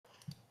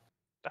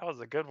That was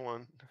a good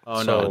one.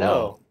 Oh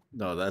So,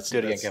 no, that's Do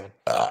it again,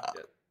 that's,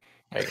 Kevin.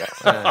 There you go.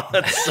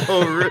 that's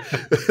so rude.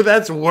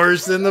 That's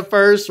worse than the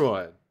first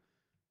one.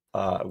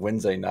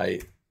 Wednesday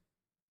night,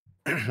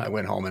 I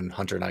went home and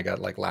Hunter and I got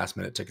like last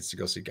minute tickets to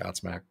go see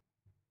Godsmack.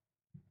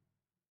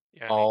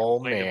 Yeah, Oh,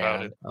 and he complained about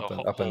man. it the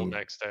Up whole in-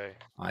 next day.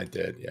 I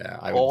did, yeah.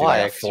 I Well, dude, why?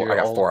 I got 'Cause four, you're I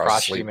got old 4 hours of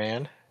crotchety sleep.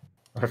 man.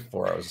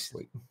 4 hours of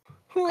sleep.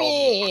 Called him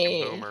a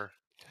fucking boomer.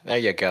 There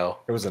you go.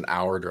 It was an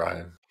hour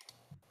drive,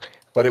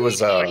 but it was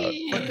Fucking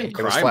it was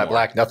cry flat more.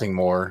 black, nothing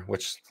more,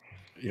 which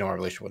our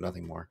relationship with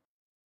nothing more.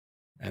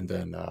 And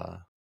then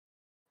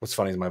what's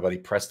funny is my buddy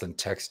Preston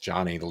texted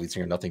Johnny, the lead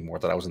singer, of Nothing More,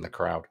 that I was in the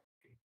crowd,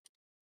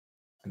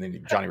 and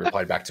then Johnny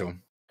replied back to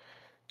him.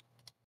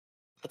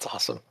 That's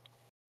awesome.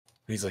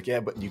 And he's like, "Yeah,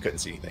 but you couldn't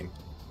see anything."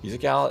 He's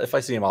like, "Yeah, if I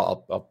see him,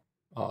 I'll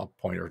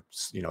point or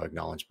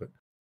acknowledge." But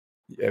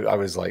I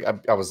was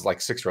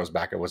like 6 rows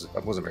back. I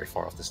wasn't very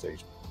far off the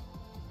stage.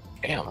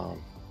 Damn.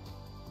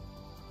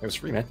 It was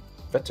free, man.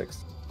 Vet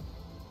tickets.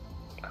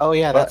 Oh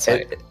yeah, that's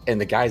it.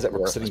 And the guys that were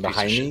Worthless sitting piece of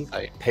behind me shit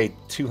site. paid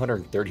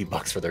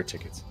 $230 for their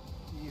tickets.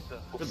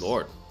 Jesus. Good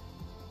lord.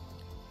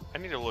 I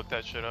need to look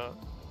that shit up.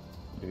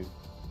 Dude.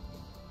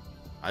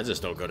 I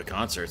just don't go to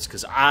concerts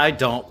because I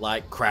don't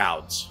like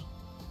crowds.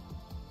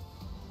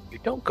 You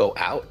don't go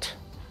out.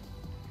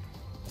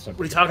 What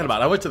are you talking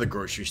about? I went to the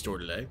grocery store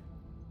today.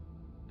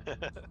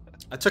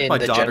 I took In my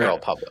the daughter. general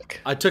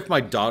public. I took my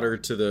daughter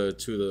to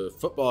the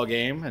football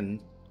game, and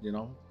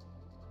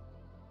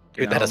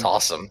Dude, that is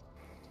awesome.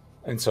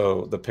 And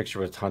so the picture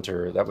with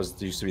Hunter, that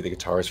used to be the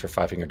guitarist for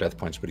Five Finger Death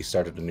Punch, but he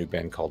started a new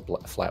band called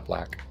Flat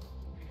Black.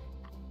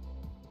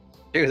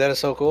 Dude, that is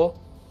so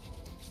cool.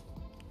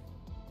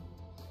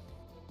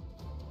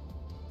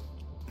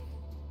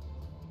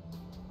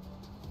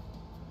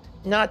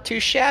 Not too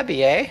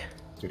shabby, eh?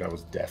 Dude, I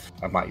was deaf.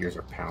 My ears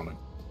are pounding.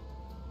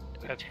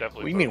 That's definitely.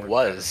 What do you mean boomer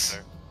was? status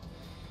there.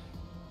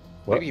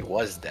 What? Maybe he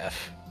was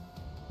deaf.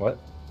 What?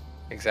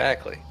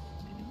 Exactly.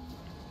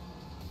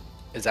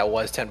 Is that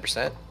was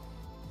 10%?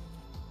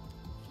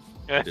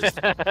 Just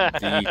the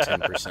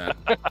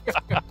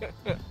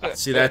 10%.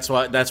 See, that's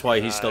why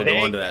he's still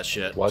going to that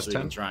shit. Was so he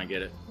can 10? try and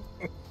get it.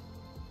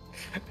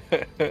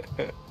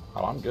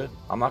 Oh, I'm good.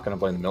 I'm not going to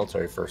blame the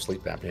military for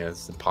sleep apnea.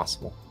 It's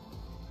impossible.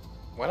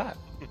 Why not?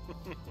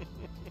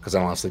 Because I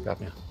don't have sleep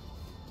apnea.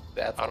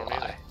 That's I a don't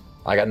lie.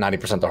 I got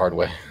 90% the hard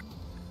way.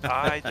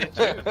 I did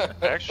too,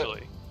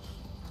 actually.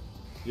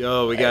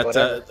 Yo, we Hey, got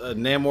whatever.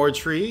 Namor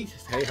Tree.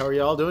 Hey, how are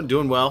y'all doing?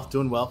 Doing well.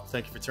 Doing well.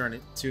 Thank you for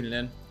tuning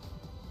in.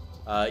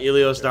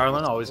 Elios,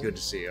 darling, always good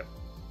to see you.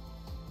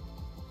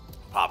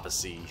 Papa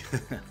C.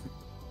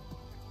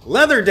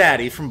 Leather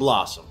Daddy from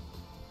Blossom.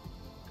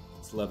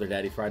 It's Leather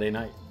Daddy Friday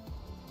night.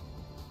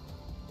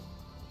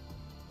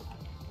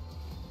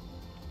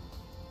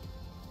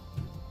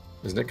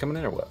 Isn't it coming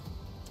in or what?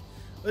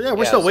 But yeah, we're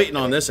Yeah, still it's waiting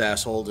okay. on this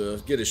asshole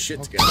to get his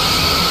shit together.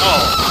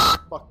 Oh,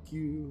 fuck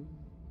you.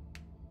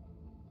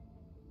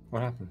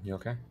 What happened? You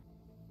okay?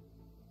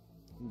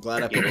 I'm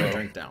glad I put my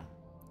drink down.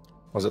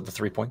 Was it the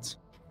 3 points?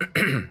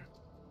 Wait,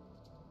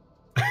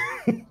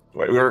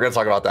 we were going to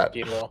talk about that.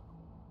 You will.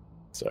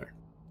 Sorry.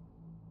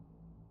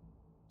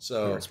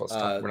 So, we're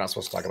not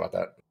supposed to talk about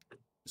that.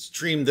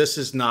 Stream, this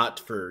is not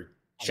for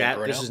chat.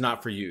 Bruno? This is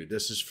not for you.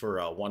 This is for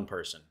one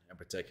person in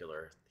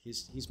particular.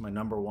 He's my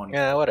number one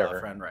Yeah, whatever.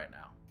 friend right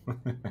now. Is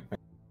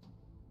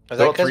Throw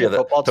that up because three your of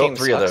football throw team up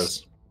three of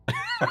sucks? those.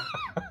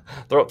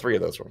 Throw up 3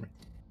 of those for me.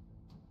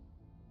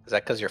 Is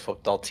that because your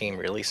football team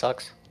really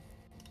sucks?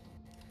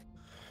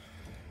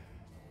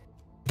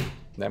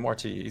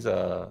 MRT, he's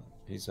I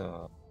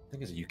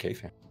think he's a UK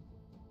fan.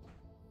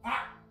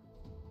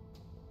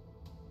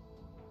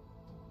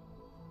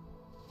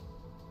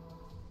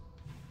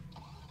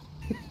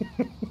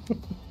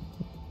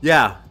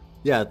 Yeah,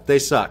 they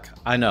suck.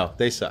 I know,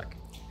 they suck.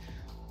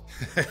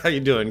 How you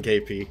doing,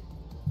 KP?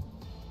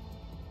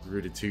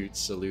 Rooted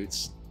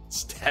salutes.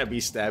 Stabby,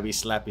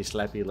 slappy,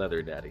 slappy,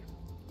 leather daddy.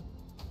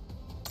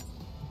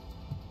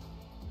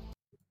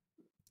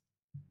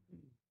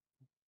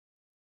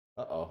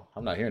 Uh-oh,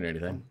 I'm not hearing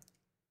anything.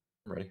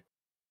 I'm ready.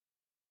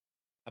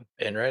 I've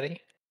been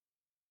ready.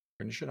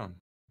 Turn your shit on.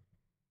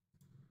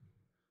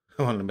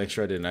 I wanted to make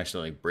sure I didn't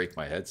accidentally break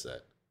my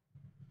headset.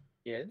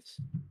 Yes.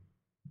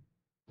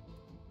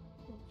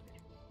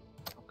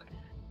 Okay.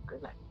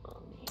 Good night.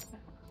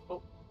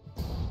 Oh.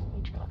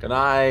 Good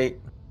night.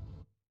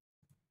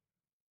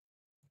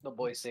 The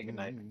boys say good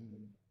night.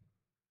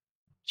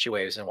 She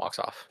waves and walks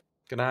off.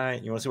 Good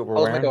night. You want to see what we're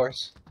Close my wearing?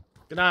 doors.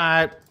 Good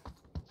night.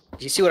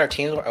 Do you see what our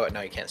teams are? Oh,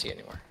 no, you can't see it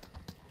anymore.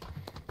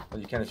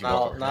 Well, you can if you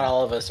Not, want. not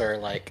all of us are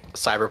like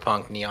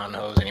cyberpunk neon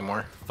hose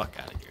anymore. Fuck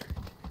out of here.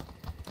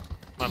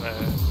 My bad.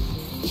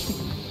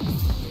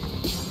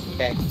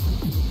 Okay.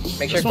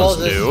 Make sure This it one's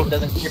closes. new. It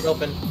doesn't keep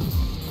open.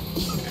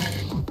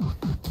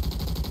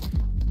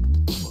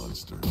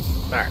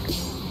 Alright.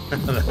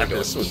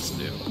 This one's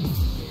new.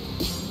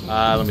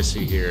 Let me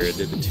see here.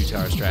 Did the 2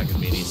 towers track and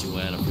be an easy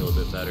win? I feel a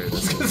bit better.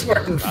 That's He's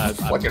wearing I'm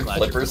fucking glad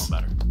flippers. You're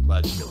feeling better.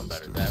 Glad you're feeling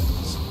better. That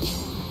was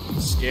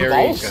scary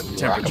Rocking my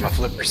temperature.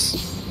 flippers.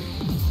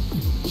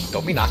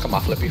 Don't be knocking my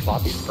flippy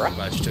floppies, bro. I'm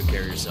glad you took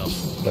care of yourself.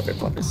 Flippy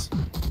floppies.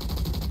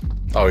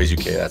 Oh, he's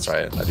UK. That's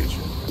right. I do.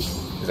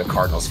 He's a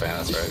Cardinals fan.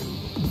 That's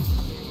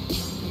right.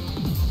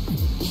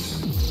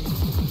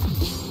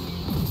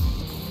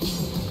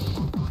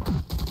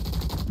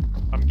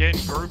 I'm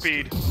getting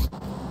groupied.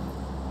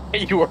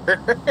 You were.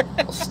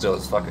 I'll steal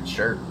his fucking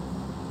shirt.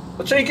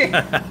 Pachinki!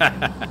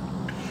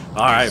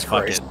 All right, Jesus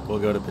fuck Christ. it. We'll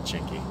go to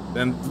Pachinki.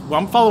 Then well,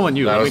 I'm following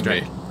you. That Let me was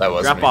drink. me. That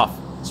was Drop me. off.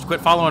 Just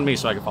quit following me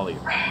so I can follow you.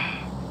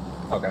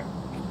 Okay.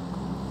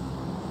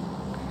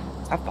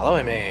 Stop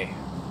following me.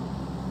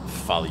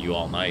 Follow you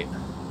all night.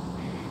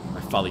 I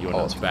follow you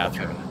into it's the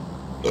bathroom.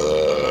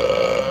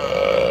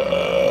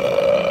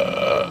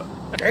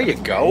 There you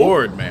go.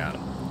 Lord, man.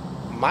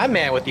 My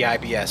man with the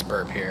IBS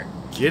burp here.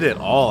 Get it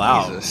all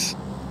out. Jesus.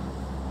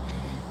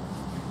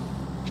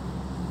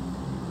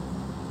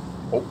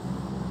 Oh.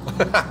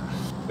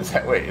 Is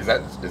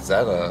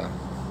that a?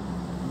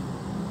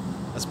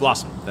 That's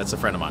Blossom. That's a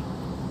friend of mine.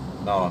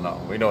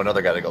 No. We know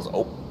another guy that goes,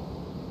 oh.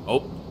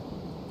 Oh.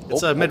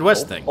 It's Oh, a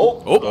Midwest oh, thing.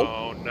 oh, oh.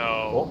 Oh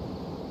no.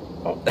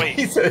 Oh. Wait,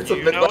 He said it's a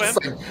you know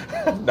Midwest him?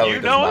 thing. No, You he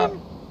does know not.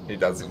 him? He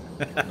doesn't.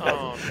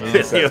 Oh He no.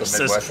 said Theo it's a says,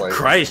 Midwest lady.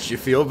 Christ, you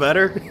feel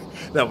better?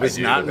 That was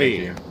do, not thank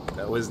me. you.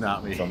 That was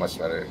not me. So much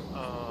better.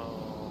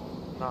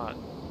 Oh, not. All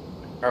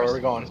right, where are we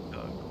going?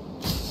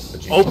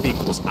 Hope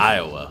equals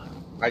Iowa.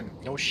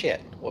 No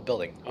shit. What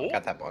building? Oh.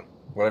 Got that one.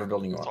 Whatever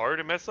building you want. Sorry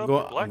to mess up.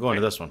 I'm going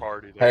to this one.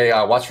 Party there.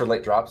 Hey, watch for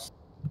late drops.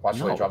 Watch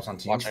for No. late drops on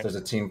teams. Watching. There's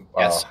a team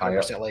Yes, high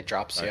up. 100% late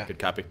drops. All right, Yeah. good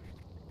copy.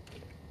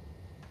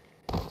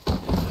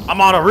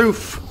 I'm on a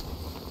roof.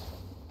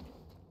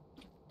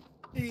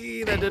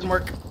 That didn't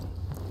work.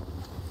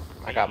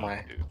 I got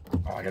my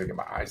Oh, I gotta get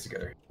my eyes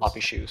together. floppy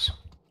shoes.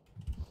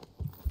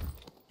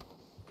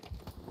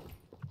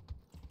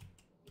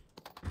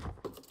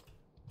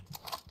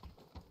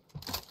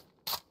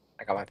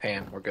 I got my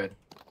pan. We're good.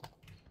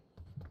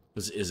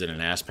 Is it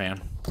an ass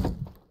pan?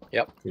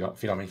 Yep.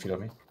 Feed on me.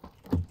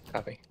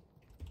 Copy.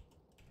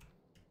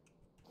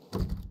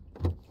 I'm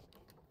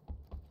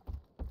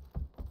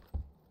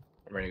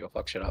ready to go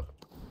fuck shit up.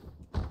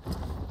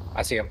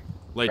 I see him.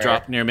 Late Right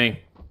drop near me.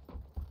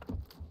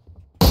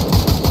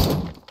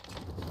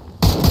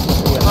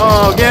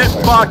 Oh, get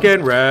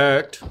fucking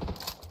wrecked.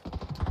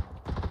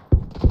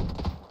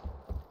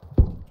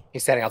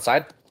 He's standing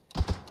outside.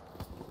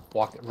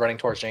 Running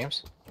towards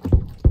James.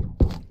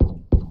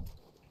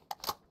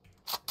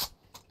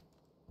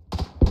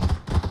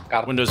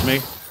 Got him. Windows me.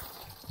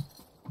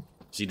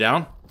 Is he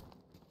down?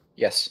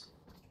 Yes.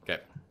 Okay.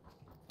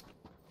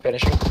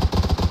 Finishing.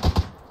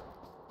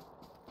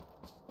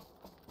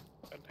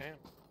 Goddamn.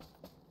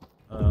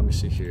 Let me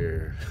see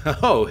here.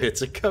 Oh,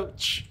 it's a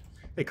coach.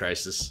 Hey,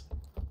 Crisis.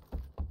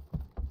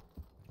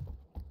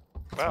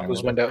 Wow. Whose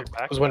Who's window?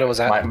 Back- Whose window was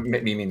that?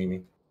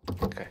 Me.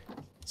 Okay.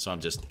 So I'm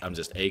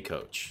just a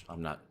coach.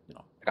 I'm not,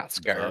 I got the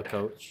scared.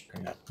 coach.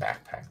 Bring that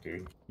backpack,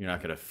 dude. You're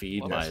not gonna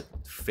feed Yes. my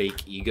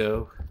fake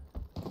ego.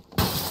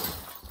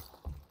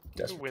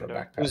 Desperate for a Window.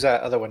 backpack. Who's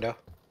that other window?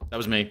 That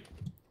was me.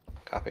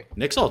 Copy.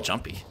 Nick's all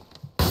jumpy.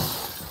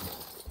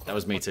 That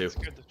was me too.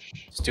 Scared the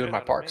sh- Just doing shit my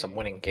out of part 'cause me. I'm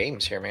winning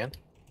games here, man.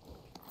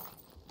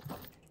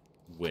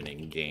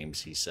 Winning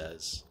games, he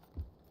says.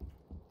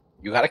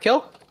 You got a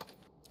kill?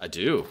 I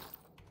do.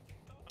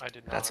 I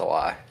did not. That's a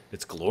lie.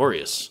 It's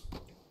glorious.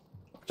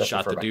 Desperate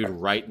Shot for the a dude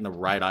backpack. right in the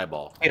right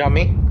eyeball. Wait on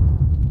me.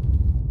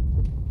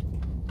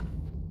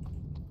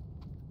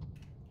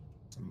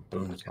 Some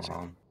booms going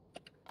on.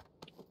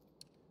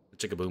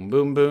 Chicka boom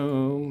boom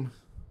boom.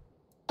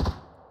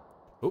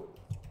 Oh,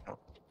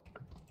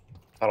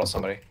 Thought it was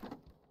somebody.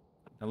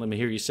 now let me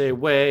hear you say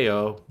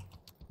way-o.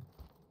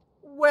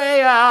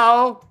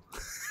 Way-o!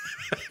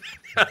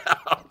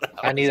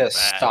 I need a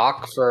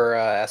stock for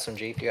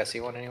SMG. Do you guys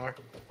see one anywhere?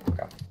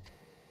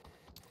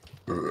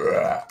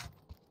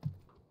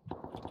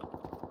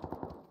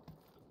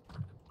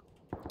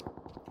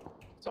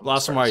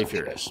 Blossom, why are you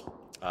furious?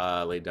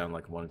 Laid down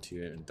like 1 or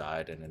 2 and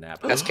died in a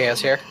nap.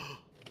 SKS here.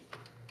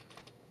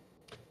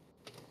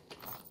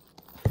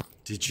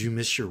 Did you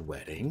miss your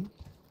wedding?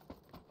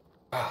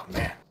 Oh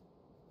man.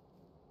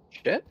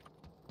 Shit.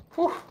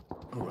 Whew.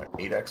 Ooh, an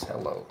 8x.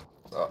 Hello.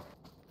 What's up?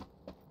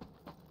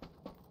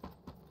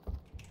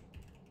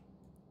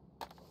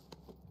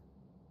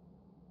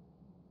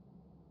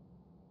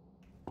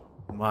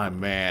 My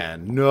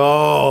man,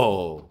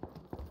 no!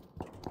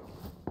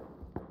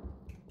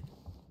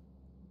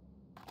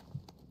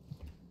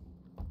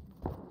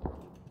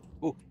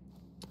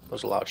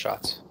 Those are loud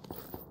shots.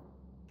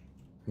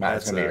 Matt,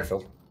 it's That's gonna be a-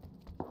 airfield.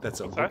 That's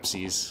a What's that?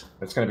 whoopsies.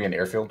 It's gonna be an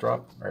airfield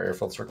drop or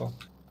airfield circle.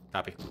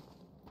 Copy.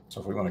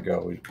 So if we want to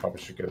go, we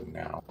probably should go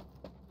now.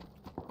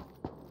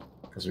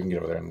 Because we can get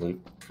over there and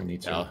loot if we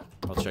need to. Now,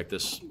 I'll check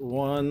this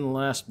one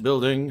last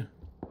building.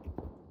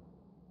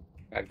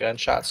 Got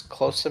gunshots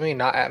close to me,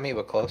 not at me,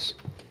 but close.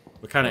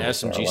 What kind of Oh,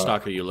 SMG sorry, what?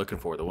 stock are you looking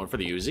for? The one for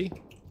the Uzi?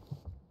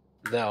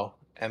 No,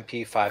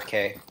 MP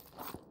 5K.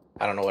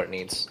 I don't know what it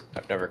needs.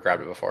 I've never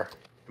grabbed it before.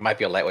 It might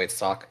be a lightweight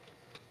stock.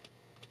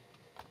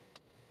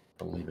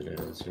 I believe it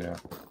is, yeah.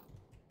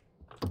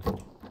 All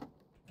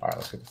right,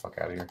 let's get the fuck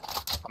out of here.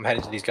 I'm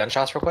heading to these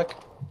gunshots real quick.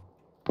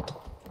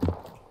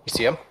 You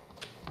see him?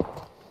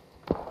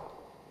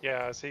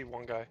 Yeah, I see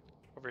one guy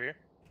over here.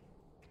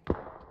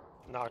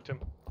 Knocked him.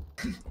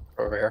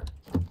 Over here.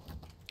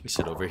 He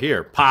said over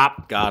here.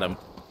 Pop. Got him.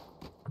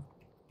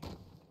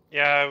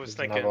 Yeah, I was There's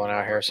thinking. another one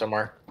out here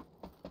somewhere.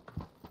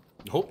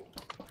 Hope.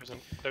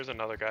 There's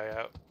another guy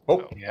out.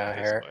 Oh. Yeah, I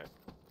this hear it.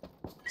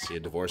 way. See a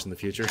divorce in the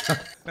future.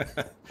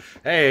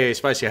 Hey,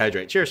 spicy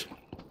hydrate. Cheers.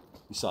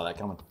 You saw that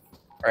coming.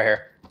 Right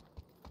here.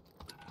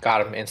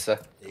 Got him,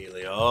 insta.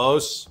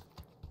 Helios.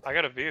 I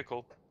got a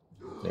vehicle.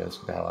 Yeah, let's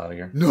get the hell out of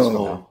here. No. Let's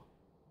go down.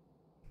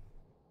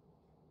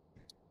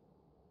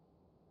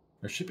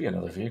 There should be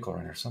another vehicle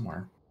around here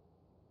somewhere.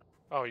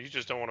 Oh, you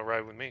just don't want to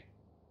ride with me.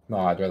 No,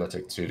 I'd rather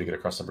take 2 to get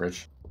across the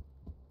bridge.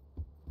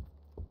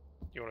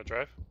 You want to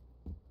drive?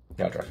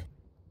 Yeah, I'll drive.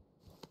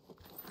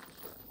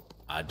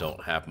 I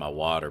don't have my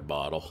water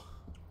bottle.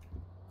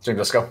 James,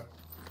 let's go.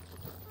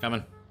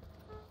 Coming.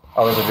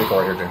 Oh, there's a vehicle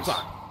right here, James.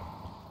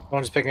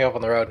 Someone just pick me up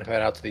on the road and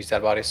head out to these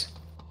dead bodies.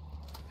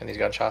 And these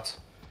gunshots.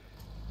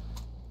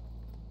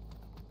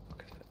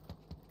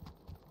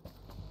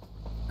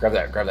 Grab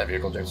that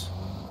vehicle, James.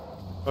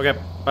 Okay.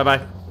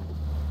 Bye-bye.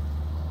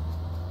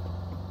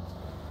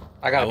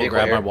 I got I a will vehicle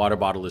grab here. my water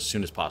bottle as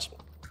soon as possible.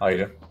 Oh, you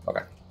do?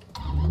 Okay.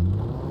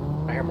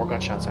 I hear more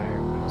gunshots out here.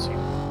 Let's see.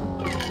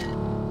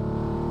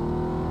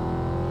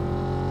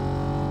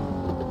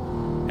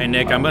 Hey,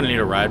 Nick, I'm going to need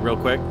a ride real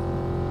quick.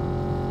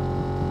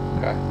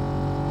 Okay.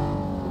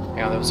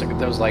 Yeah, there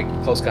was like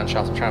close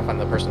gunshots. I'm trying to find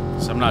the person.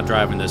 So I'm not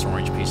driving this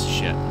orange piece of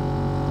shit.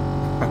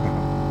 I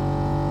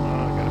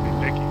gotta be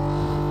picky.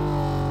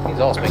 He's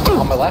almost making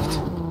on my left.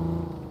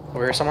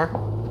 Over here somewhere.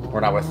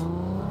 We're not with.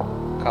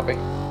 Copy.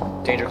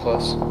 Danger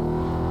close.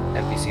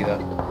 NPC though.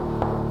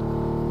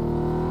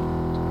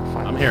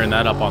 Find I'm him. hearing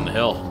that up on the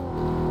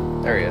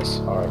hill. There he is.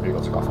 All right,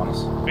 vehicle took off on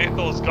us.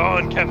 Vehicle is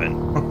gone,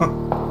 Kevin.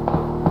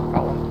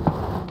 Got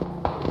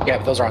one. Yeah,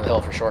 but those are on the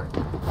hill for sure.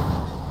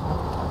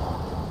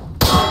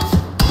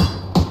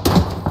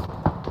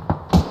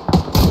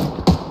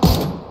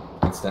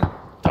 Instant.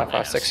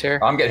 556 here.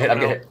 Oh, I'm getting hit. I'm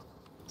getting hit.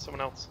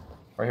 Someone else.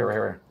 Right here, right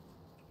here, right here.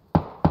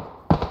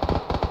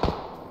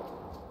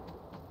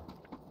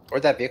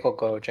 Where'd that vehicle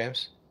go,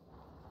 James?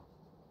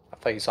 I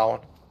thought you saw one.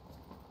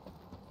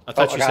 I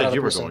thought Oh, you got said another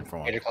you were person. going for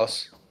one. Danger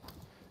close.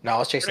 No, I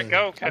was chasing Where'd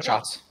it go, Kevin?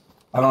 gunshots.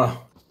 I don't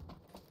know.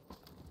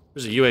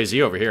 There's a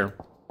UAZ over here.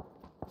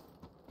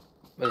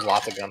 There's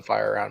lots of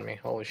gunfire around me.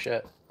 Holy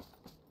shit.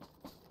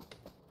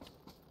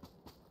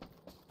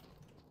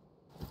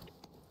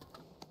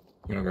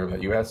 You wanna grab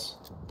that US?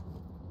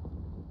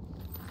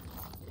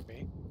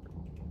 Me?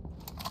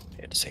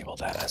 Yeah, disable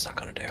that. That's not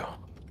gonna do.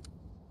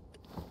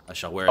 I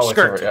shall wear a Oh, it's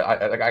skirt. over. Yeah,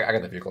 I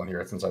got the vehicle in here.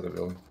 It's inside the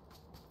building.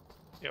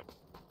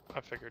 I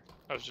figured.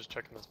 I was just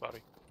checking this body.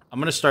 I'm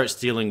going to start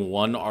stealing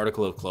one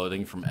article of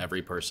clothing from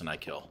every person I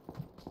kill.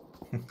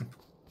 You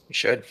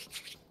should.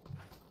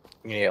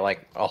 You need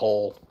like a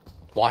whole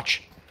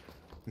watch.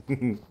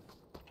 Use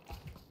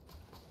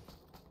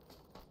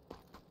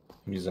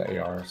that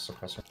AR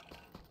suppressor.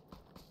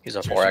 Use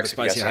a Cheers 4X for if the you guys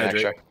spicy see an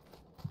extra. hydrate.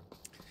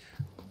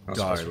 No suppressor.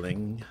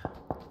 Darling.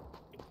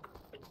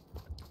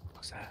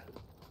 What's that?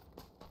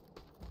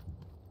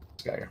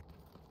 This guy here.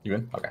 You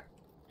in? Okay.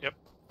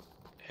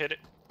 Hit it.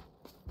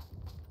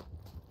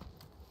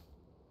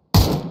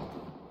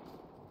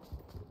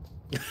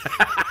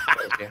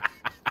 Yeah.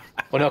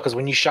 Well, no, because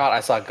when you shot, I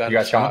saw a gun You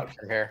guys shot coming?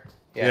 from here.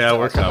 Yeah, so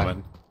we're it's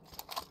coming.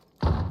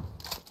 coming.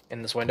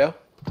 In this window,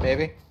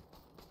 maybe?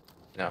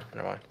 No,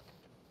 never mind.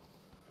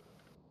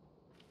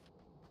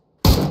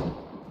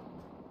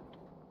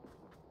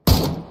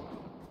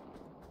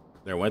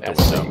 There went That's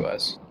the where he window.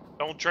 was.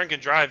 Don't drink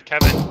and drive,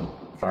 Kevin.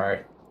 Sorry.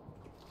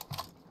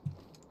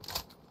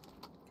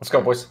 Let's go,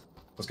 boys.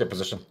 Let's get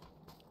position.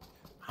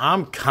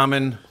 I'm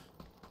coming.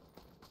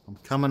 I'm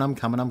coming, I'm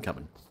coming, I'm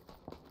coming.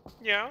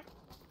 Yeah.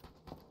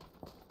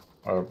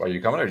 Are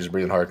you coming or just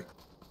breathing hard?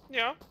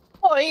 Yeah.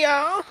 Oh,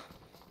 yeah.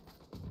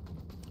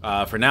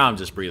 For now, I'm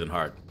just breathing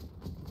hard.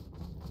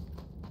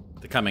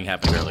 The coming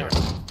happened earlier.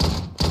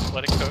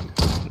 Let it cook.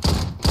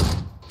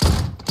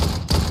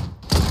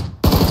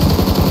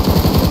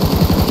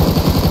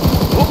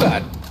 Oh,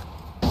 God.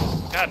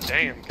 God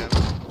damn,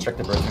 Kevin. Check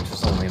the bridge. Make sure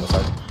someone on the other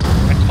side.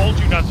 I told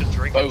you not to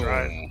drink and Boom.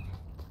 drive.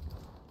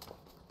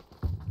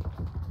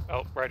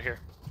 Oh, right here.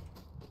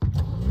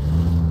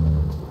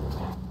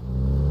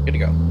 Good to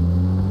go.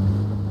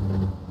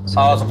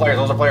 Oh, those are players.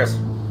 Those are players.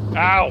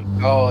 Ow!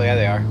 Oh, yeah,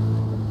 they are.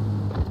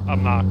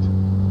 I'm knocked.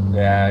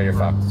 Yeah, you're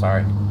fucked.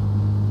 Sorry.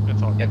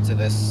 It's all good. Get to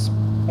this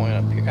point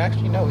up here.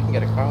 Actually, no, we can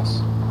get across.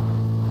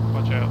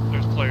 Watch out.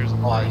 There's players on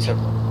the Oh, you bridge. said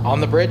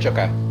on the bridge?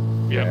 Okay.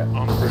 Yep, Yeah.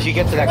 on the If bridge. you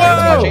get to that Whoa! green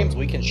spot, James,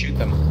 we can shoot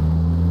them.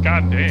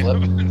 God damn.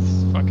 Flip.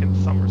 It's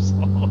fucking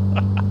somersault.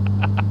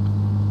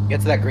 Get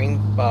to that green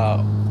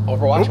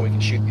Overwatch and we can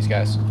shoot these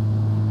guys.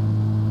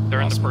 They're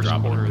in the Awesome first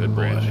drop, quarter of the good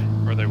boy. bridge.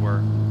 Or they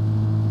were.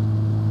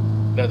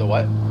 They're the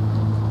what?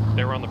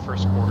 They were on the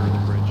first quarter of the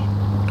bridge.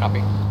 Copy.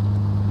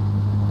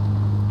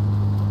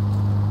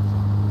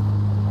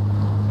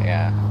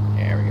 Yeah,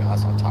 there we go.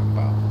 That's what I'm talking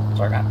about.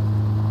 Sorry, Matt.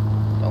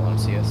 Don't let him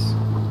see us.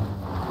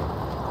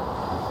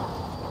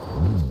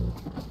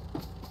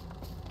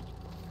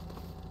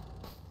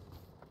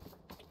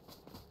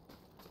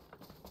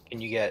 Can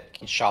you get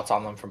shots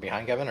on them from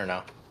behind, Kevin, or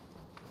no?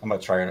 I'm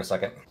gonna try in a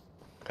second.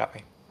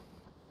 Copy.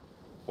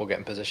 We'll get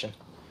in position.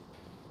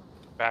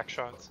 Back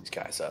shots. These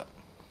guys up.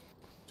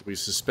 We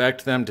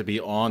suspect them to be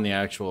on the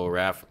actual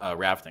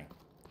rafting.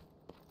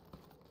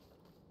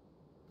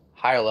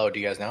 High or low, do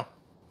you guys know?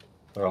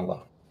 They're on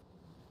low.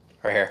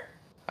 Right here.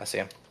 I see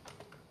him.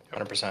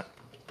 100%.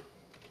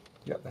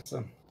 Yeah, that's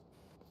them.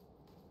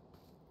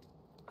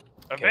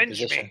 Avenge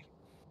position. me.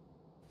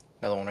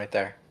 Another one right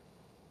there.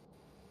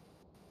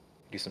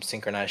 Do some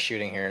synchronized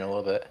shooting here in a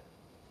little bit.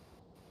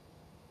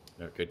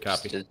 Yeah, good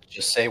copy.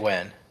 Just say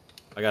when.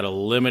 I got a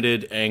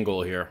limited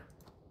angle here.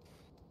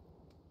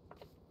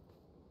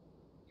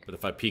 But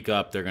if I peek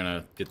up, they're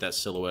gonna get that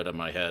silhouette of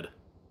my head.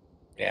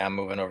 Yeah, I'm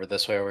moving over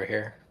this way over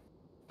here.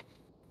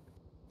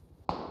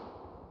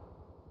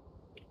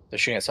 They're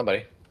shooting at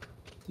somebody.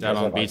 Down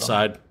on the beach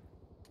side.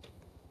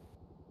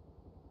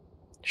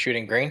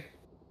 Shooting green.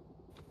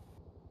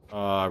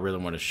 I really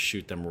want to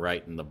shoot them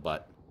right in the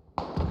butt.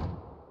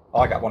 Oh,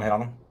 I got one hit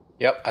on him.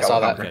 Yep, I Got saw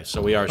one that. Okay,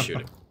 so we are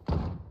shooting.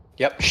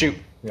 Yep, shoot.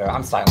 Yeah,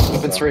 I'm silent.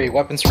 Weapons free,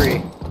 weapons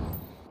free.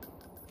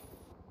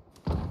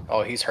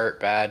 Oh, he's hurt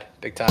bad,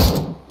 big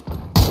time.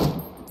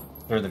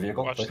 They're in the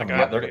vehicle. Watch They're the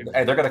coming guy.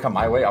 hey, they're gonna come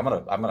my way. I'm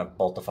gonna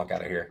bolt the fuck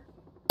out of here.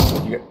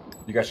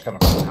 You guys should come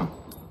across now.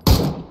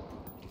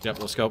 Yep,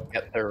 let's go.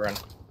 Yep, they're running.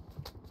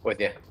 With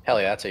you.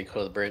 Hell yeah, that's how you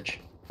close the bridge.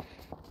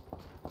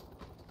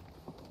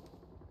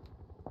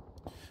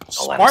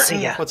 I'll let 'em see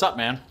Spartan, ya. what's up,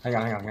 man? Hang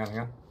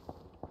on.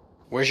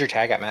 Where's your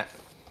tag at, Matt?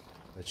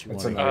 Bet you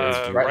It's wanna in hear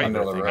the- do right Right in the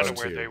other middle of the kind things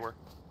of where too. they were.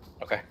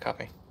 Okay,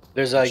 copy.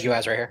 There's you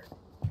guys right here.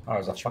 Oh,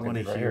 there's a Bet you want fucking to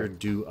dude right hear here.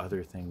 do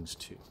other things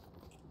too.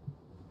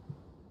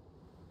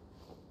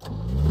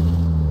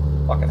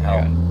 Fucking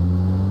hell.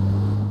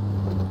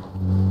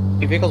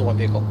 Two vehicles, one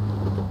vehicle.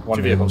 One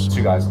Two vehicle, vehicles.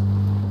 two guys.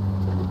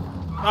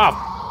 Oh,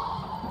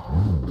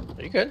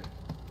 Are you good?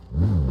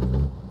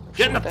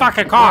 get in the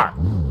fucking car!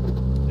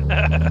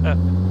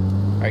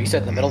 Are you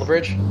set in the middle of the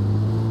bridge?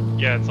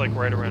 Yeah, it's like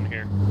right around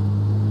here.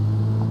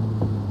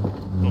 A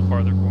little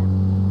farther forward.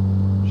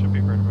 Should be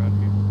right around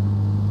here.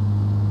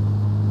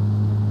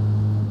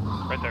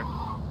 Right there.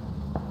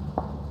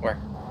 Where?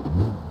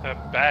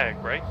 That bag,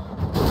 right?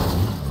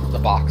 The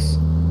box.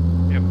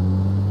 Yep.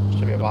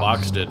 Should be a The box.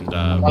 box didn't.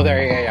 Oh,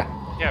 there, yeah.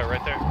 Yeah,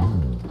 right there.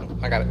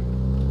 I got it. Like,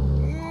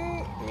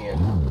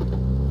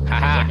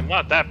 Haha. I'm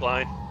not that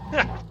blind.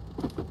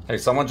 Hey,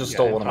 someone just Yeah,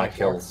 stole one of my time for it.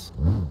 kills.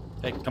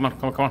 Hey, come on! I'm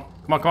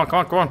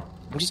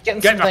just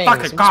getting Get some in the things.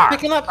 fucking I'm car.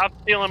 just Stop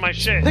stealing my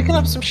shit. picking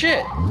up some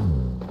shit.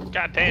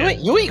 God You damn.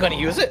 ain't gonna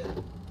use it.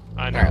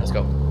 I know. Alright, let's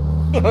go.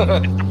 It's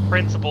the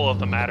principle of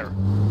the matter.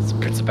 It's a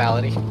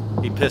principality.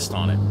 He pissed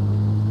on it.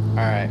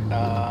 Alright, do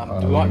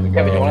you we want need to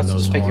Kevin, go. you want us to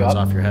Those just pick you horns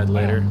up? off your head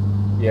later.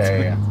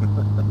 Yeah.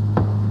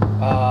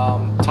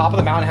 Top of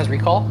the mountain has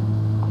recall.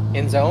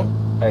 In zone.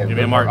 Hey, Give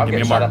me a mark, I'm give me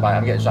getting a shot mark. at by.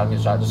 I'm getting shot.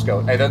 Just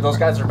go. Hey, those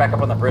guys are back up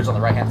on the bridge on the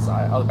right hand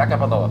side. Oh, back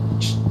up on the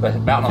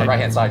mountain on Okay. the right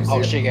hand side. You see Oh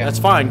it? shit, yeah. That's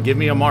fine. Give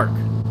me a mark.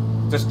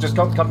 Just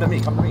come to me.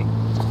 Come to me.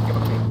 Just give it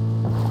to me.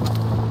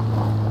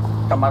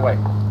 Come my way.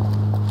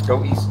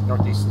 Go east,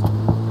 northeast.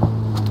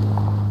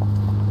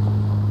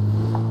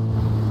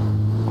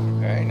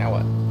 Okay, now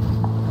what?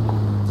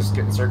 Just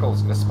get in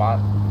circles, get a spot.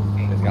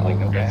 It's got like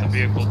no There's gas. a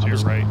vehicle to your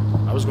right.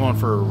 I was going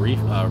for a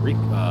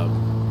respawn.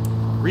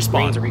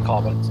 Green's a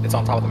recall, but it's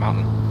on top of the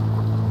mountain.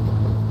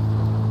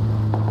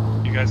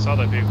 You guys saw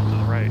that vehicle to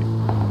the right.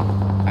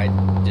 I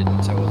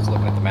didn't. I was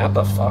looking at the map. What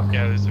the fuck?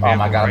 Yeah, there's a vehicle Oh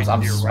my god, right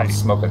I'm to your right.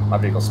 smoking. My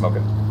vehicle's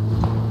smoking.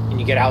 Can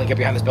you get out and get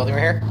behind this building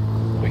right here?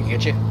 We can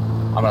get you.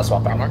 I'm gonna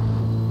swap out.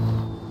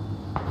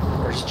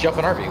 Or just jump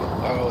in our vehicle.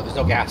 Oh, there's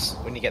no gas.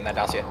 We need to get in that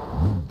dossier.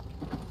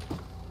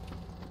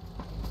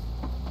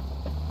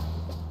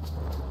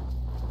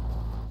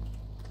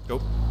 Go.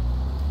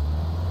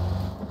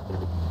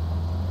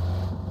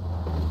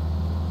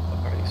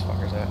 Where are these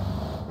fuckers at?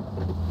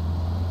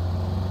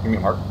 Give me a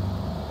mark.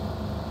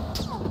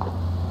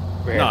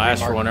 We're here, No, I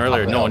asked for one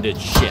earlier. No one did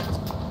shit.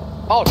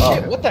 Oh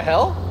shit! What the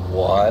hell?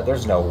 What?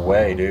 There's no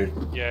way, dude.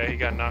 Yeah, he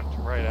got knocked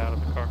right out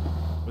of the car.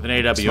 With an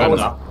AWM, Smoking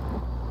though. up.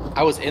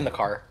 I was in the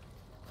car.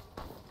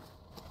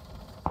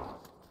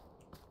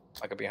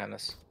 I could behind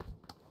this.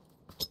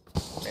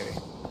 Maybe.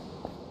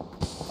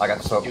 I got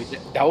the smoke. Dude,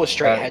 that was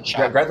straight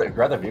headshot.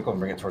 Grab the vehicle and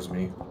bring it towards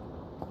me.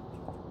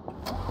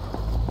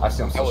 I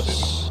see him That still was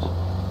shooting.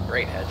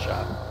 straight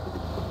headshot.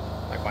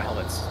 Like my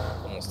helmet's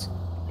almost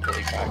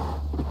completely cracked.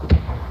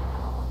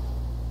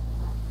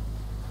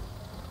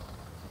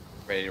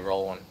 Ready to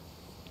roll one.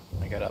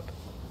 I get up.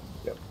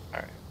 Yep.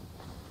 Alright.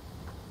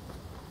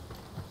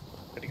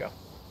 Good to go.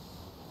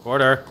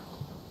 Order.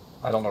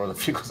 I don't know where the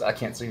vehicle's. I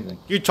can't see anything.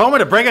 You told me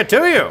to bring it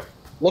to you.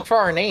 Look for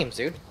our names,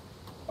 dude.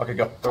 Okay,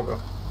 go.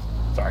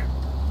 Sorry.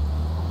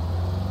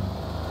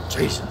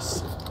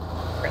 Jesus.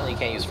 Apparently you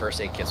can't use first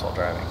aid kits while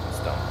driving. It's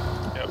dumb.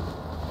 Yep.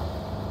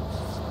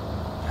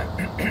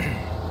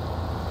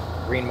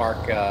 green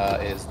mark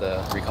is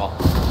the recall.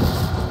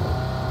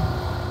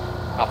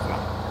 Top of the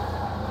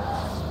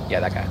mountain.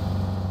 Yeah, that guy.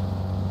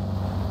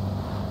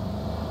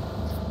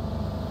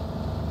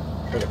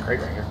 There's a crate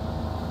right here.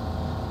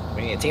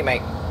 We need a teammate.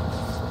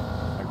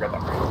 I grabbed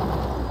that crate.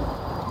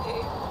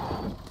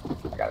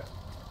 I got it.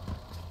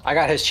 I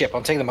got his chip.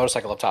 I'm taking the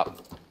motorcycle up top.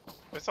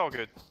 It's all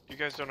good. You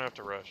guys don't have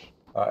to rush.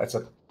 It's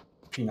a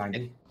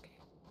P90.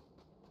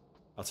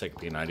 I'll take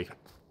P90.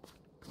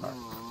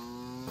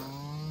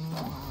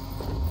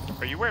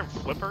 Are you wearing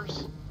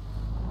flippers?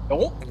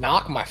 Don't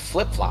knock my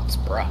flip-flops,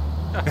 bruh.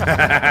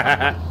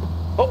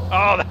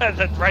 Oh,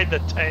 that's right, the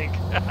tank.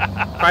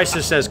 Price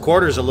just says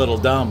quarter's a little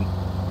dumb.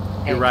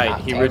 You're Tank, right.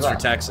 not He tank. roots for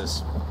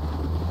Texas.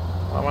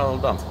 I'm a little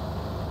dumb.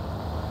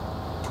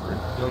 You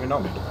don't even know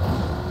me.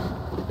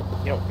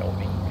 You don't know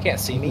me. You can't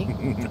see me.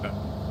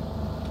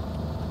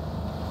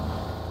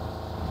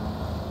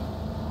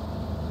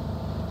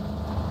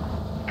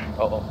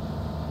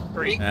 Uh-oh.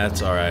 Green.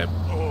 That's all right.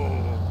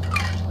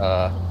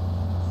 Oh.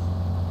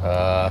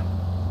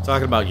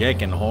 Talking about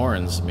yanking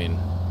horns. I mean,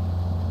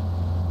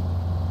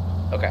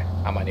 Okay,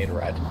 I might need a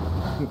ride.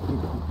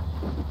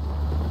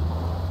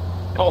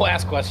 Don't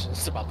ask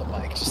questions about the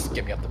bike. Just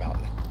get me up the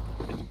mountain.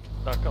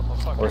 Stuck up a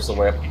fucking Where's the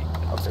way up? tree.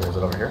 Upstairs, is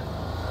it over here?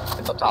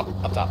 It's up top.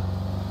 Up top.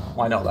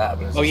 Well, I know that,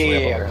 but it's Oh, just yeah, the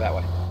way yeah, up yeah. over Go that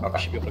way. You Okay.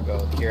 should be able to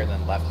go here and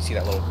then left. You see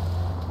that little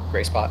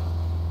gray spot?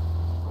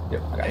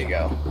 Yep, I got There you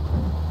go.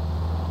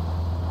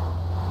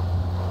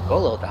 Go,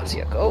 little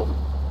Dacia, go.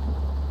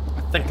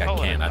 I think I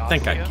Call it can. a I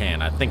think I Dacia?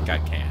 can. I think I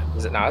can.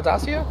 Is it not a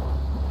Dacia?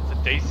 It's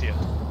a Dacia.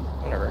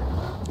 Whatever.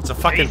 It's a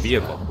fucking Dacia.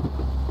 vehicle.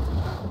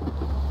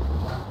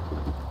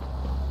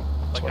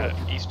 Like what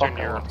an the Eastern fuck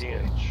I want to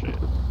European shit.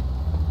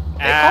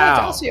 They call it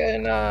Ow!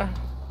 Dacia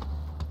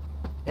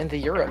in the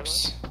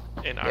Europes.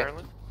 In Yeah.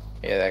 Ireland?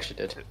 Yeah, they actually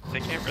did. They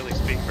can't really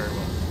speak very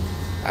well.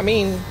 I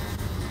mean,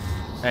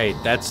 Hey,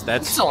 I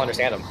that's still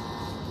understand them.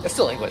 It's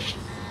still English.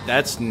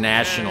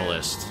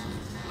 nationalist.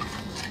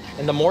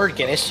 And the more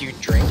Guinness you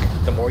drink,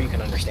 the more you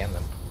can understand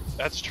them.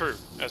 That's true.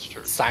 That's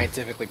true.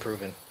 Scientifically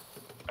proven.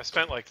 I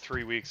spent like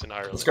 3 weeks in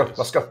Ireland. Let's go,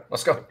 let's go,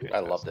 let's go. I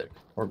loved it.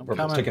 We're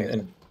coming. taking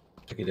in.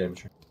 Taking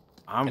damage.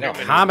 I'm I know.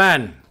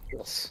 coming.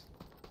 Yes.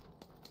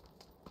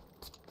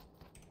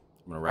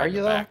 I'm gonna Are ride you,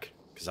 the though? back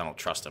because I don't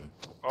trust him.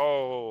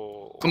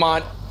 Oh. Come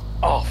on.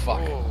 Oh, fuck.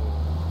 Oh.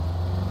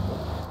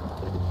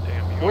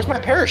 Damn, you Where's my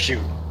almost- parachute?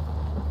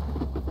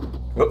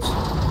 Whoops.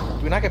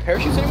 Do we not get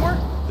parachutes anymore?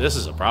 This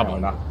is a Probably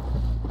problem. not.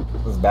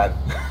 This is bad.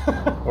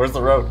 Where's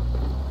the road?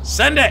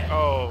 Send it.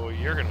 Oh,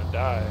 you're gonna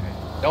die.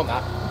 No, I'm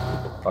not.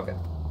 Fuck it.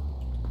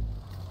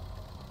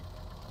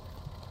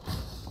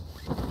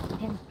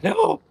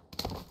 No.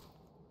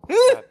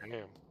 God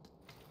damn.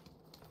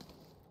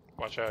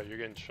 Watch out, you're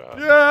getting shot.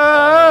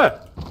 Yeah.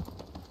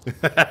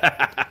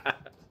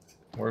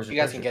 Where's If your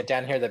you guys can parachute? get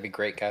down here, that'd be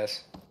great,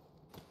 guys.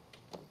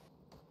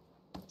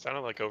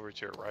 Sounded like over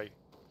to your right.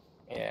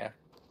 Yeah.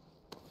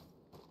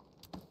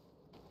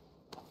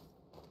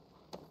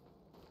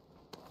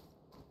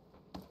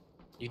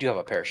 You do have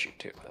a parachute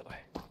too, by the way.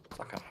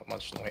 Fuck, how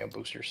much in the way of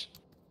boosters?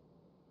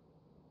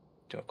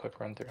 Do a quick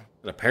run through.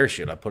 A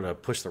parachute. I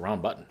pushed the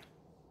wrong button.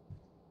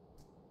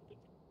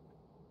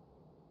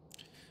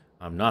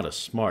 I'm not a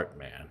smart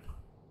man,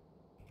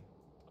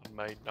 I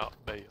may not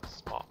be a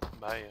smart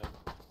man.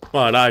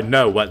 but I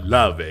know what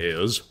love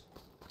is.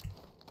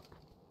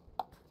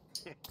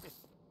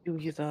 Do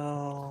you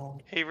though?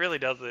 He really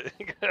does it.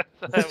 That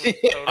was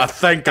totally- I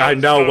think that I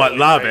was know what totally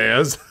love right.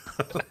 is.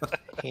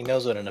 He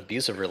knows what an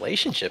abusive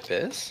relationship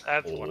is.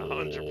 That's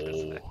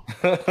 100%.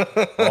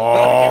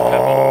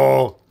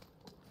 Oh.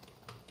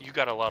 You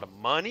got a lot of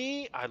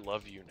money? I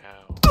love you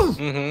now.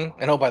 Mm-hmm.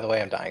 And oh, by the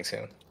way, I'm dying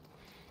soon.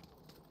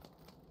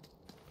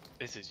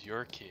 This is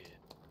your kid.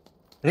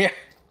 Yeah.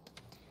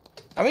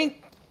 I mean,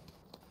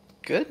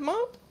 good,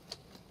 Mom?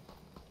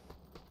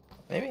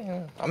 Maybe.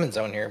 I'm in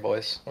zone here,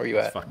 boys. Where you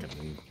at?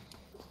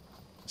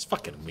 It's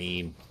fucking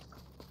mean.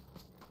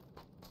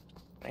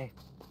 Hey.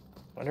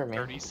 Wonder, man.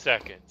 30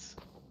 seconds.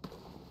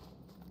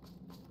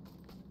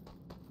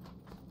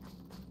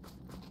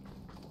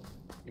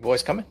 You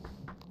boys coming?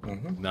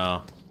 Mm-hmm.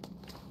 No,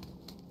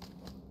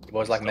 You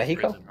boys like Still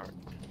Mexico? breathing hard.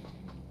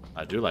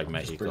 I do like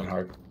Just breathing Mexico.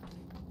 hard.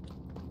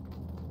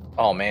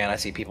 Oh man, I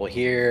see people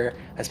here.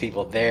 I see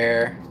people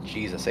there.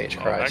 Jesus H.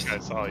 Oh, that Christ. guy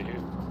saw you.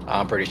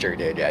 I'm pretty sure he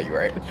did. Yeah, you're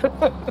right.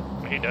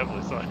 He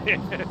definitely saw you.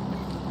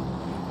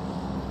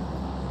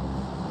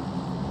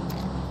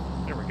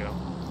 There we go.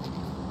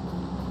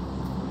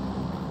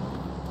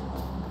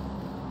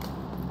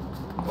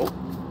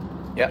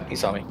 Oh. Yeah, he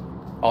saw me.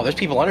 Oh, there's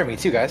people under me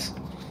too, guys.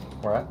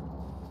 Where at?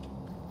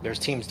 There's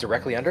teams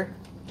directly under.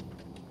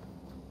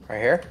 Right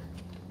here.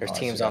 There's Oh, I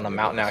teams see on the that.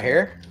 mountain out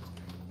here.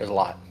 There's a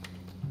lot.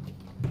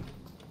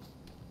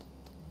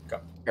 Go.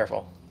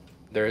 Careful.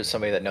 There is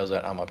somebody that knows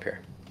that I'm up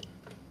here.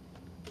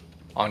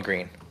 On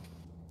green.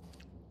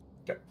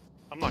 Okay.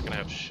 I'm not gonna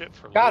have shit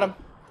for Got loot.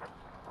 him.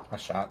 I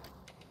shot.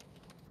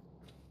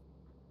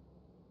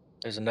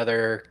 There's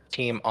another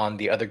team on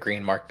the other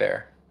green mark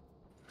there.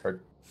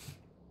 Heard.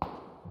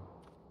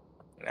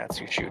 That's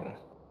who's shooting.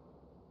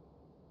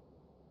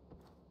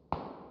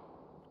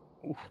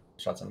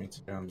 Shots at me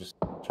too. I'm just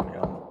trying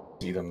to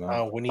see them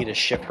now. We need a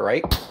shift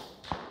right.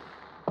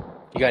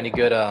 You got any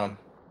good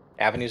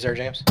avenues there,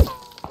 James?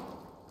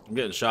 I'm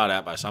getting shot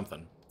at by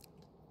something.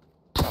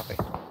 Copy.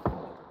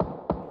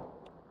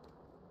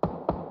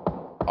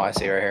 Oh, I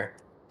see right here.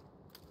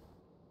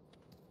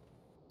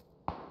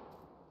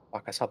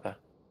 Fuck, I saw the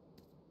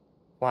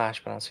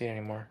flash, but I don't see it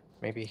anymore.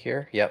 Maybe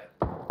here? Yep.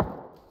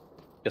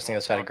 Just on the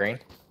other side of green.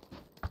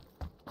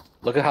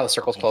 Look at how the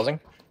circle's closing.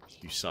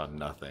 You saw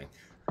nothing.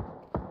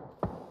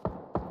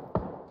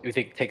 Do you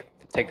think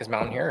take this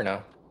mountain here or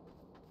no?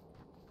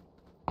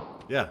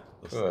 Yeah.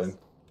 Good.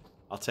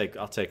 I'll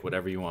take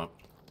whatever you want.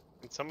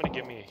 Can somebody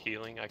give me a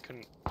healing? I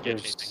couldn't get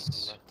anything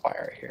There's from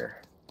fire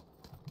here.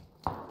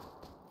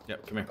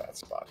 Yep, come here. That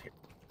spot here.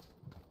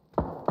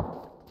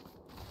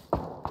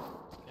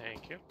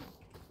 Thank you.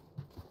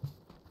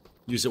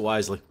 Use it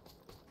wisely.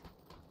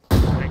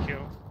 Thank you.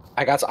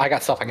 I got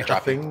stuff I can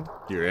drop you.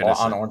 You're Oh,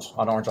 innocent. on orange.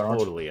 On orange. On orange.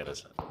 Totally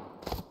innocent.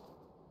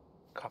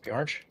 Copy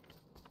orange.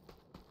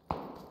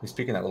 He's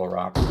peeking that little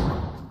rock.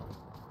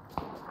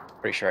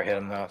 Pretty sure I hit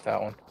him though with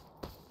that one.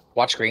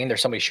 Watch green.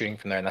 There's somebody shooting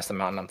from there, and that's the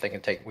mountain I'm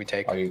thinking we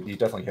take. Oh, you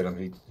definitely hit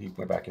him. He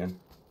went back in.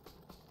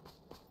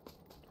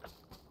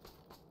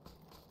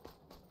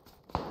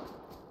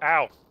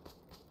 Ow.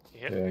 You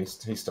hit? Yeah,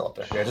 he's still up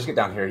there. Yeah, just get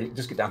down here.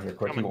 Just get down here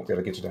quick. He Coming. won't be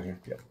able to get you down here.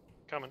 Yeah.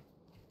 Coming.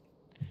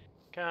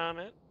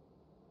 Coming.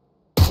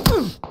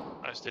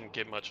 I just didn't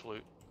get much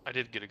loot. I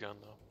did get a gun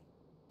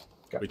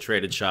though. We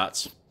traded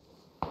shots.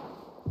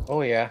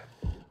 Oh yeah.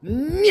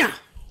 Yeah.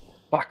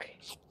 Fuck.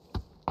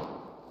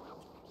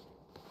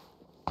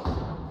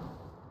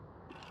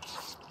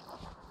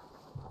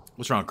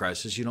 What's wrong,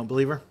 Crisis? You don't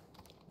believe her?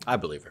 I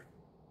believe her.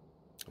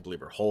 I believe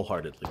her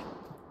wholeheartedly.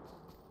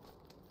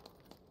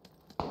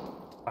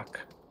 Fuck.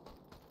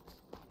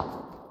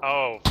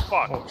 Oh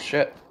fuck. Oh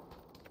shit.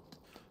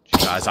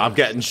 Guys, I'm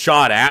getting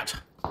shot at.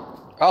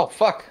 Oh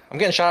fuck. I'm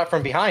getting shot at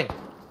from behind.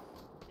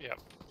 Yep.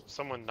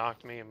 Someone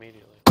knocked me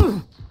immediately.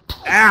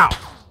 Ow!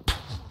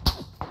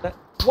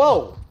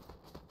 Whoa.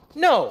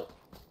 No.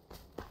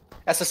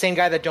 That's the same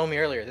guy that domed me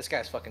earlier. This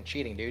guy's fucking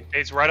cheating, dude.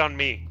 He's right on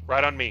me.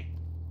 Right on me.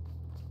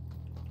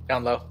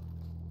 Down low.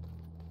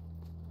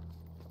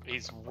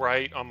 He's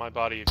right on my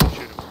body if you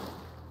shoot him.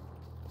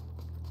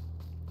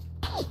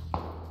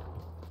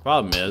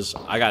 Problem is,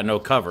 I got no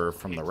cover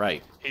from the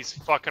right. He's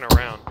fucking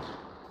around.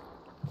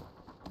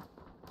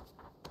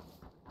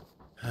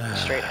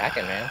 Straight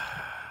hacking, man.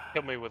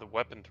 Killed me with a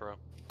weapon throw.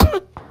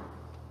 Fucker.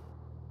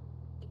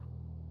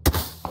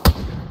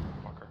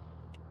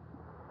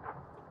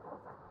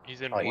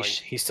 He's in Oh, white.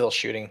 he's still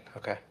shooting.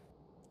 Okay.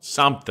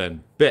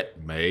 Something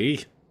bit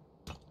me.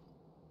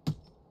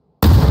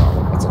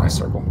 That's a nice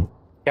circle.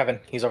 Kevin,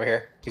 he's over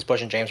here. He's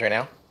pushing James right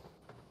now.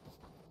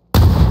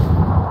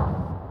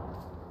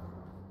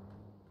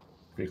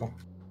 Vehicle.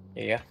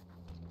 Yeah.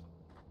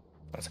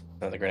 That's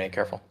another grenade.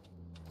 Careful.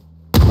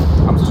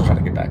 I'm just trying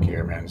to get back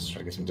here, man. Just trying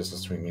to get some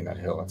distance between me and that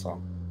hill. That's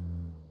all.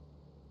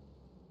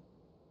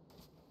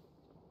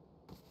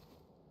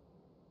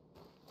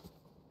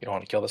 You don't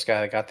want to kill this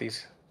guy that got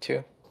these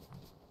two?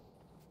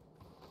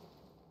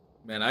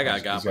 Man, I got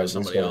These got by guys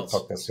somebody gotta else.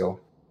 tuck this hill.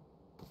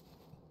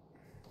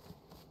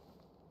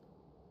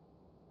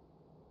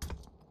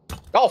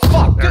 Oh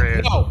fuck! There he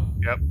is. No!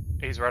 Yep.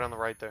 He's right on the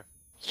right there.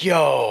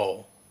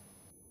 Yo!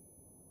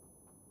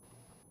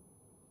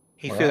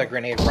 He Where threw at? that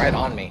grenade right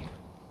on me.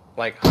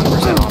 Like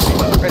 100% on me.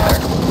 Right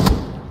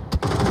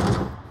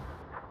there.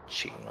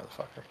 Cheating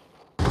motherfucker.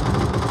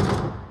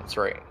 That's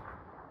right.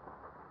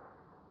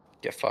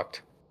 Get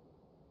fucked.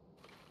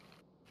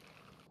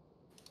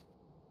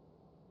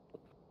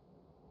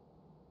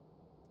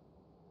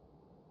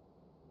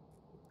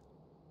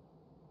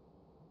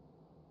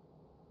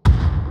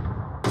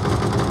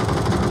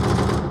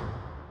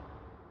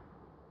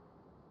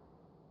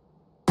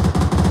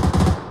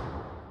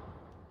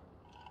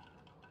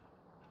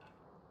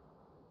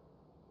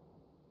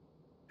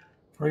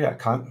 Where you at,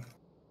 cunt?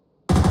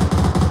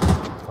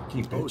 Fuck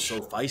you, Oh, bitch. so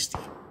feisty.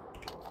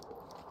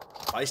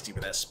 Feisty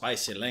with that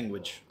spicy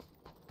language.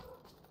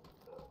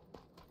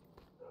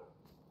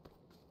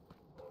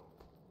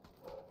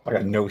 I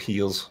got no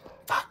heals.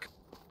 Fuck.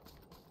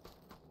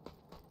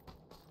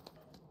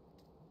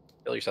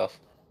 Kill yourself.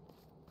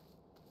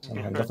 I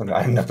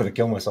have nothing to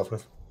kill myself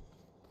with.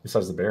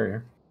 Besides the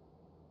barrier.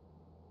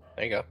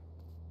 There you go.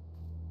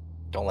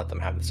 Don't let them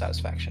have the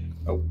satisfaction.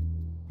 Oh.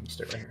 I'm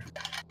stay right here.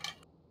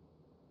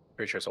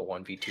 Pretty sure it's a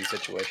 1v2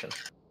 situation.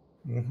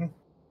 Mm-hmm.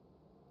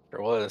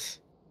 There was.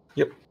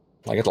 Yep.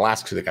 I get the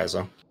last two of the guys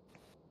though.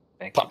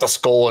 Thank you. Pop the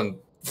skull and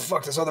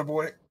fuck this other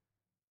boy.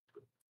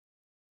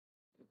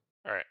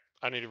 Alright.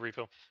 I need a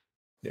refill.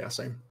 Yeah,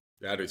 same.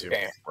 Yeah, I do too.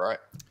 Damn, right.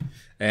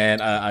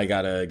 And I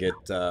gotta get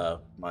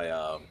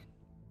my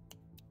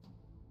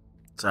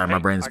Sorry, my Hey,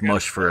 brain's I got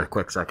mush it. for a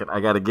quick second. I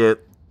gotta get.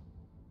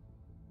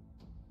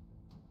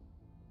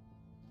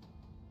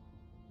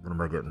 What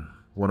am I getting?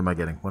 What am I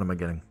getting? What am I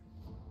getting?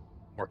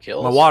 More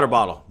kills. My water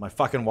bottle. My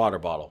fucking water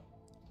bottle.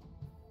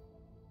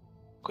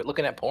 Quit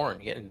looking at porn.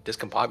 You're getting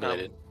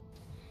discombobulated.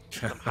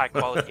 Some high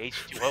quality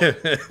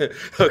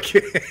H2O.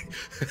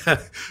 Okay.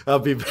 I'll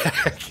be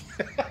back.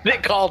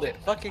 Nick called it.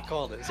 Fucking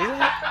called it. See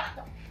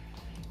that?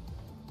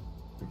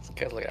 This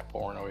kid's like that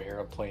porn over here.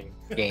 I'm playing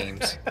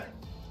games.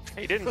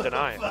 He didn't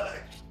deny it.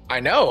 I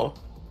know.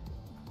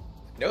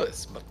 I know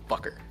this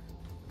motherfucker.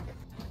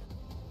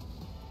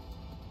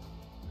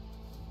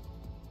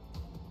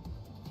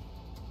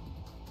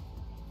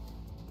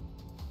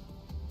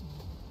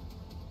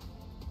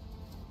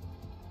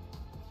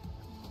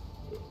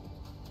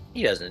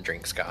 He doesn't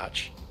drink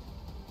scotch.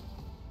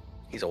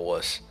 He's a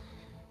wuss.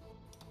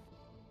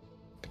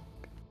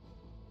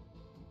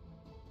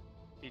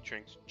 He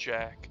drinks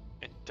Jack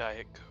and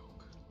Diet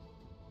Coke.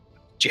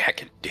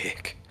 Jack and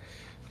Dick.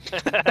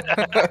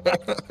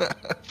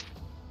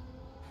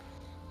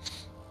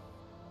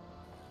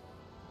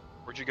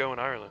 Where'd you go in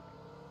Ireland?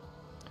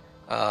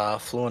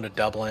 Flew into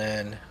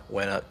Dublin,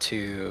 went up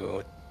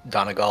to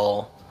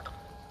Donegal,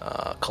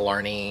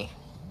 Killarney,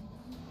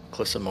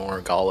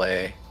 Clissamore,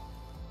 Galway.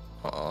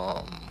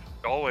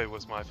 Galway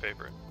was my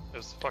favorite. It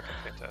was fucking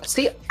fantastic.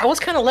 See, I was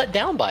kind of let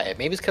down by it.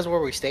 Maybe it's because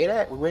where we stayed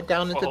at. We went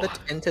down into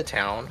into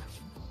town,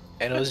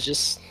 and it was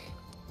just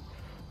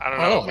I don't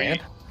know, man.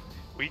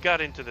 We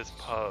got into this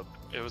pub.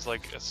 It was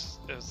like a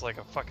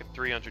fucking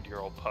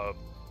 300-year-old pub.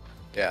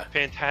 Yeah.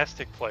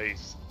 Fantastic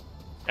place.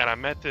 And I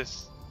met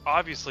this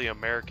obviously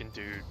American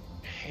dude,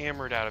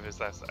 hammered out of his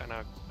ass. And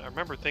I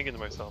remember thinking to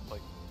myself,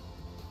 like,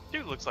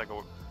 dude looks like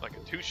a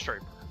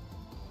two-striper.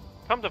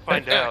 Come to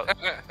find out,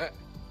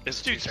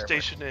 this dude's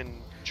stationed in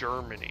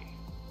Germany.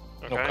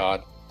 Okay? Oh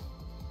God.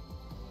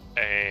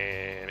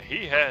 And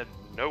he had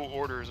no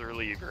orders or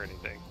leave or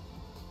anything.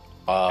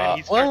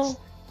 And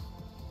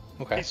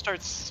he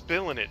starts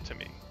spilling it to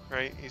me,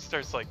 right? He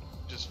starts like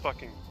just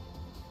fucking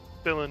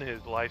spilling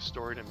his life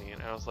story to me,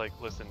 and I was like,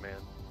 listen, man.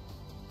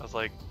 I was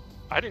like,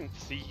 I didn't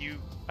see you.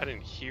 I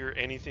didn't hear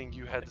anything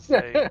you had to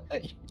say.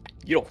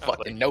 You don't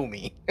fucking know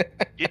me.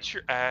 Get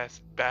your ass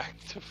back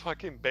to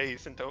fucking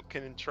base and don't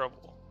get in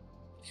trouble.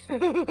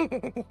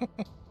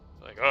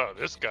 Like, oh,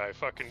 this guy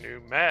fucking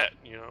knew Matt,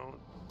 you know.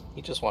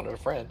 He just wanted a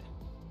friend.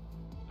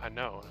 I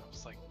know, and I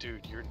was like,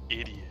 dude, you're an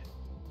idiot.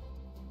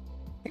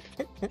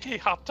 He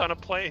hopped on a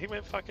plane. He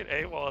went fucking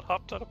AWOL and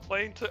hopped on a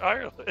plane to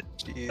Ireland.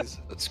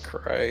 Jesus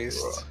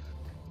Christ.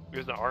 He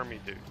was an army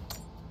dude.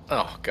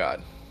 Oh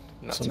God.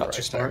 So not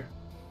too smart.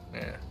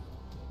 Yeah.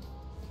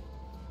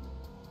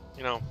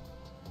 You know,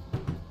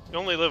 you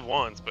only live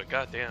once, but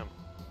goddamn,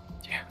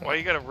 Yeah. why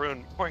you gotta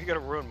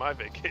ruin my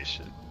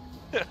vacation?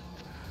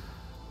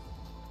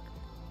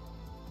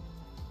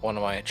 One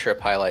of my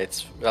trip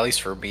highlights, at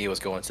least for me, was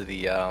going to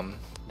the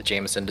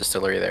Jameson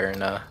distillery there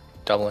in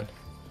Dublin.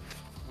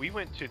 We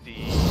went to the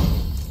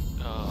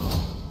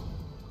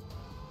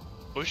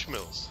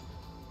Bushmills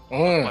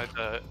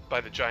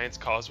by the Giant's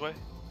Causeway.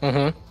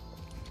 Mm-hmm.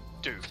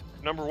 Dude,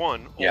 number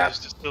one, Yeah.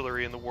 oldest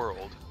distillery in the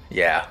world.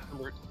 Yeah.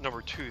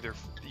 Number two,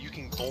 you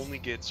can only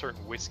get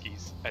certain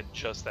whiskeys at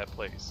just that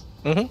place.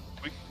 Mm-hmm.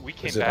 We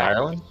came Is it back.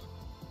 Ireland?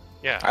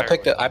 Yeah, I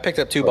picked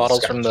up 2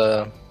 bottles from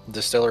the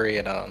distillery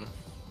at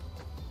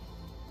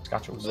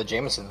Scotch was the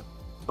Jameson,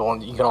 the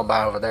one you can all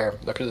buy over there.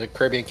 There's a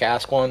Caribbean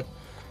cask one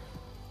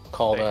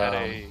called. They had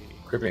a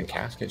Caribbean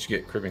cask. Can't you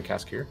get Caribbean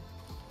cask here?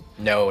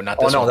 No, not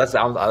Oh this no, one. that's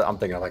I'm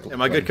thinking of like. Am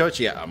I good, coach?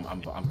 Yeah, I'm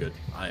good.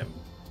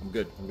 I'm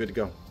good. I'm good to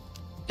go.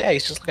 Yeah,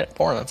 he's just looking at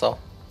porn. That's all.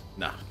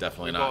 No,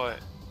 definitely we not.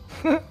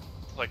 bought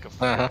like a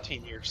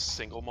 14-year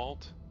single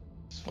malt.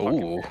 It's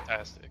fucking Ooh.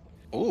 fantastic.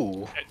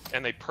 Ooh,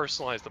 And they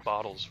personalized the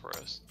bottles for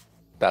us.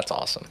 that's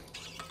awesome.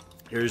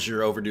 Here's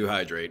your overdue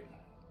hydrate.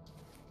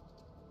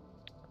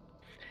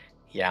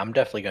 Yeah, I'm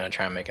definitely gonna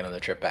try and make another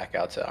trip back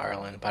out to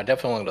Ireland, but I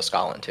definitely want to go to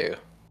Scotland too.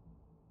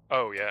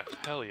 Oh yeah,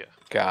 hell yeah.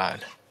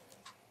 God.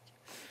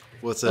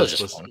 What's That was that?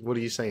 just fun. What are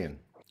you saying?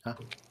 Huh?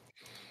 It was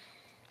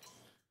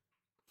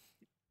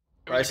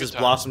a Bryce's good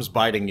time. blossoms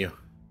biting you.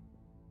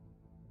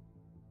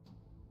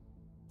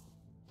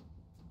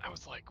 I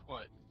was like,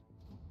 what?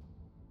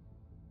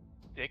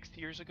 6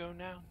 years ago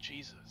now?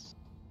 Jesus.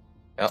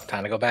 Oh,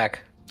 time to go back.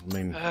 I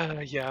mean,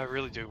 Yeah, I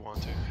really do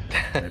want to.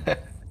 maybe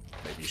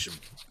you should,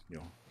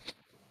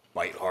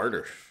 bite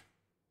harder.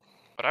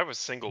 But I was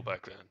single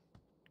back then.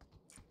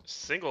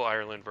 Single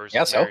Ireland versus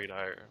Yeah, so? married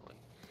Ireland.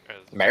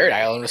 Married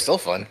Ireland was still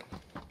fun.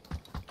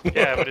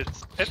 Yeah, but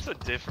it's a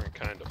different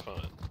kind of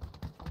fun.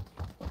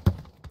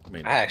 I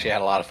mean, I actually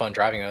had a lot of fun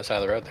driving on the side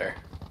of the road there.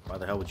 why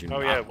the hell would you Oh,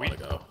 not yeah, want to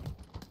go?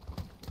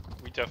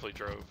 We definitely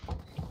drove.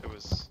 It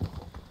was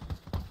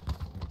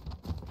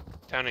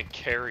down in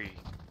Kerry.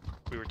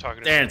 We were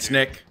talking to Dance, some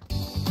dude. Nick.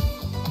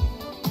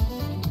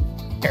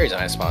 Kerry's a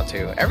nice spot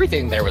too.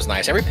 Everything there was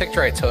nice. Every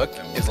picture I took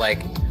is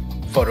like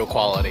photo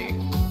quality.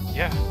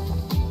 Yeah.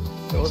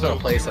 It wasn't So a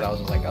place we that I was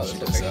just like, oh, this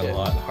Should looks have like said a shit.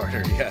 lot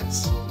harder,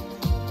 yes.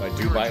 I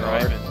do We were bite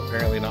hard, driving.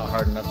 apparently not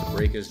hard enough to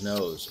break his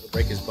nose, or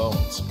break his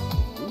bones.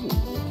 Ooh.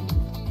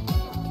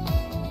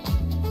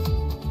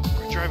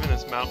 We're driving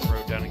this mountain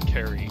road down in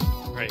Kerry,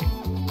 right?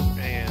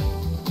 And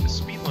the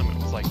speed limit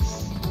was like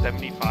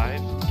 75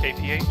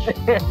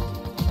 kph.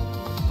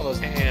 All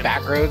those And-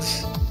 back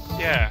roads.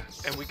 Yeah,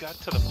 and we got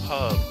to the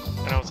pub,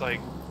 and I was like,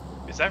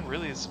 is that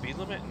really the speed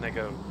limit? And they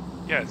go,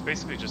 yeah, it's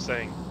basically just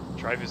saying,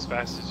 drive as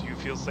fast as you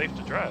feel safe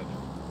to drive.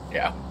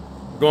 Yeah.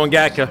 Going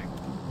Gatka.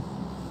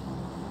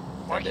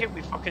 Why can't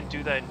we fucking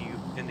do that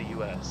in the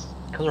U.S.?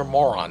 Because we're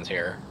morons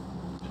here.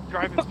 Just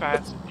drive as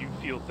fast as you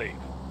feel safe.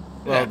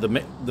 Well,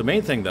 the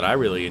main thing that I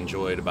really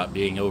enjoyed about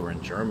being over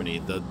in Germany,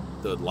 the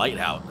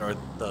lighthouse or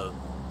the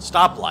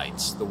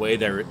stoplights, the way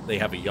they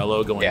have a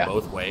yellow going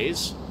both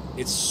ways,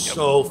 it's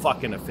so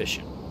fucking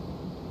efficient.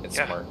 It's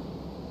smart.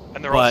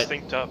 And they're all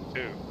synced up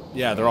too.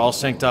 Yeah, they're all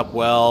synced up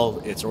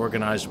well. It's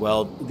organized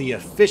well. The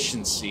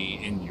efficiency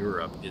in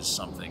Europe is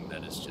something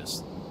that is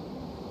just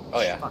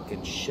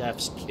fucking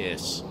chef's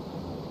kiss.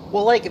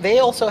 Well, like, they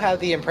also have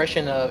the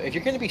impression of, if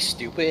you're going to be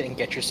stupid and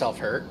get yourself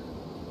hurt,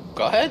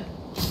 go ahead.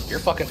 Your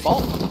fucking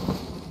fault.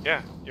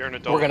 Yeah, you're an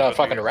adult. We're going to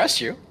fucking arrest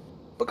you,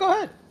 but go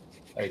ahead.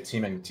 Hey,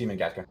 team and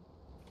Gatka.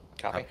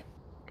 Copy.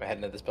 Go ahead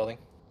into this building.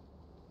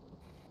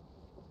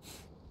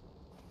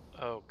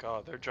 Oh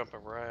god, they're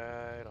jumping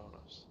right on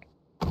us.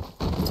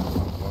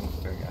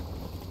 There you go.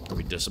 I'd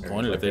be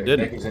disappointed if they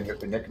didn't.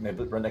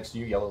 Nick, right next to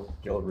you, yellow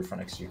roof right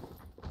next to you.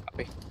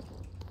 Copy.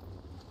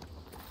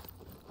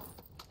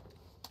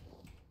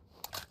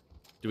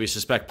 Do we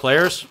suspect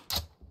players?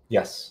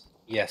 Yes.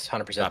 Yes,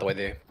 100% the way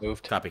they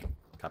moved. Copy.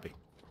 Copy.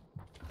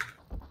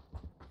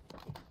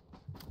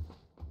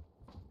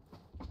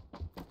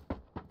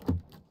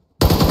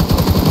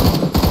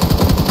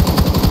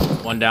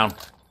 One down.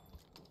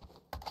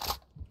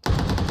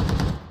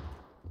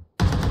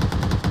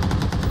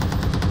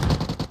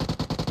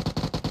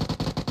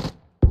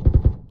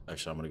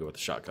 Actually, I'm going to go with the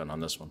shotgun on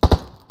this one.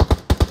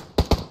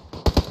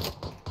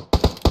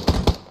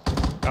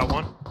 Got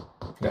one.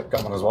 Yep,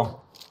 got one as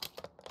well.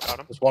 Got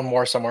him. There's one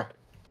more somewhere.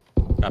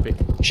 Copy.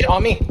 Shit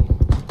on me.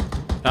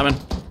 Coming.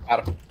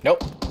 Got him. Nope.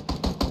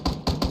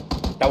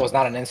 That was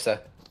not an insta.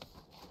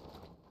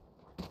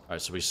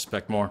 Alright, so we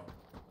suspect more.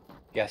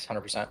 Yes,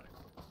 100%.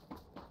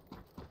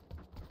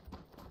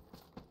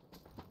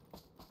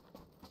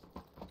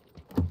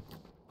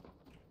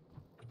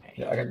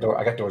 Yeah,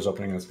 I got doors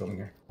opening in this building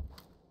here.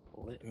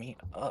 Lit me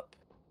up.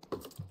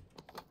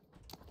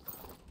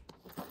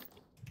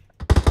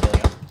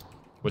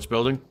 Which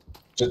building?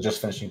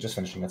 Just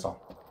finishing, that's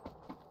all.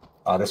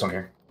 This one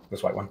here.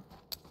 This white one.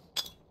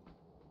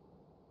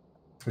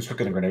 Who's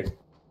cooking a grenade?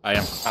 I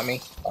am. Not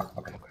me. Oh,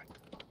 okay.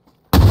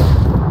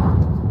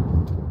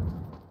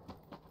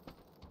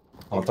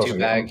 Two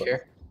bag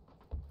here.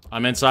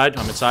 I'm inside.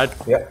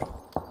 Yep.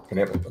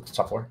 Grenade at the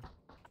top floor.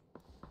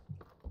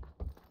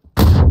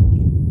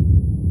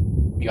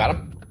 You got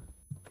him?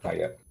 Not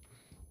yet.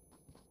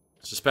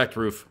 Suspect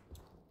roof.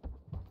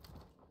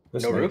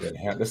 This No may roof? Have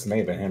been him. This may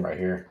have been him right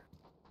here.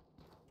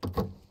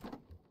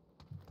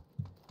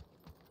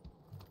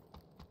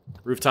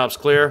 Rooftop's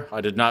clear.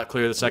 I did not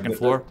clear the second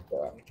floor.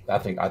 I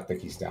think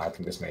he's down. I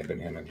think this may have been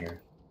him in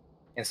here.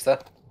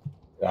 Insta?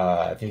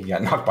 I think he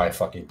got knocked by a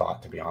fucking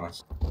bot, to be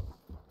honest.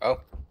 Oh.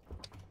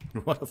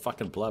 What a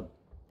fucking pleb.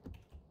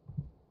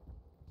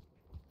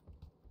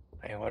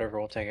 Hey, whatever,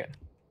 we'll take it.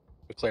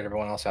 We cleared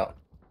everyone else out.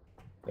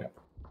 Yeah.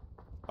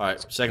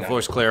 Alright, second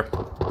floor's clear.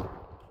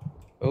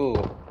 Ooh,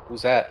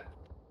 who's that?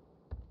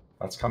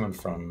 That's coming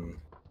from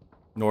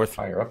North.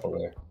 higher up over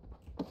there.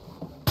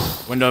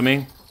 Window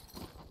me.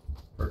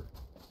 I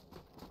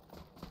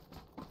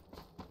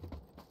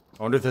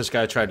wonder if this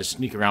guy tried to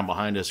sneak around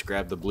behind us,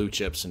 grab the blue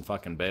chips, and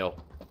fucking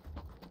bail.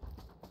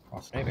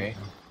 Maybe.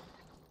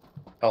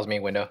 That was me,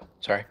 window.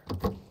 Sorry.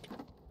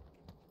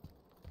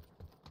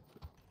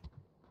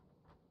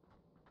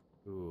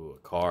 Ooh, a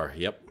car.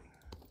 Yep.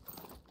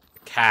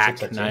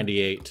 CAC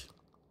 98.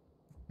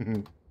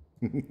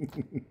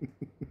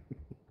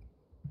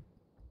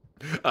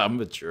 I'm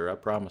mature, I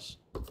promise.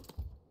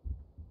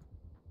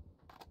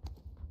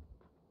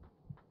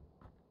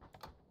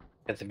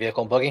 Get the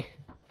vehicle and buggy.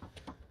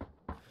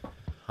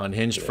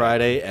 Unhinged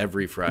Friday,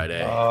 every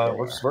Friday.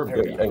 We're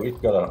good. Hey,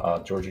 we've got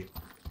a Georgie.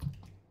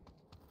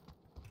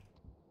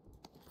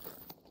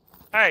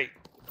 Hey,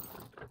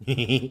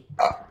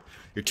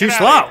 You're too Get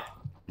slow. outta here.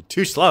 You're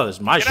too slow. This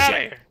is my get out of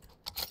shit. here.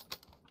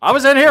 I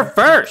was in here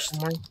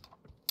first.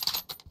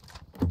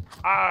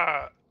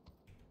 Ah,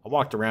 I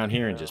walked around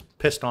here and just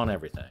pissed on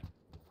everything.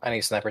 I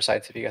need sniper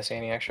sights if you guys see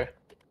any extra.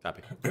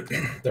 Copy.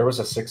 There was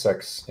a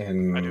 6X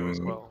in I do as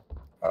well.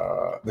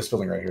 this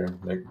building right here.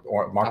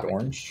 Marked Copy.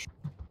 orange.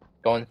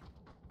 Going.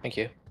 Thank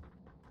you.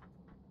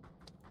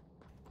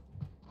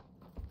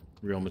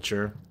 Real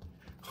mature.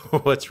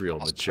 What's real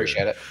mature?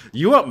 Appreciate it.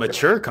 You want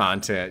mature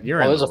content? You're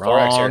in there's the a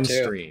 4X here, wrong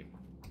too. stream.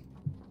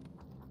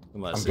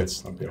 Unless I'm good.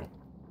 it's I'm good.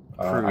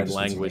 crude I just need some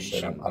language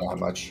shit. I and don't have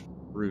much.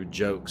 rude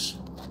jokes.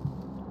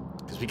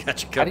 Because we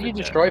got you covered. How do you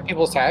Jack. destroy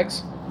people's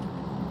tags?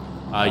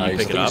 You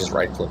pick it up. Just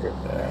right click it.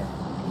 Yeah.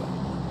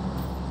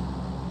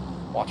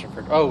 Watching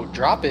for. Oh,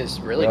 drop is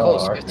really Oh,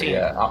 close. okay, 15.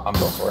 Yeah, I'm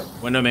going for it.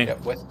 Window me.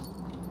 Yep, with.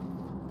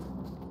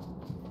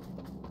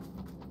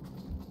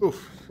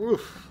 Oof.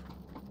 Oof.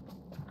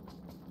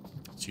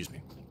 Excuse me.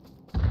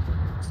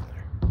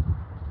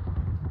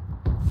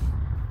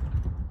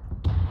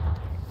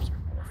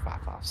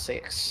 5-5.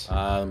 6.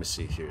 Let me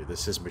see here.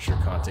 This is mature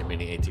content,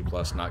 meaning 18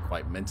 plus, not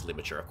quite mentally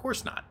mature. Of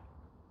course not.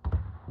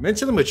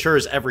 Mentally mature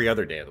is every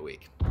other day of the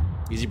week.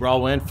 Easy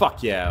brawl win.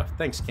 Fuck yeah.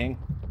 Thanks, King.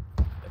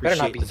 Better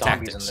not be the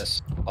zombies tactics. in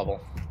this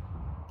level.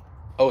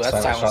 Oh,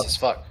 that's silence as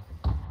fuck.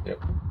 Yep.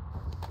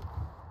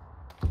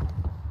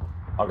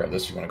 I'll grab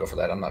this. You want to go for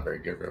that? I'm not very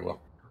good, very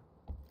well.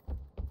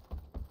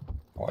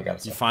 Oh, I got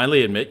it. You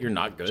finally admit you're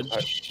not good?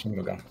 I'm gonna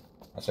go down.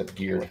 I said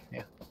geared.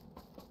 Yeah.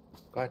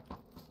 Go ahead.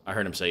 I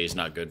heard him say he's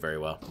not good very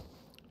well.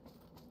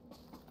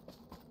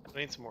 I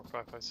need some more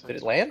 5.56. Did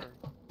it land?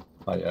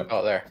 Oh, yeah.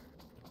 Oh, there.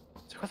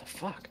 So what the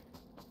fuck?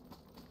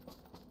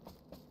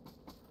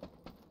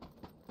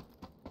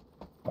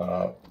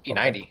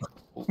 E90.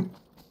 Ooh. Do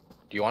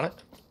you want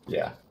it?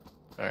 Yeah.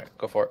 Alright,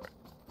 go for it.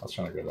 I was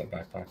trying to grab that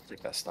backpack.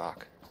 Take that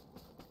stock.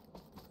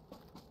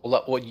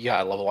 Well, what you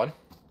got? Level 1?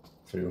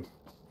 2.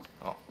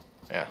 Oh,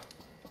 yeah.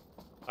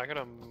 I got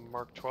a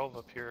Mark 12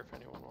 up here if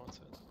anyone wants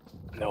it.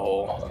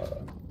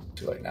 No.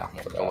 Too late now.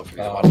 Yeah, For go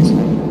that. for these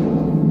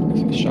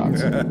bodies.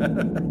 Shots.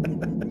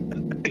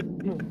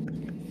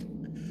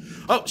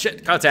 Oh,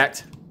 shit.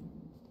 Contact.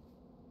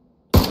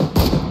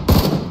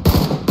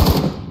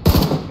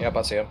 Yep,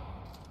 I see him.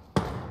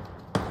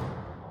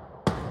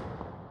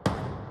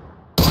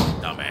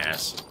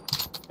 Dumbass.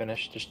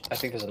 Finished. Just, I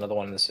think there's another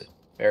one in this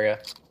area.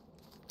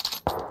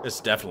 It's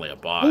definitely a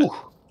bot. Ooh.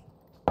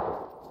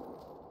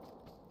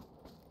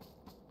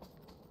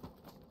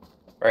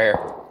 Right here.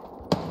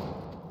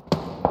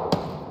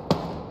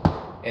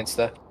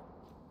 Insta.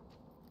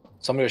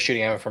 Somebody was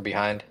shooting at him from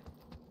behind.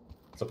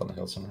 It's up on the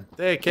hill somewhere.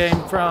 They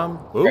came from...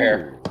 Ooh.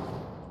 Where?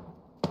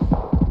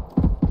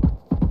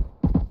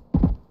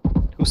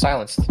 Who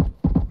silenced?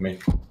 Me.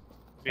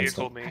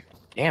 Vehicle me.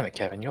 Damn it,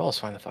 Kevin. You always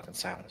find the fucking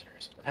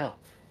silencers. What the hell?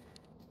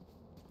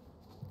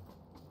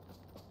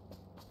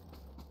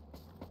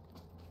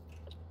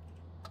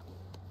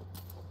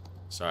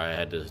 Sorry, I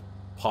had to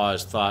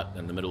pause thought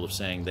in the middle of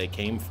saying they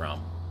came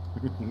from.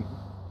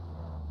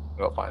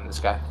 Go find this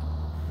guy.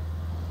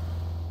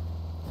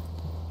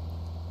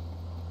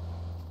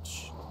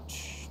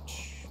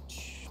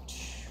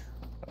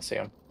 I see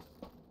him.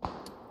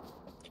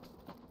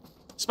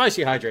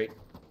 Spicy hydrate.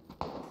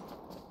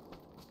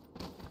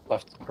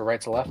 Left or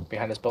right to left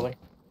behind this building.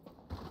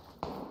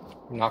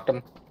 Knocked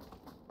him.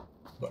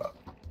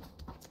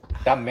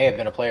 That may have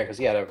been a player because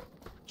he had a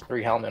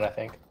 3 helmet, I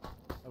think.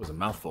 That was a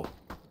mouthful.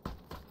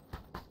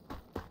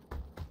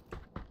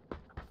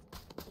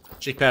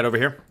 Cheek pad over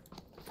here.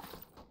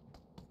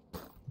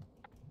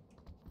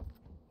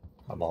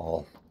 I'm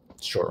all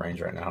short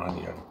range right now. I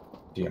need a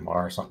DMR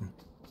or something.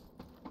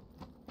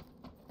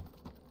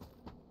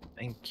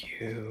 Thank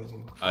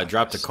you. I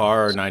dropped a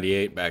car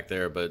 98 back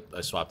there, but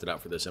I swapped it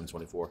out for this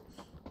M24.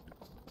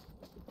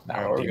 Now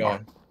Alright, where are we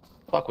going?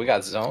 Fuck, we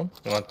got zone.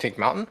 You want to take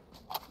mountain?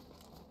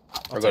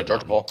 Or go to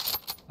Georgia Bowl?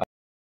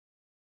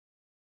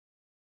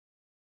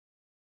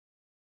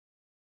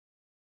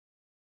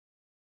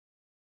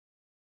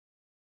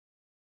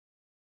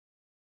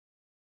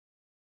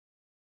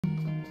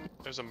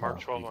 There's a Mark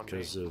 12 on me.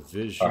 Because a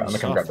vision I'm gonna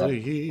come grab that.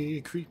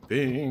 softly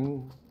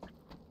creeping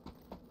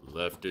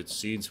left its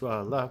seeds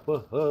while I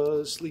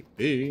was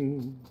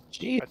sleeping.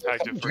 Jeez, I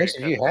tagged it what for drinks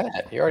you, have you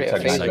had? You already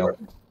have Check phase.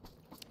 nine.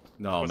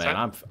 No, What's man,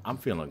 that? I'm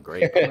feeling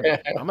great.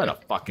 I'm in a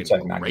fucking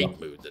Check nine, great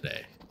go. mood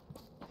today.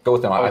 Go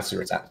with them. I see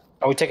where it's at.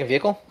 Are we taking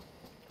vehicle?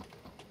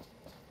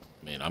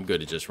 Man, I'm good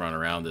to just run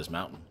around this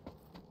mountain.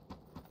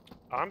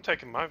 I'm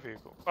taking my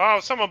vehicle. Oh,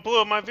 someone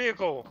blew up my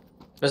vehicle.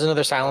 There's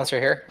another silencer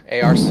here.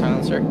 AR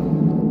silencer.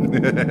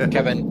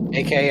 Kevin,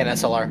 AK and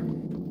SLR.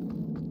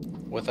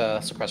 With a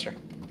suppressor.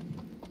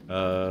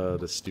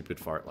 The stupid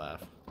fart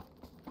laugh.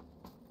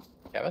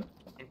 Kevin?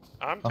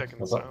 I'm Oh, taking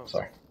the what's up? sounds.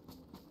 Sorry.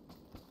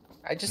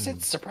 I just said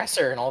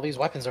suppressor and all these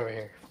weapons over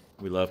here.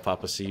 We love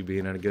Papa C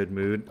being in a good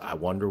mood. I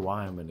wonder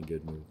why I'm in a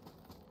good mood.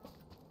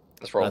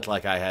 Let's roll. That's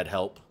like I had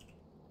help.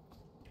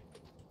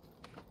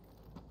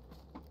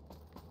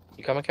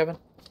 You coming, Kevin?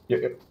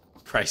 Yep.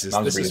 Crisis.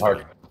 I'm This just is breathing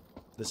fine. hard.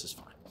 This is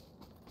fine.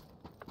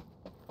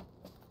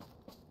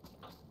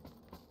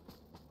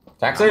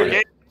 Taxi. I'm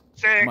Get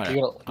sick. might-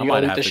 You gonna, I you might gonna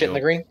loot have this to shit in go.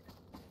 the green?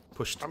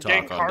 Push to I'm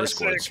getting talk on car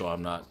Discord, sick. so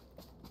I'm not.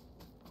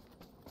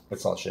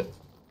 It's all shit.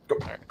 Go.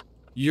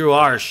 You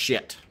are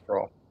shit.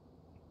 Roll.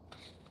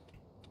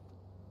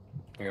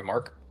 You gonna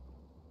mark?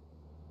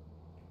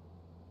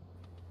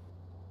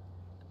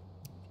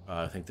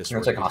 I think this You wanna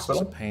worked take because of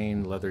hospital?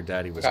 pain. Leather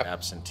Daddy was Okay.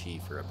 absentee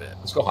for a bit.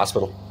 Let's go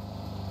hospital.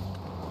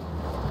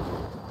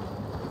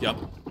 Yep.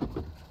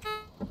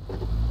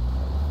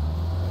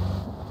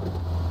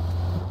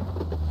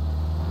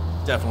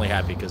 Definitely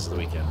happy because of the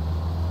weekend.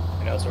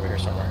 I know it's over here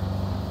somewhere.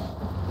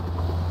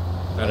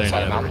 That Other ain't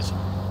side of another mountain. reason.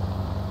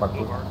 Mark. Blue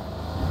Blue. mark.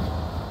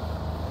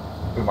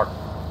 Blue mark.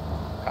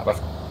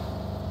 Left.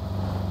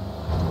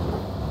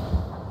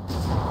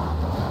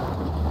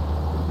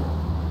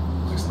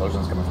 There's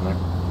explosions coming from there.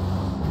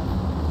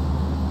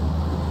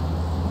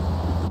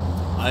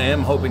 I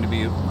am hoping to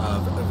be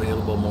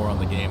available more on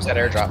the game. Is that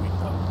airdrop? next week,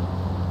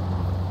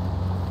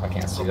 though. I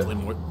can't see Hopefully it.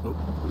 more.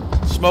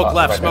 Oh. Smoke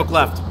left. right Smoke there.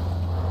 left.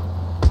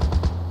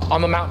 On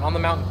the mountain, on the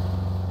mountain.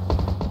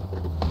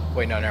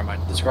 Wait, no, never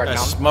mind. Disregard There's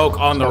mountain. smoke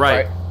on the Smoke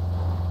right.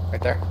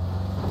 Right there.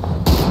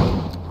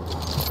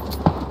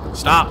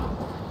 Stop.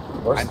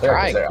 Where's I'm there?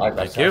 trying. I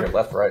Thank you.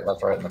 left, right,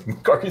 and the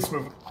car keeps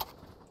moving.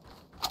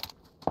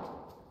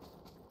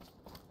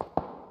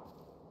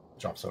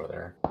 Drops over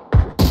there.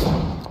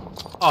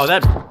 Oh,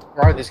 that.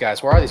 Where are these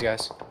guys? Where are these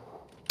guys?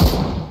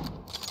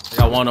 I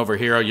got one over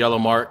here, a yellow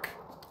mark.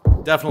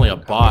 Definitely a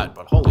bot,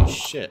 but holy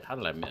shit, how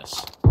did I miss?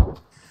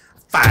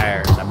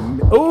 Fire!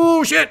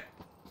 Oh shit!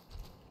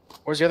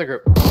 Where's the other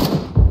group?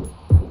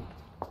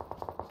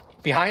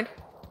 Behind?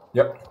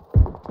 Yep.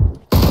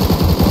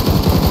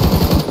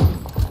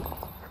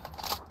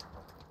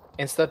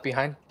 Insta,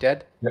 behind,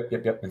 dead.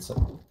 Yep.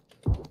 Instant.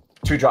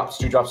 Two drops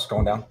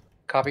going down.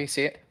 Copy,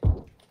 see it.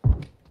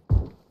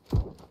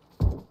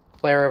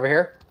 Player over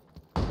here.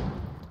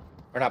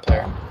 Or not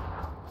player.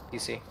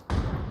 PC.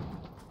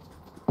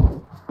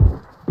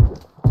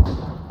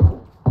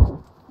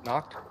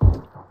 Knocked.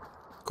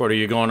 Cordy,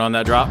 you going on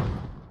that drop?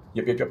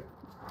 Yep.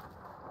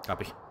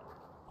 Copy.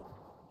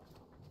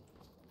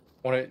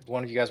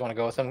 One of you guys want to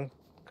go with him?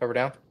 Cover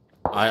down?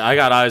 I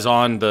got eyes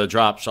on the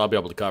drop, so I'll be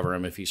able to cover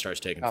him if he starts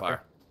taking Copy.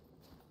 fire.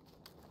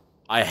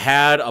 I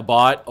had a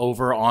bot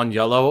over on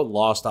yellow,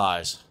 lost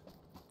eyes.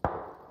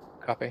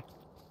 Copy.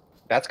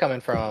 That's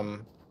coming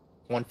from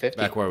 150.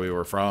 Back where we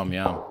were from,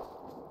 yeah.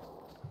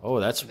 Oh,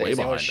 that's way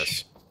behind sandwich.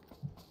 us.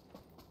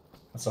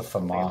 That's a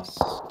FAMAS.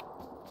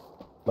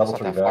 Level not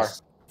 3 that far.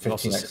 vest.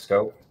 15x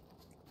scope.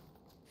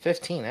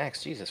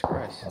 15x, Jesus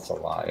Christ. That's a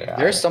lot, yeah.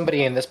 There's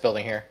somebody in this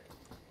building here.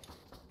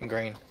 In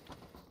green.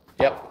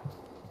 Yep.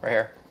 Right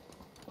here.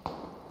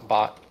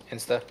 Bot.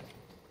 Insta.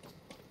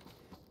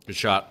 Good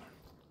shot.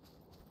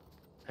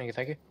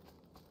 Thank you.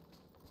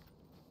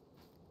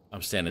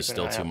 I'm standing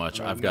still too much.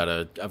 I've got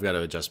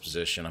to adjust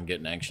position. I'm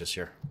getting anxious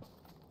here.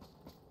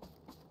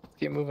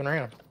 Keep moving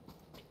around.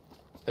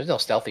 There's no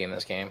stealthy in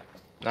this game.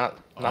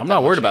 I'm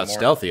not worried about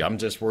stealthy. I'm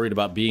just worried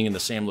about being in the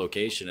same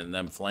location and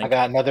them flanking. I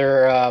got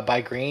another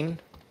by green.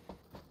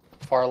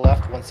 Far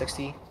left,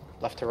 160.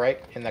 Left to right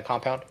in the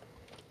compound.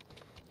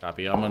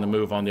 Copy. I'm going to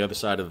move on the other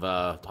side of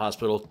the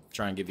hospital.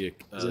 Try and give you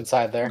He's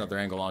inside there. another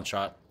angle on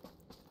shot.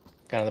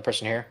 Got another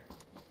person here.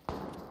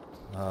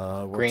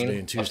 Work Green, today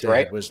and left to Tuesday.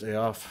 right. Wednesday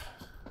off.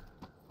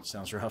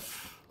 Sounds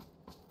rough.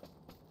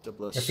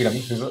 Your feet on me.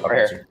 Who's it?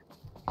 Right here.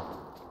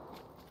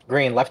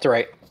 Green, left to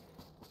right.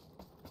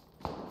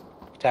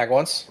 Tag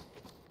once.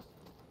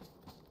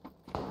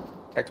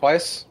 Tag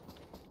twice.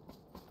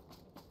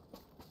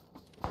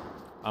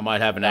 I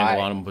might have an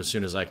angle on him as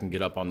soon as I can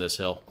get up on this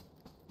hill.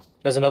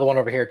 There's another one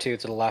over here too,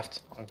 to the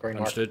left on green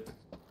mark. Understood.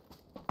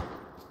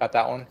 Got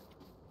that one.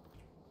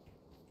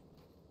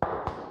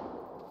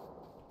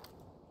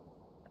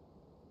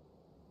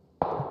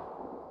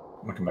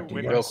 I'm gonna come back to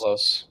you Real guys.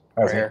 close.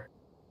 How's Right here.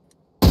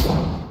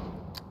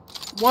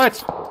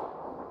 What?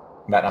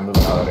 Matt, I'm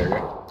moving out of that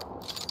area.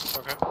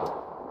 Okay.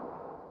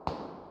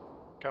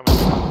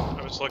 Coming.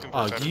 I was looking for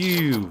Oh, better.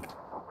 you.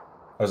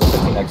 There's a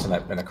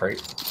 15x in a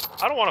crate.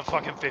 I don't want a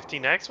fucking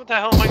 15x. What the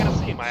hell am I gonna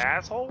see? My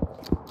asshole?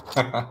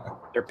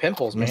 They're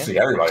pimples, You man. see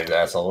everybody's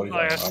asshole. What are you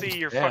Like, I talking see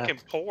your Yeah. fucking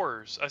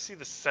pores. I see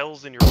the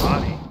cells in your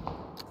body.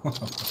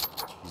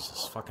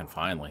 Jesus, fucking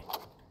finally.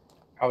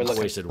 How we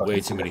looking? Wasted Fucking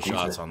way see too the many future.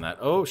 shots on that.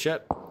 Oh,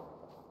 shit.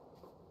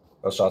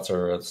 Those shots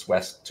are it's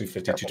west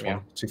 250, Careful,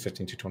 220.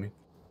 215, 220.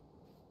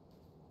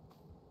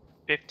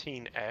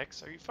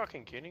 15x? Are you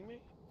fucking kidding me?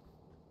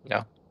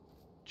 No.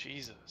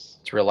 Jesus.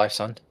 It's real life,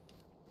 son.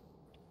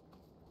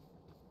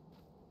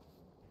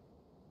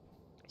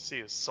 I see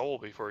his soul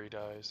before he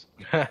dies.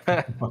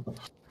 That's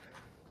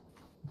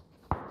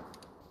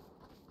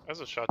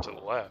a shot to the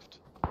left.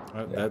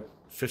 That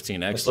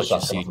 15x This looks lets you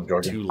like see someone from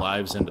Georgia. 2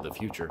 lives into the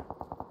future.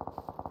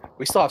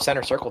 We still have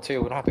center circle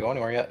too. We don't have to go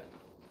anywhere yet.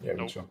 Yeah,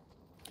 Nope. sure.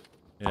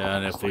 Yeah,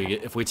 and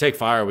if we take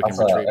fire, we can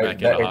That's retreat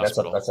back into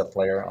hospital. that's a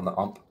player on the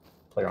ump.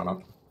 Player on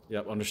ump.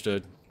 Yep,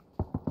 understood.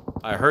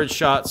 I heard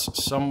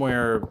shots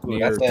somewhere near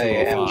that's a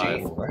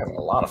 205. MG. We're having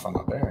a lot of fun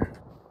up there.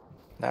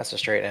 That's a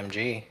straight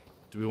MG.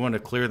 Do we want to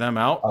clear them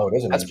out? Oh, it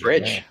is an That's MG,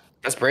 bridge. yeah.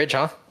 That's bridge,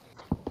 huh?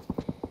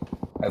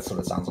 That's what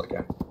it sounds like,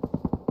 yeah.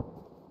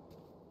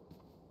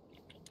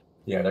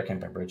 Yeah, they're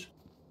camping bridge.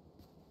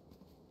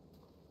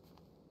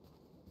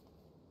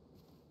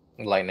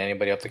 Lighten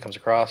anybody up that comes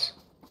across.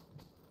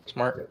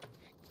 Smart.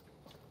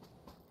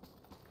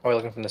 Are we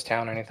looking from this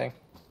town or anything?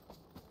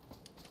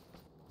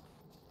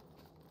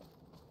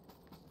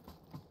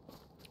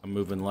 I'm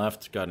moving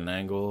left, got an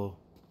angle.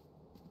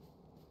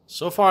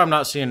 So far, I'm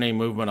not seeing any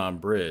movement on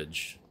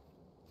bridge.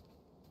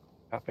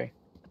 Copy.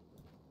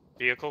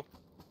 Vehicle?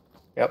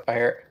 Yep, I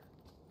hear it.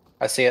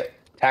 I see it.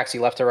 Taxi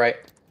left to right.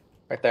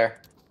 Right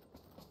there.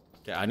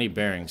 Yeah, I need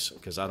bearings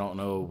because I don't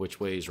know which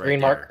way is right Green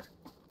there. mark.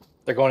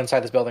 They're going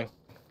inside this building.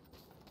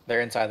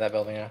 They're inside that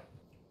building, yeah.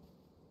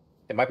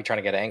 They might be trying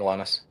to get an angle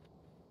on us.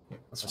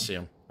 That's I fine. see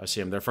them. I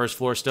see them. They're first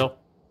floor still.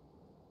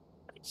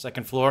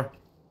 Second floor.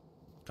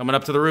 Coming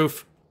up to the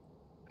roof.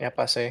 Yep,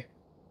 I see.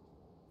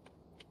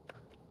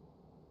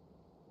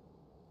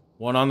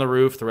 One on the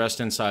roof, the rest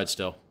inside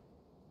still.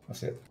 I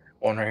see it.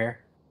 One right here.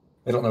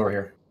 They don't know we're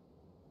here.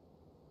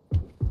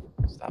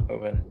 Stop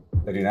moving.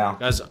 They do now.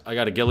 Guys, I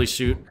got a ghillie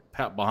suit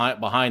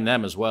behind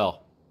them as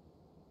well.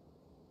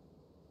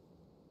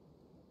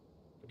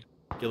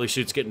 Ghillie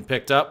suit's getting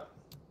picked up.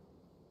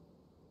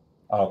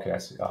 Oh, okay, I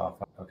see. Oh,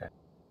 fuck, okay.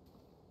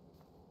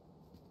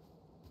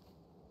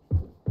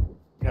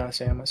 Yeah, I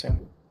see him. I see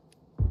him.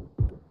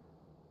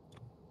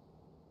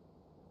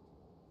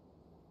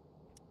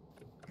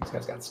 These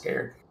guys got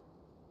scared.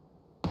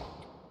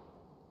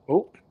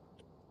 Oh,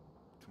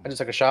 I just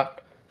took a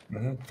shot.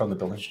 From the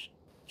building.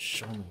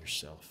 Show me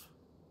yourself.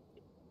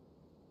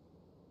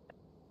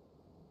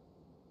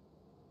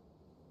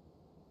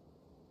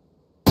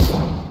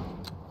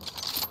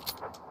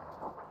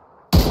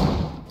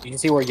 You can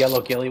see where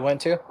Yellow Gilly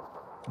went to?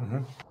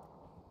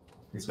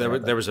 There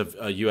was a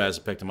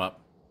UAS picked him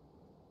up.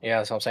 Yeah,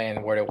 that's what I'm saying.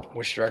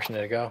 Which direction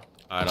did it go?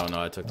 I don't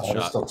know. I took the It's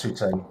shot. still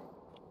 210. All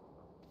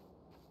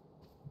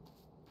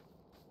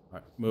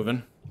right,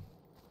 moving.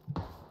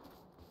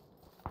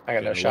 I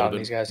got no shot on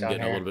these guys down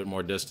Getting a here. little bit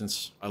more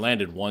distance. I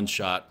landed one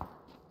shot.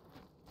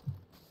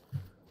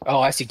 Oh,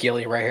 I see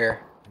Gilly right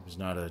here. It was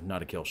not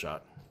a kill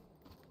shot.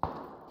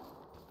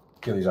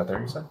 Gilly's out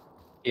there, you said?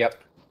 Yep.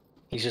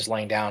 He's just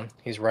laying down.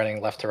 He's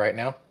running left to right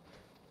now.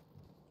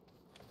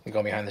 He's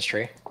going behind this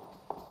tree.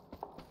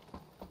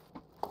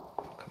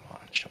 Come on,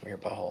 show me your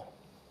butthole.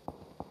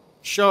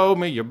 Show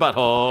me your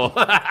butthole.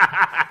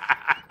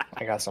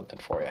 I got something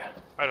for you.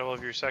 I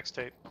love your sex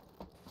tape.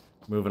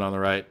 Moving on the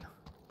right.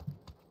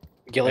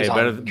 Gilly's Hey,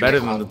 on better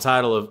than the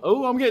title of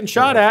 "Oh, I'm getting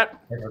shot at."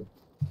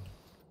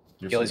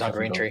 Gilly's on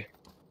green tree.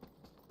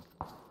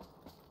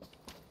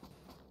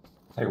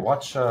 Hey,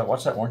 watch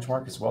that orange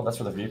mark as well. That's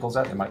where the vehicle's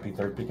at. It might be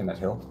third peak in that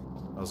hill.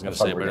 I was going to That's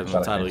say probably better where than the you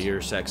got title shot of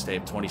your sex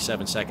tape.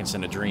 27 seconds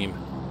in a dream.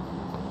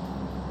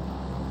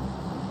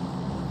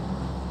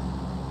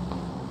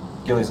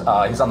 Gilly's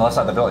he's on the left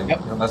side of the building. Yep.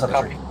 He's on the left side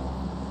of the tree.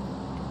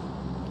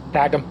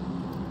 Tagged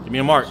him. Give me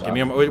a mark. Give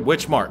me a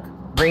which mark?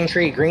 Green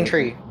tree, green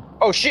tree.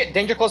 Oh shit,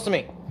 danger close to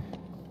me.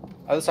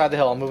 Other side of the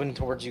hill. I'm moving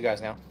towards you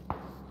guys now.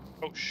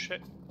 Oh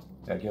shit.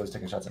 Yeah, Gilly's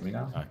taking shots at me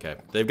now. Okay,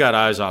 they've got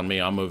eyes on me.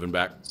 I'm moving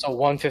back. So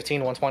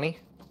 115, 120.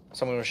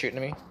 Someone was shooting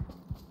at me.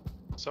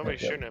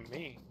 Somebody's Yep. shooting at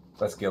me.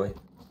 That's Gilly.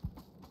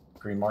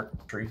 Green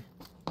mark tree.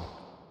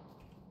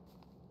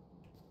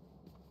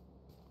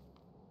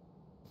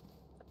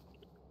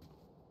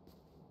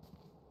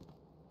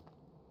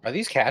 Are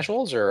these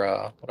casuals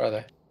or what are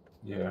they?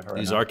 Yeah. Right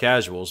These now. are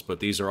casuals, but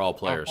these are all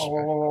players. Oh,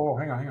 whoa.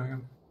 Hang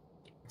on.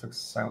 Took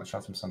silent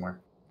shots from somewhere.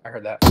 I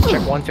heard that. Check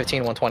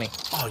 115, 120.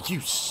 Oh, you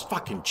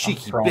fucking I'm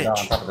cheeky thrown down on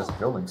bitch! top of this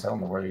building, so I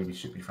don't know where you'd be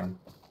shooting me from.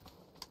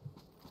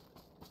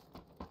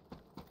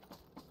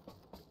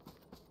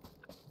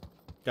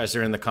 Guys,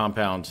 they're in the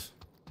compound.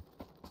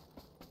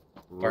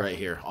 Where? Right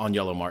here on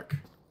yellow mark.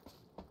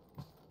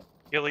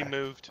 Gilly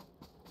moved.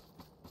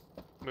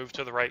 Moved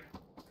to the right.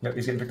 Yep,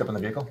 he's getting picked up in the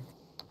vehicle.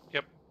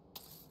 Yep.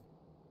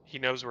 He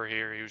knows we're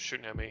here. He was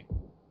shooting at me.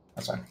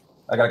 That's fine.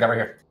 I got a guy right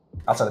here,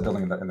 outside the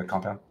building in the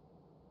compound.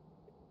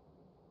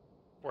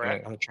 Where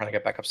at? I'm trying to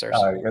get back upstairs.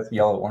 It's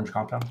yellow orange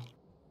compound.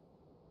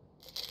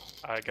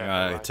 I got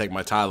I no take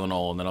my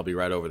Tylenol and then I'll be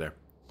right over there.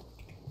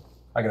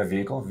 I got a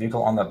vehicle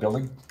on that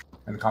building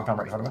in the compound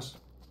right in front of us.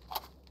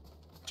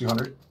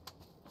 200.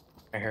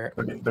 I hear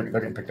it. They're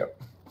getting picked up.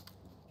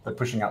 They're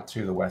pushing out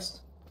to the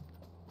west.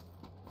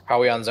 How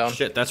are we on zone?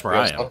 Shit, that's where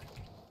I am.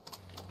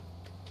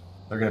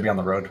 They're going to be on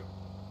the road.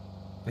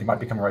 They might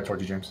be coming right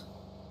towards you, James.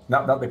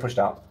 No, they pushed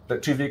out. The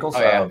two vehicles.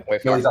 Oh, yeah, way far.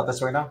 Billy's out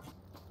this way now.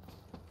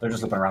 They're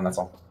just looping around. That's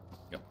all.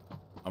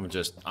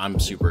 I'm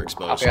super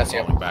exposed. Okay, I So see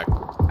I'm him. falling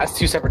back. That's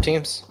two separate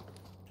teams.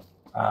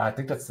 I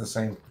think that's the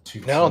same two.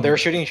 No, they were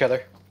shooting each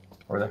other.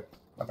 Were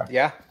they? Okay.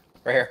 Yeah,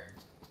 right here.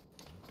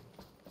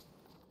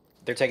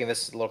 They're taking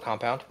this little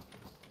compound.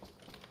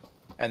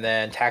 And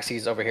then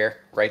taxis over here,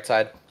 right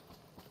side,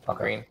 Okay.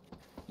 green.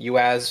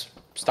 UAS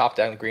stopped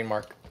down green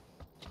mark.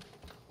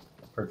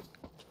 Heard.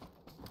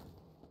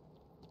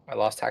 I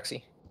lost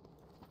taxi.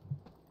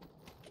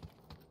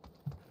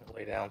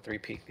 Lay down, three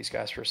peek these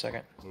guys for a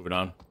second. Moving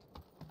on.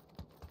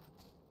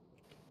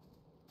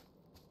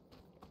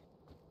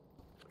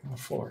 On the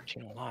floor.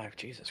 14 alive,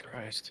 Jesus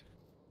Christ.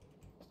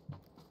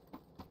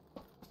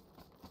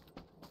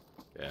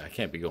 Yeah, I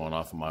can't be going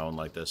off on my own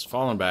like this.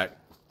 Falling back.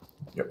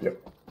 Yep.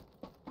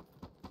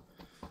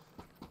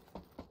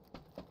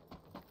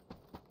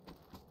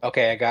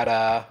 Okay, I got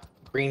a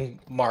green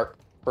mark,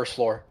 first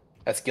floor.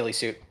 That's Gilly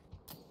suit.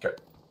 Okay.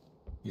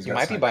 He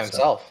might be by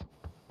himself.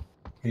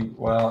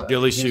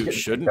 Ghillie he's suit getting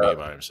shouldn't picked be up.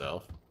 by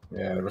himself.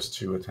 Yeah, there was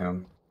two with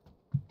him.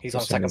 He's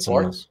on I've seen second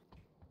someone floor. else.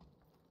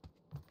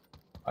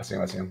 I see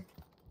him.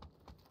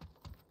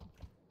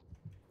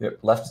 Yep,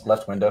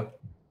 left window.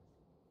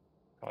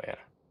 Oh yeah.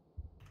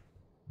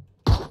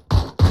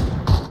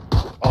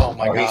 Oh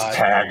my He's god.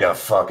 tagged a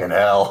fucking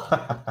hell.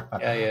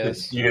 Yeah, he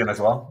is. You get him as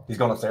well? He's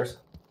going upstairs?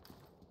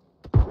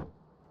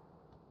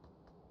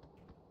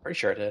 Pretty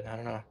sure it did. I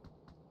don't know.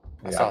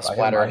 I Yeah, saw a hit him-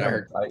 splatter and I hit him-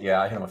 heard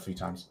I hit him a few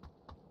times.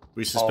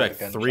 We suspect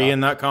gunshot. 3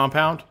 in that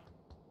compound.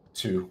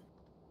 2.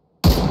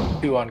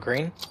 2 on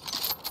green.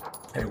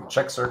 Hey,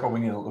 check circle. We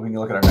need to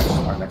look at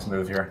our next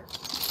move here.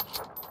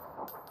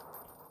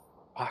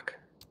 Fuck.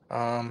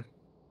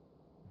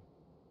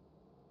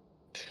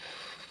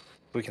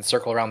 We can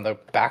circle around the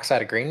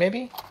backside of green,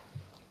 maybe.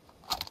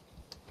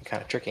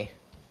 Kind of tricky.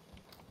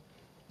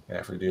 Yeah,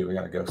 if we do, we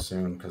gotta go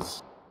soon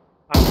because.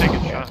 I'm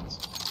taking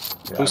shots.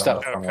 Yeah, Boost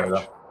up. Try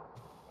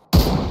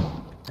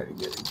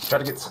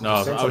to get. No,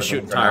 I was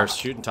shooting tires.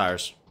 Shooting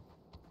tires.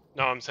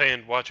 No, I'm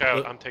saying watch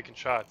out. I'm taking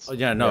shots. Oh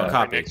yeah, no, Yeah.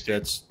 copy. Right next to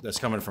you. That's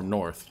coming from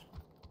north.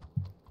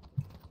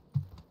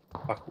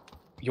 Fuck.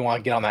 You want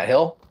to get on that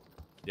hill?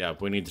 Yeah,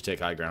 we need to take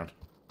high ground.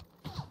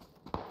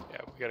 Yeah,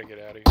 we gotta get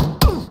out of here.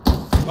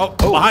 Oh,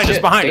 behind us!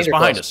 shit. Behind us! Danger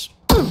Behind close.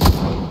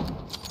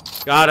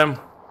 us! Got him.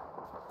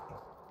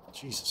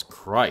 Jesus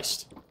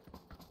Christ!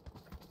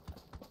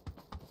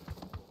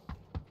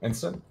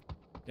 Instant.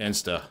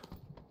 Insta.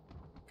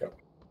 Go.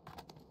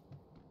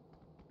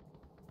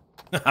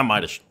 I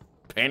might have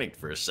panicked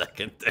for a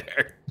second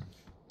there.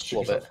 A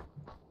little bit.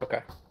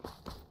 Okay.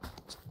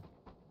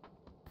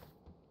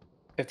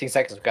 15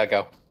 seconds. We gotta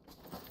go.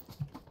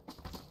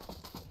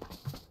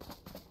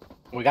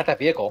 We got that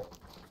vehicle.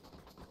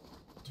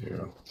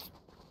 Dude.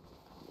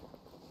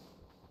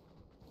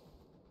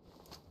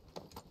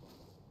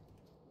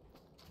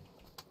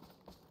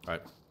 All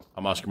right,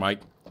 I'm Oscar Mike.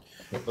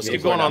 Let's Yeah,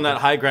 keep going on that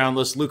high ground.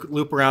 Let's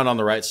loop around on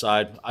the right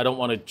side. I don't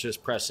want to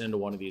just press into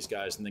one of these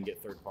guys and then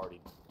get third party.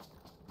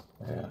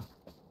 Yeah.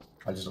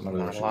 I just don't know.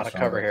 Not a lot of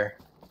cover here.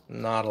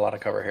 Not a lot of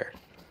cover here.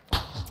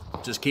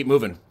 Just keep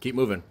moving. Keep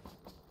moving.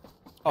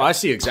 Oh, I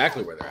see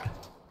exactly where they're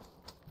at.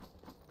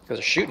 Because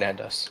they're shooting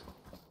at us.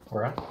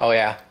 Where at? Oh,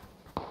 yeah.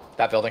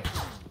 That building.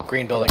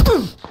 Green building.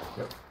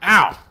 Yep.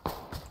 Ow!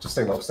 Just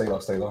stay low. Stay low.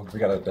 Stay low. We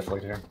got a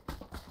deflate here.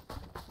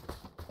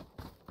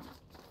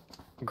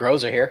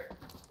 Grows are here.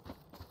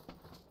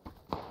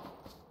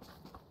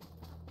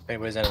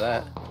 Anybody's into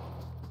that.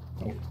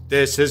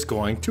 This is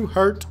going to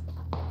hurt.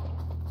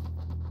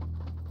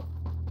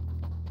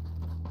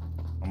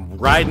 I'm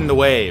riding the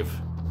wave.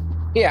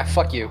 Yeah,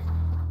 fuck you.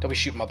 Don't be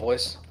shooting my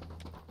boys.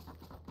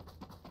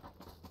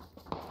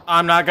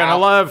 I'm not gonna Ow.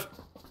 live.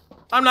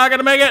 I'm not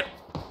gonna make it.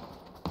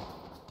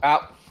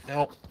 Out.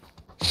 Nope.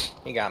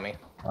 You got me.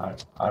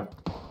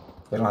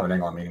 They don't have an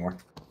angle on me anymore.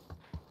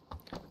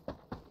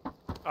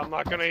 I'm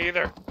not gonna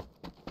either.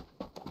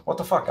 What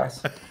the fuck,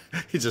 guys?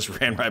 He just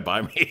ran right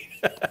by me.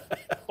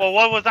 Well,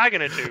 what was I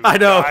gonna do? I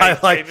know. Die, I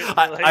save it?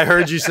 I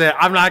heard you say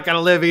I'm not gonna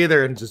live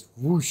either, and just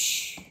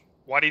whoosh.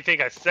 Why do you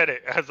think I said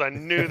it? As I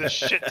knew the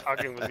shit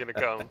talking was gonna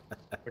come.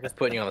 We're just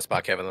putting you on the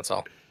spot, Kevin. That's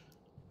all.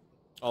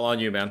 All on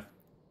you, man.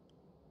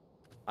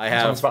 I I was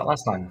on the have spot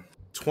last time.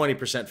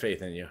 20%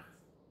 faith in you.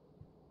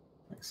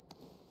 Thanks.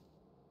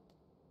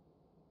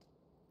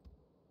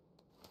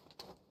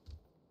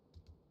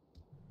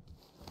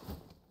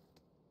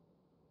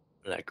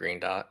 That green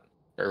dot.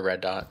 Or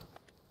red dot.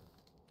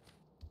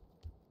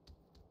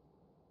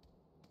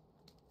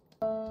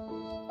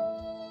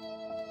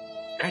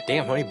 God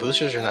damn, how many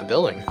boosters are in that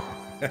building?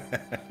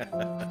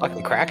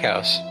 Fucking crack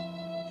house.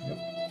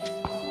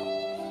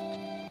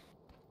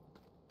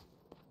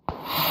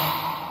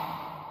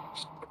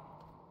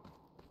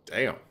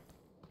 Damn.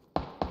 A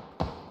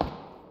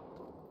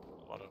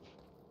lot of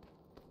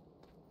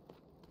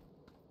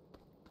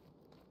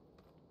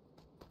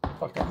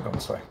Fuck, I'm going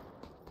this way.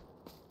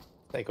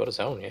 They go to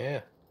zone,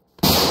 yeah.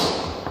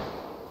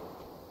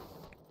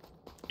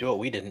 Do what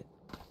we didn't.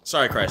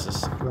 Sorry,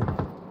 Crisis.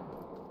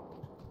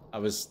 I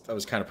was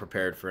kind of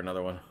prepared for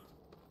another one.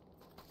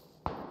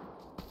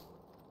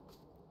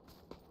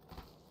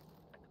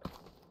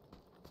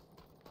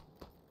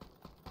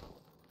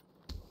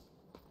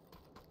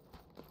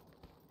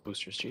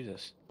 Boosters,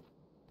 Jesus.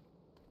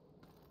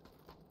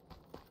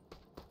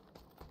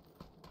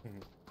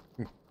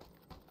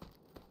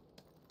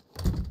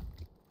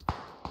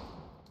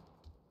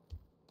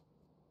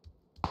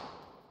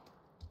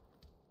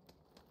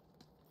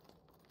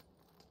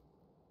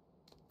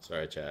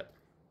 Sorry, chat.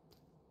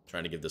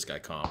 Trying to give this guy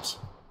comps.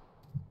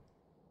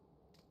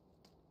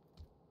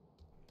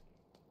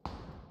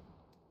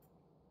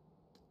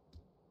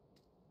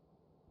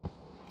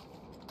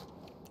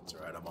 It's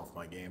alright, I'm off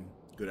my game.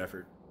 Good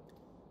effort.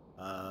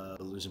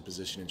 Losing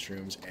position in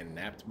shrooms and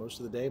napped most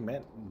of the day.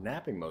 Man,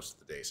 napping most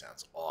of the day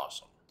sounds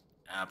awesome.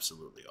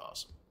 Absolutely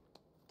awesome.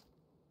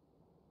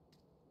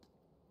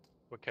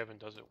 what Kevin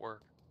does at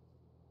work.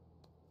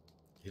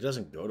 He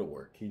doesn't go to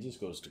work. He just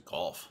goes to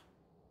golf.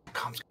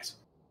 Comms, guys.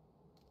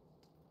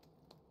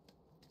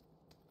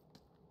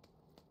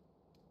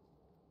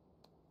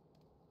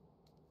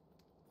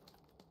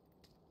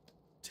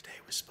 Today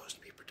was supposed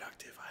to be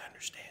productive. I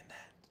understand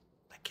that.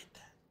 I get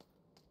that.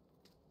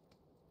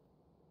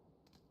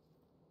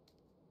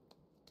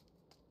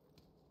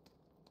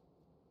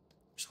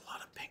 There's a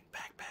lot of pink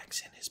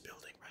backpacks in his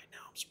building right now.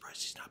 I'm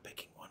surprised he's not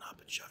picking one up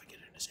and shoving it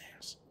in his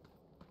ass.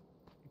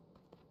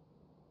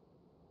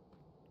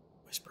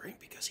 Whispering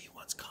because he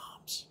wants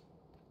comms.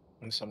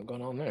 There's something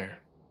going on there.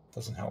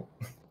 Doesn't help.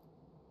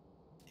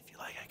 If you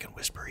like, I can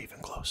whisper even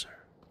closer.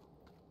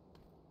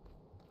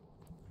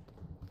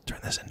 Turn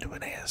this into an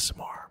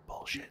ASMR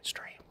bullshit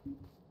stream.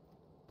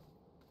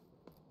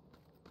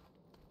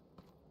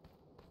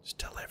 Just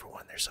tell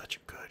everyone they're such a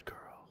good girl.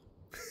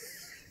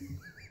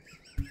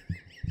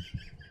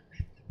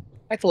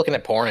 I like looking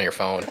at porn on your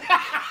phone.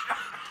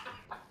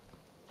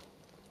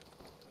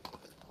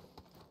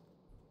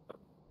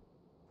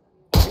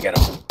 Get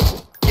him.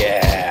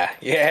 Yeah,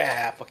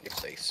 yeah. Fuck your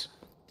face.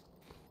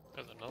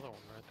 There's another one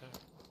right there.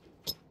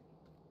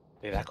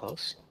 Are you that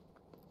close?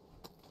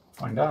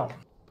 Find out.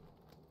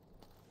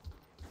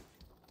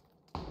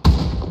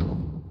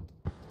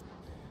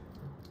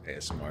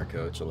 ASMR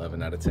coach,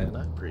 11 out of 10.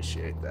 I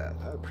appreciate that.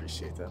 I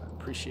appreciate that. I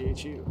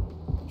appreciate you.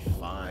 You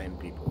fine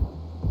people.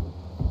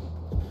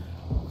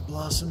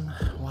 Blossom,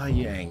 why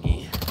you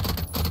angry?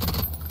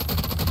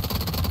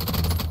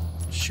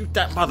 Shoot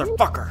that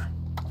motherfucker!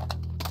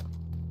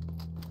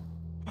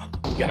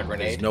 You got a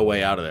grenade? There's no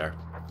way out of there.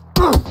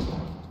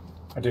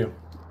 I do.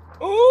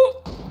 Ooh!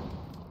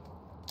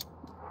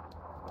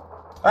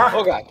 Ah!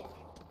 Oh god.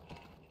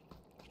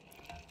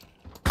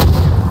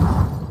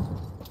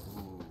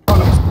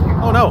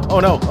 Oh no! Oh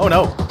no! Oh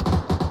no!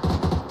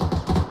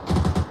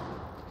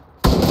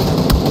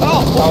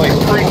 Oh, he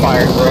free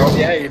fired, bro.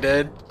 Yeah, you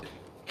did.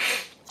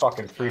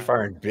 Fucking free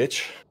firing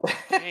bitch.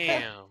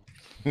 Damn.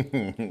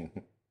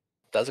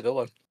 That's a good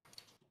one.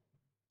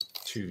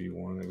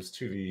 2v1. It was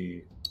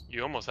 2v.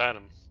 You almost had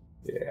him.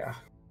 Yeah.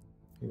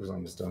 He was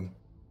almost done.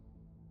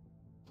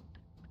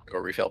 Go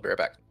refill. Be right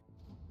back.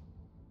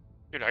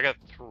 Dude, I got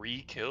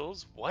 3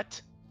 kills?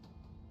 What?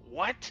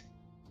 What?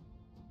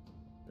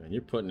 Man,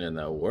 you're putting in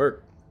that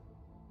work.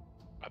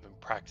 I've been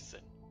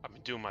practicing. I've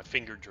been doing my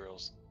finger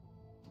drills.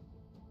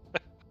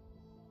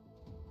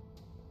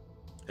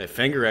 Hey,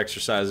 finger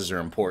exercises are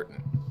important.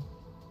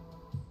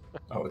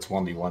 Oh, it's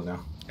 1v1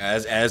 now.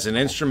 As an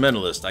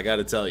instrumentalist, I got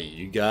to tell you,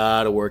 you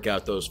got to work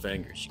out those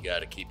fingers. You got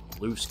to keep them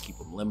loose, keep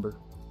them limber.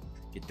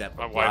 Get that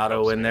My wife vibrato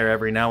helps in me. there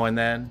every now and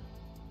then.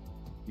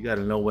 You got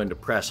to know when to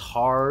press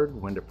hard,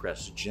 when to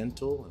press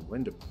gentle, and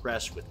when to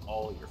press with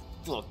all your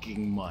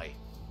fucking might.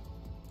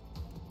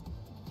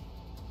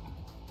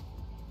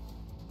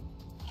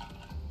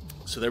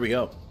 So there we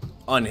go.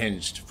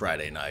 Unhinged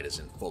Friday night is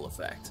in full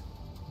effect.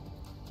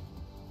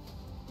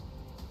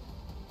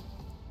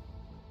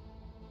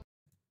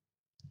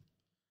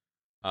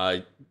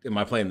 Am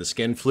I playing the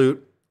skin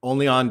flute?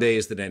 Only on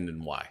days that end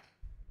in Y.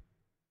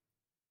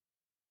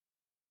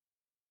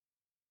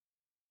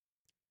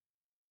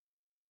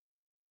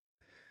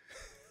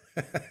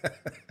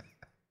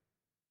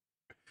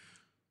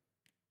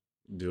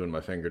 Doing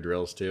my finger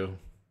drills too.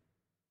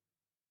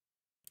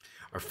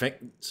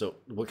 So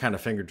what kind of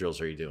finger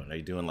drills are you doing? Are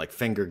you doing like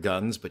finger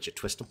guns, but you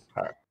twist them?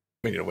 All right.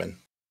 We need to win.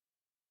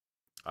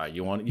 All right,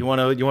 you want to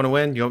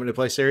win? You want me to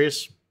play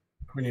serious?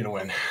 We need to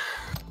win.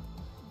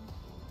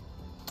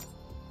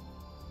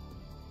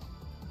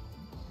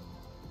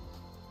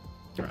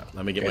 All right,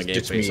 let me get my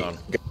game face on.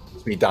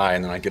 Gets me die,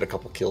 and then I get a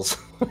couple kills.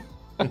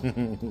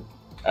 And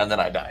then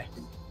I die.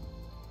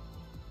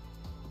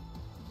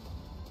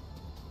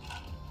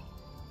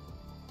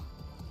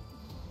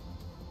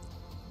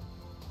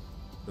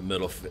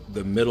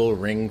 The middle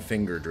ring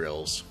finger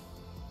drills.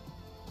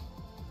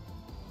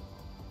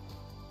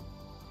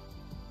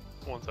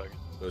 1 second.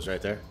 Those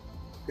right there.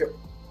 Yep.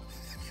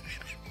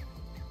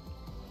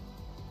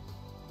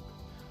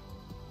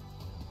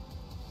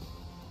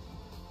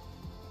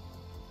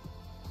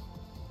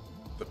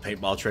 The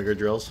paintball trigger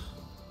drills.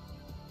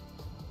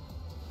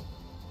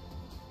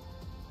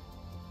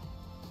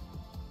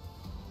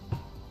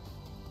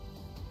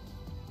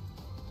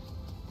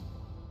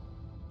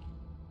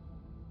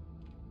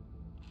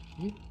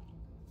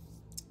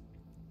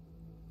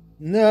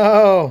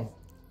 No!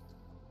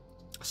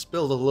 I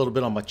spilled a little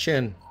bit on my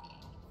chin.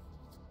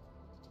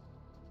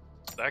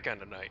 It's that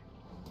kind of night.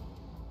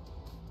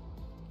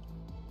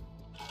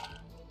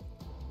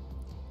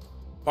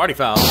 Party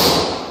foul.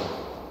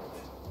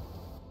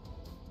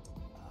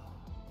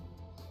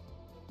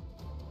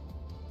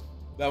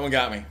 That one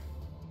got me.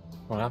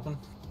 What happened?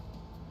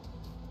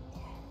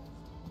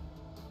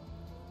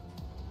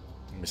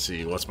 Let me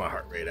see. What's my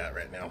heart rate at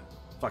right now?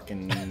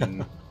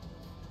 Fucking...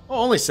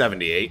 Oh, only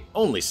 78.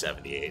 Only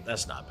 78.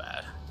 That's not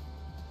bad.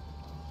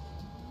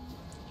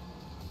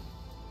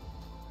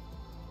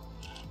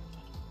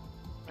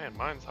 Man,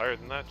 mine's higher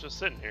than that just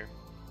sitting here.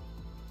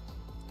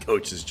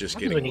 Coach is just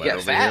getting When you wet get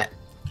over fat.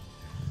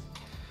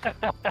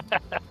 here.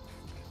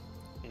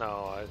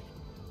 No,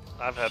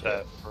 I've had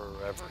that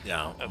forever.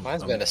 Yeah.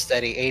 Mine's been a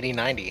steady 80,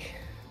 90.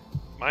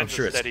 Mine's I'm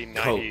sure a it's steady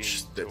 90.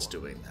 Coach that's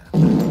doing that.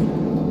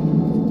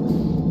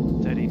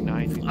 Steady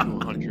 90 to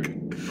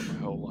 100 for my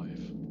whole life.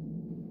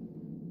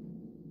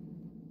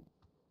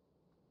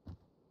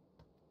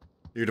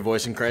 You're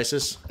divorcing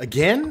crisis?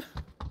 Again?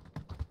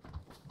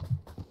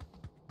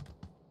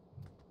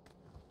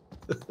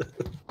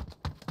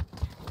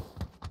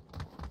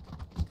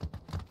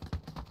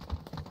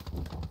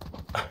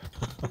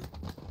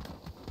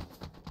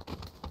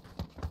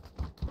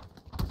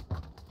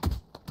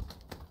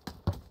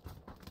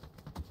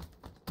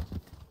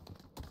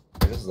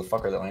 This is the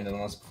fucker that landed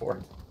on us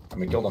before. I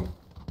mean, killed him.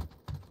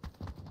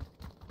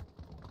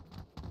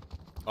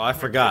 Oh, I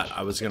forgot.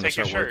 I was gonna Take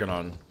your start shirt. working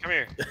on. Come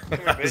here. Come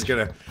here, I was bitch.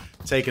 gonna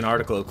take an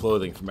article of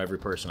clothing from every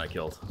person I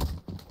killed.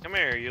 Come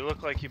here, you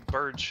look like you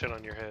bird shit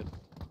on your head.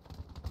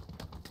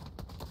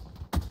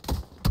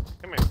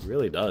 Come here. It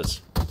really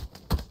does.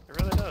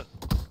 It really does.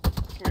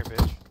 Come here,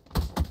 bitch.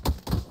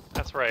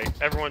 That's right.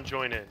 Everyone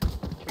join in.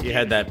 He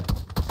had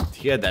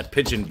that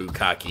pigeon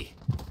bukkake.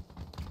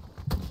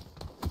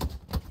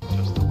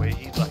 Just the way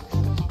he likes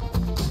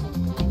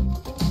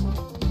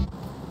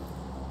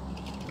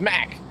it.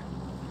 Mac.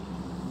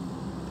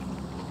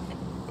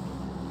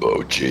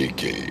 Oh,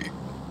 cheeky.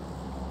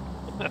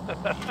 God,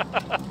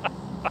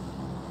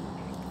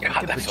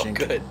 that felt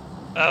good.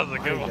 That was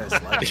a good Why one.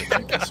 do you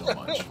guys like pachinko so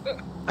much?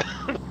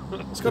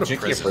 Let's go to Pachinko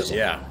prison. prison?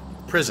 Yeah,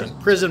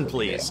 prison,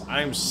 please.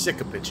 I'm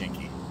sick of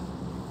pachinko.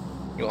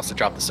 He wants to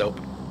drop the soap.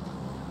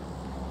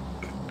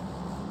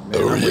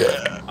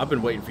 Man, I've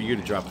been waiting for you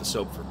to drop the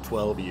soap for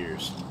 12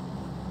 years.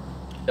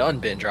 Done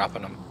been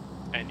dropping them.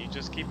 And you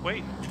just keep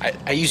waiting.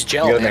 I use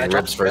gel, You gotta man. I make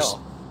drop ribs the first.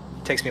 gel.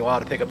 It takes me a while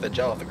to pick up the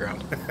gel off the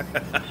ground.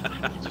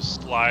 It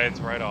just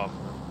slides right off.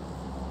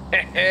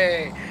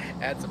 Hey,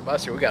 add some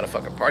mustard. We got a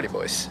fucking party,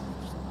 boys.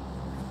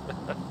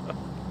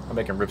 I'm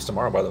making ribs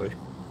tomorrow, by the way.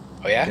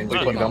 Oh yeah? James,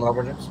 What you are you coming putting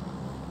over, James? on?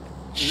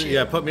 Shit.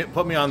 Yeah, put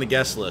me on the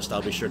guest list.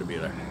 I'll be sure to be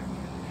there.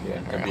 Yeah,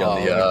 Alright, gonna be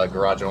on the I'll-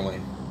 garage only.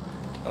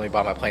 Let me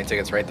buy my plane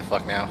tickets right the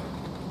fuck now.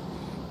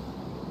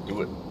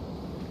 Do it.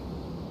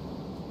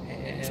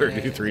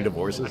 33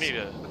 divorces. I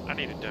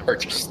need a Denver.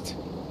 Purchased.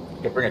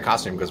 Yeah, bring a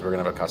costume because we're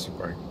gonna have a costume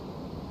party.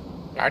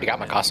 I already got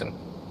my costume.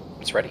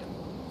 It's ready.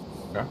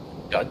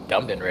 Yeah,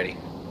 Dumbed and ready.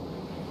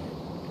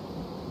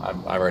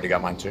 I've already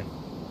got mine too.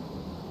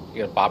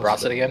 You gonna Bob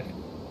Ross it again?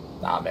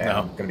 Nah, man, No.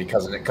 I'm gonna be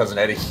cousin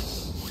Eddie.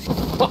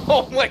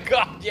 Oh my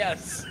god,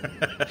 yes!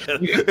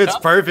 It's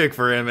perfect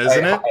for him,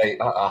 isn't it? Hey,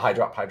 high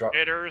drop.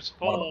 Hitters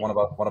full. One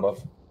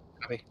above.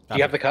 Copy. Do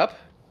you have the cup?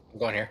 I'm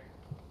going here.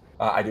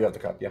 I do have the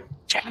cup. Yeah.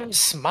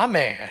 James, my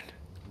man.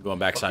 Going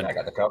backside. I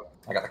got the cup.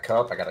 I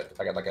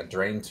got like a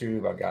drain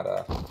tube. I got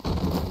a.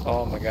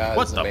 Oh my god,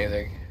 What this is the-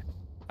 amazing.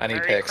 I need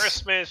Merry pics.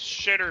 Christmas,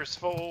 shitters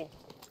full.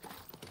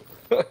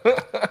 I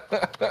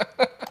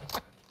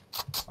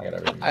got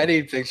everything. I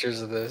need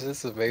pictures of this.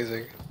 This is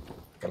amazing.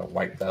 Got a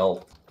white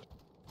belt.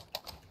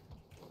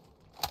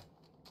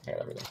 I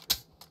got everything.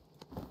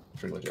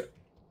 Pretty legit.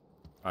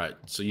 All right,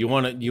 so you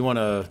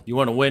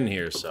wanna win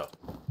here, so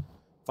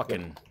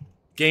fucking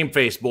game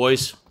face,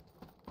 boys.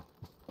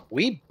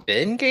 We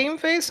been game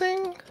facing?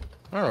 I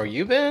don't know where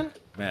you been.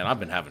 Man, I've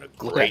been having a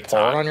Look great at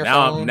porn time. on your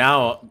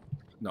now, phone?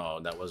 no,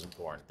 that wasn't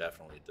porn.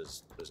 Definitely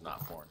does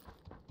not porn.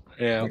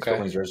 Yeah, Next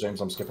building's yours, James.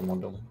 I'm skipping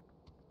one building.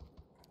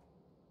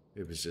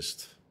 It was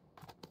just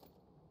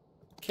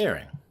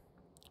caring.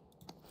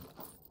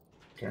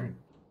 Karen.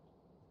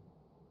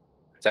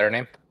 Is that her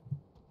name?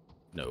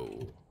 No.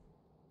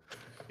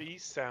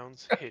 These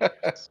sounds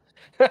hideous.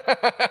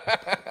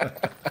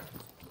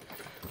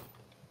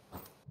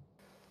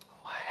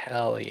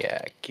 Hell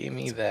yeah, give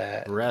me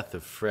that. Breath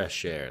of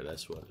fresh air.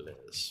 That's what it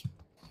is.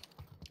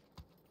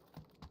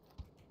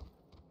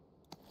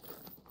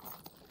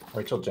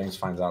 Wait till James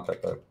finds out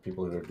that the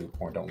people who do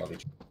porn don't love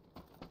each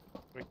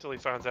other. Wait till he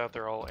finds out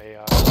they're all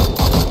AI.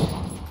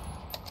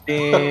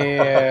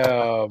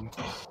 Damn.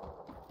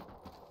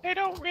 They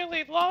don't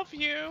really love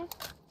you.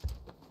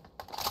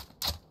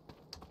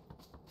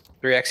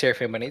 3x here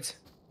if anyone needs.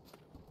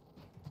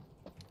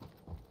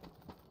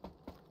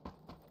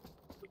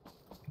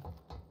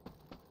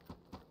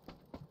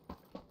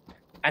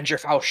 And your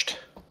Faust.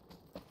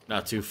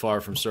 Not too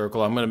far from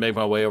circle. I'm gonna make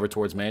my way over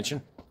towards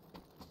mansion.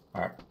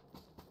 All right.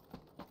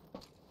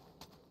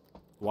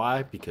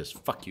 Why? Because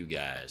fuck you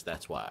guys.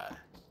 That's why.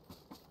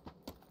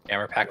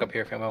 Hammer pack up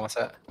here if anyone wants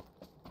that.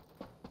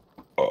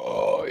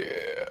 Oh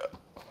yeah.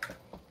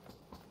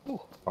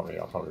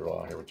 I'll probably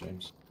roll out here with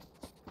James.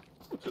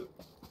 Give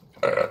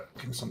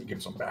him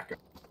some backup.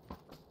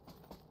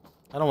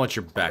 I don't want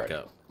your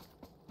backup.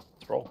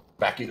 Let's roll.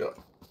 Back it up.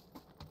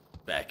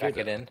 Back it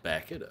up. in.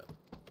 Back it up.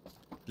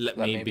 Let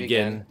Let me me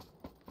begin.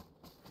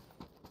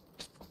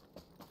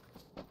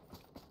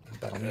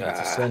 That don't mean it's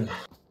a sin.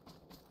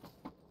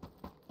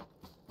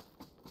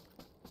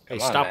 Hey,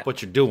 Come on, stop man.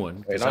 what you're doing,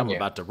 Wait because on I'm you.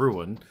 about to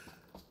ruin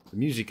the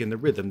music and the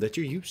rhythm that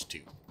you're used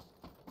to.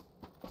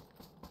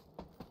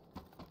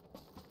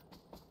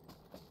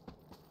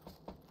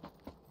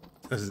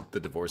 The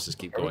divorces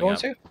keep Where are we going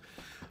going up. to?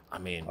 I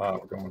mean, We're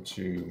going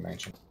to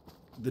mansion.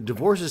 the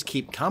divorces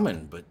keep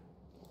coming, but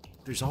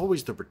there's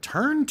always the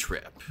return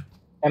trip.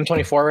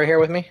 M24 right here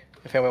with me,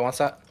 if anyone wants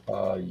that.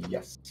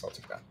 Yes, I'll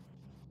take that.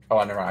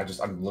 Oh, never mind.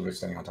 I'm literally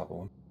standing on top of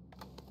one.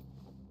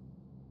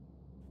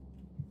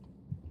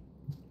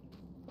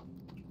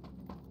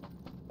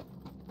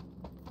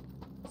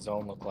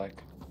 Zone look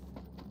like.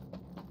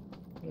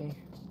 I'm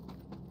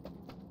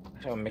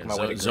gonna make my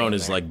way to Zone green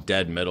is there. like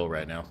dead middle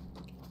right now.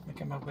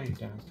 Making my way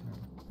down.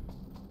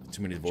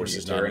 Too many Should we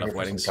divorces, get not Terry in enough here for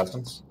weddings. some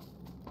customs?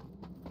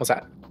 What's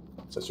that?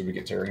 So should we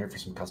get Terry in here for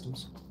some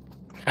customs?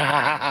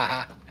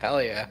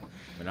 Hell yeah.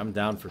 I mean, I'm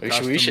down for We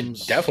customs. should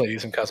definitely do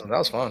some customs. That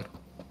was fun.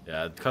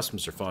 Yeah,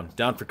 customs are fun.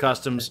 Down for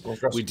customs. Well,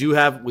 trust- We do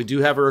have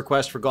a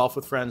request for golf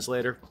with friends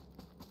later.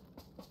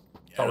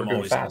 thought we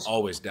were doing Faz.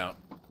 Always down.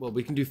 Well,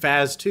 we can do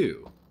Faz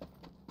too.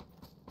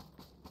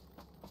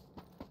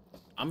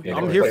 I'm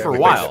here for a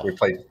while. We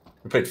played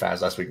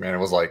Faz last week, man. It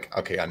was like,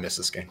 okay, I missed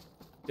this game.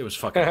 It was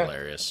fucking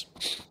hilarious.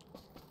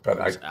 But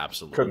it was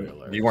absolutely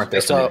hilarious. You weren't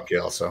there for me to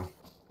kill, so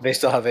they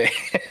still have a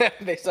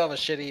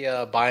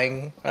shitty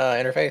buying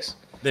interface.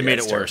 They made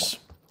it worse.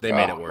 They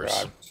made it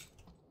worse. God.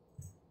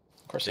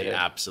 Of course they did.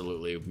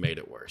 Absolutely made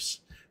it worse.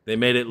 They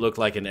made it look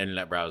like an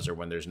internet browser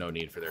when there's no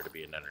need for there to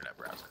be an internet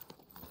browser.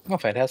 Oh,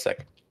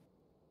 fantastic.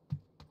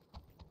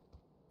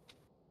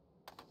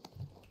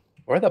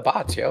 Where are the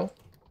bots, yo?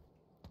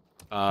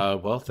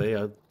 Well,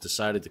 they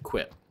decided to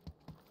quit.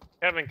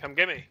 Kevin, come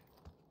get me.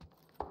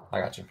 I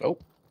got you.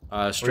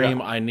 Oh.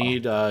 Stream, I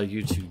need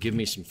you to give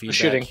me some feedback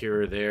shooting.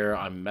 here or there.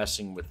 I'm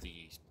messing with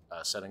the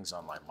settings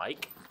on my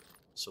mic.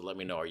 So let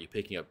me know. Are you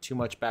picking up too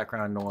much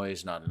background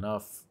noise? Not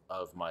enough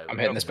of my... I'm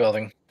hitting this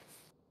building.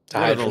 To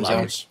hide from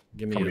zones.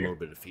 Give me a little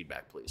bit of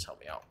feedback, please. Help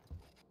me out.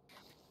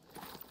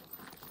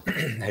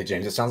 Hey,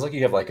 James, it sounds like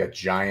you have like a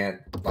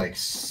giant like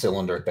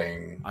cylinder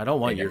thing. I don't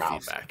want your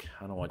mouth. feedback.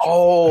 I don't want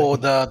your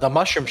feedback. the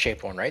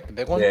mushroom-shaped one, right? The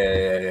big one?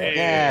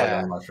 Yeah.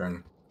 Like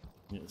mushroom.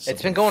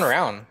 It's been going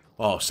around.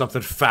 Oh,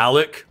 something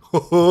phallic?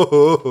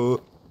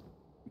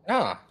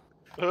 Ah.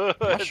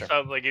 It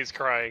sounds like he's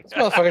crying. This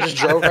motherfucker just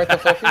drove right the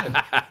fuck in.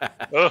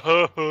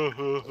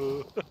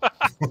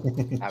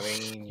 I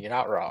mean, you're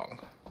not wrong.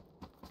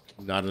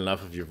 Not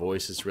enough of your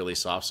voice is really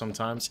soft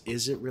sometimes.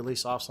 Is it really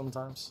soft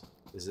sometimes?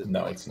 Is it?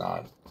 No, it's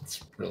not.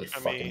 It's really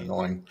fucking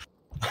annoying.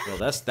 Well,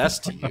 that's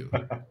to you.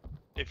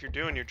 If you're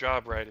doing your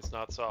job right, it's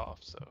not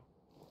soft. So.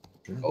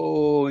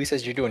 Oh, he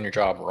says you're doing your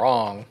job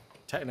wrong.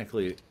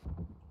 Technically,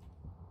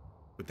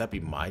 would that be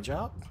my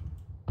job?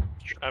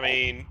 I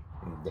mean,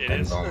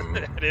 Depends on...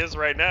 it is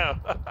right now.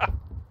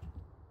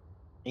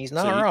 He's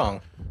not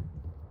wrong.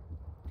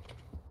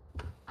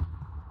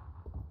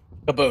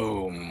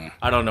 Kaboom!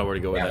 I don't know where to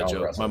go with that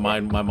joke. My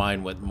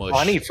mind went mush. Oh,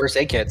 I need first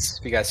aid kits.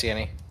 If you guys see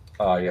any.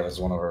 Yeah, there's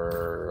one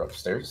over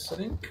upstairs, I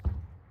think.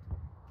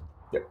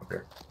 Yep,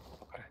 okay.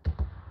 Okay.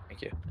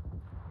 Thank you.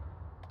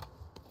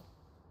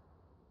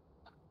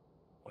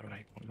 What am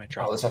I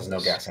trying? Oh, this has no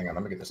gas. Hang on,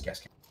 let me get this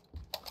gas can.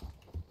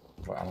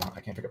 Well,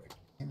 I can't pick up the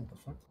can. What the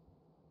fuck?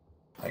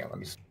 Hang on, let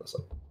me split this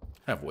up.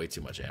 I have way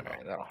too much ammo.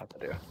 Right, that'll have to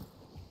do.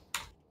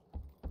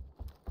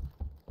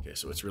 Okay,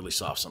 so it's really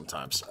soft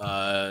sometimes.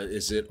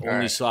 Is it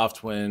only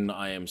soft when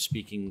I am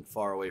speaking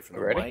far away from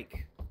the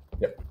mic?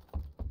 Yep.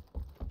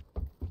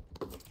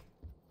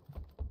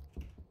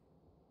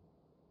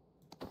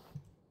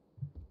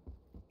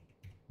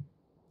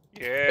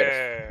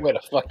 Yeah. Way to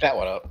fuck that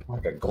one up.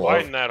 Like a glove.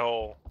 Widen that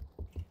hole.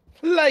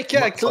 Like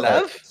a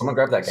glove. Someone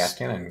grab that gas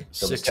can and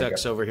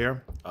 6X over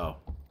here. Oh,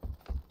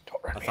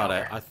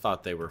 I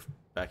thought they were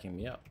backing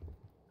me up.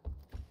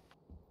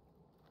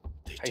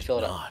 They How you fill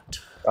it up?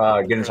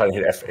 Get inside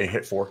and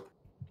hit 4.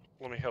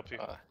 Let me help you.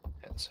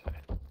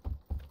 Inside.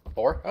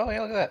 4? Oh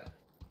yeah, look at that.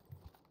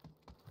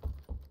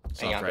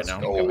 Hang on, right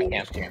now. Oh, we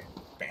can't.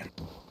 Ban.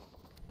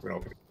 We're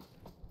gonna open it.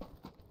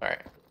 All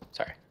right.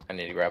 Sorry, I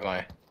need to grab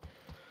my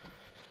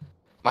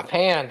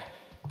pan.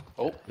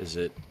 Oh, is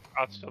it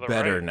to the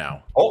better right.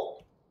 now? Oh.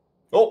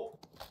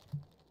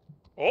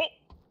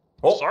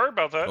 Sorry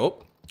about that.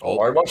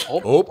 Sorry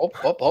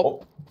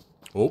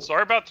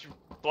about the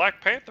Black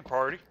Panther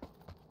party.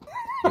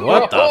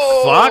 What the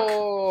fuck?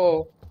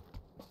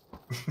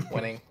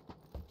 Winning.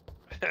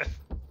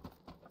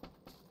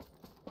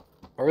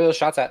 Where were those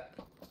shots at?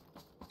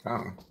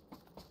 Oh.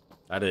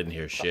 I didn't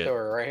hear shit. They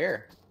were right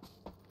here.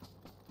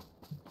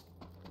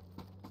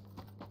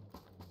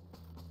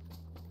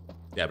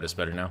 Yeah, but it's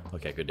better now.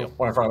 Okay, good deal.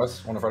 One in front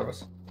of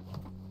us.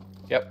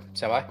 Yep.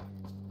 Stand by.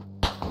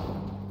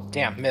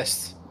 Damn,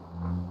 missed.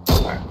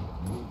 All right.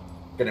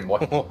 Get in, boy.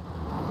 Where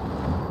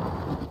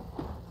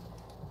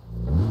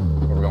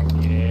we going?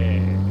 Yeah.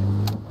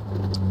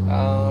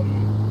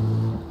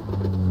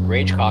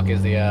 Ragecock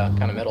is the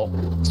kind of middle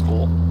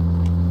school.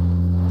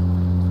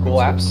 Cool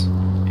apps.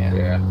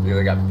 Yeah,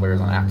 they got players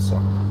on apps, so.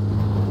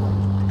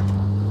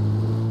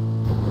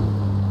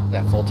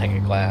 That full tank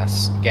of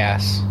gas.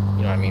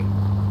 You know what I mean?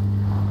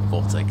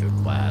 Full tank of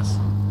glass.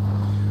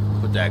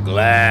 Put that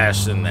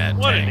glass in that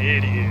What tank. an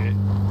idiot.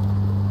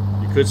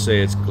 You could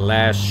say it's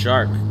glass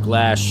shark.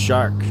 Glass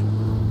shark.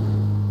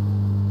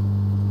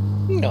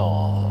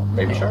 No.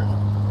 Baby shark?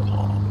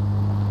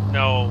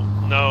 No.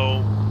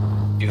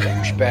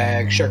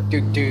 Douchebag shark.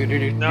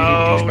 Douchebag No.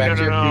 Douchebag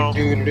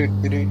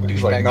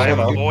I have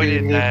shark.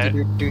 avoided that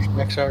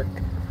Douchebag shark.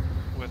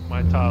 with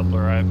my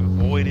toddler. I've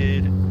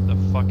avoided the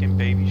fucking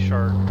baby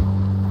shark.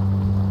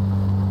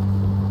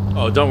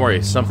 Oh, don't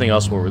worry. Something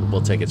else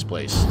will take its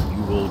place.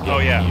 You will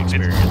get the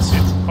experience.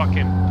 It's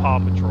fucking Paw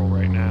Patrol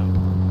right now.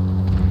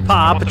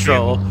 Paw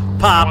Patrol.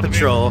 Paw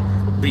Patrol.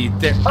 Be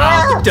there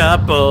on the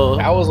double.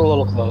 That was a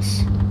little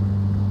close.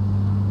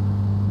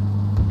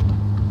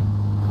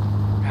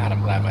 God,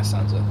 I'm glad my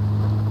son's in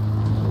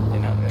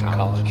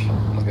college.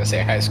 I was gonna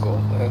say high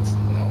school. That's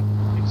no.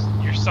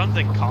 Your son's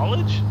in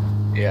college?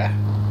 Yeah.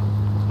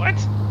 What?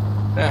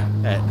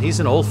 Yeah. He's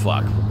an old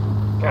fuck.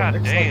 God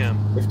Nick's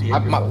damn. Like 58 My,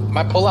 years my, old.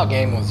 my pullout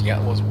game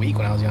was weak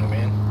when I was young,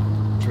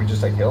 man. Should we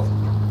just take hill?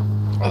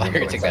 I thought you were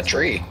gonna take that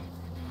tree.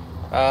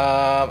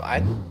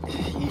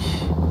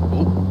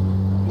 Ooh,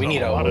 we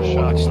need a lot of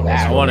shots.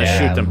 I want to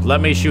shoot them.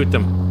 Let me shoot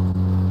them.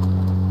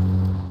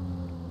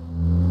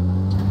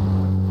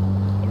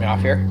 Let me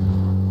off here.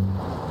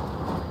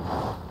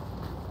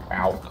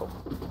 Ow. Cool.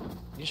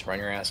 You just run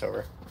your ass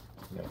over.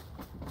 Yeah.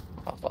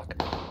 Oh fuck.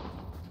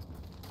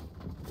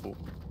 Ooh.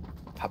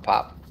 Pop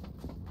pop.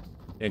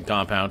 In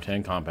compound.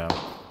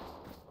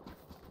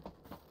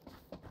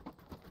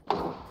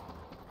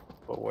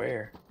 But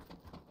where?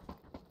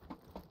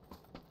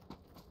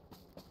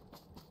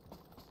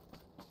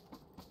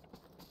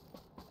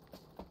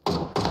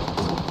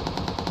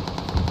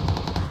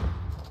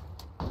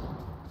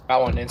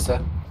 Got one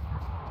insta.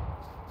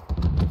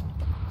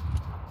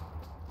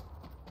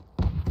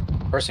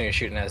 Person you're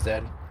shooting at is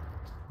dead.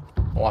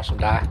 Watch him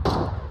die.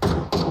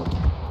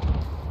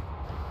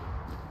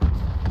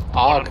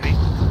 Og.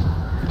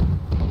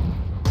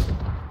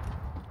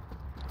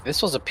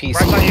 This was a PC.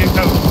 Right on you,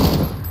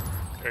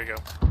 go. There you go.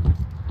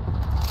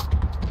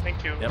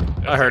 Thank you. Yep,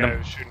 That's I heard the guy him.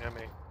 who was shooting at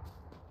me.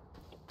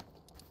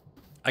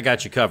 I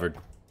got you covered.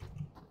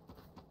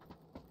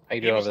 How you He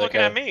doing was over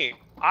there, looking at Kev? me.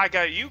 I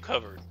got you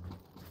covered.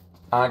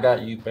 I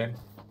got you, Ben.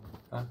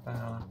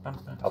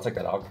 I'll take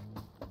that hog.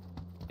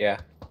 Yeah.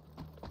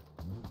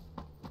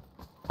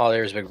 Oh,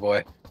 there's big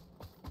boy.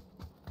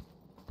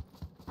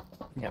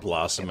 Yep.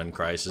 Blossom and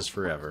Crisis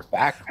forever.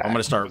 Backpack. I'm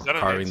gonna start Was that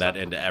an carving insult? that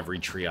into every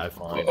tree I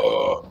find.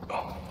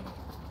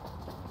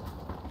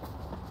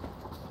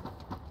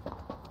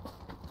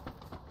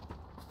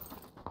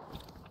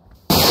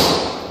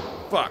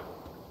 Fuck.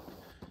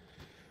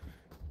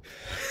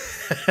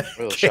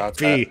 Where the shots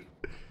KP.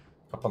 at?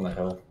 Up on the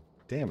hill.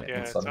 Damn it. Yeah, it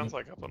Inside sounds me.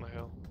 like up on the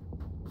hill.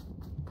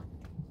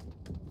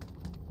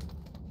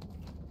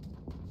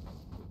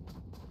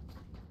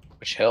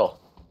 Which hill?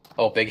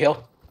 Oh, big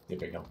hill? Yeah,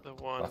 big hill. The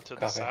one Left. to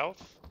the Copy.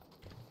 south.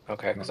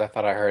 Okay, because I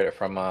thought I heard it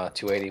from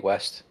 280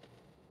 west.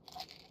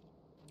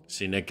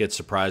 See, Nick gets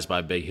surprised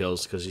by big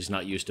hills because he's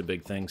not used to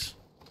big things.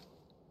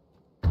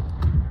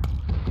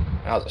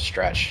 That was a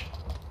stretch.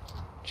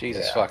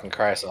 Jesus Yeah. fucking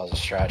Christ, that was a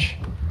stretch.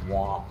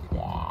 Womp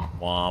womp.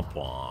 Womp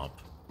womp.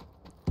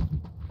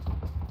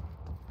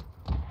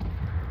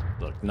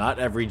 Look, not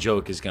every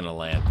joke is gonna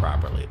land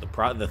properly.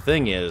 The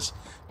thing is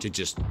to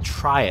just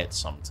try it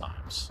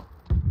sometimes.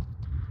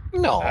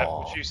 No. Is that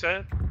what you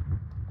said?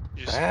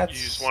 You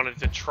just wanted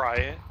to try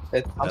it.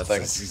 It's That's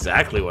something.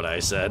 exactly what I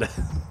said.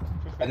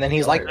 And then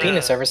he's like Yeah.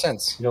 penis ever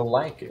since. You don't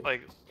like it.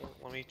 Like,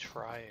 let me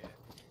try it.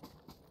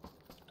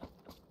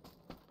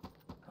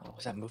 Oh,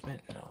 was that movement?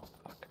 No.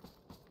 Fuck.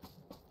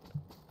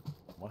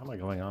 Why am I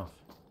going off?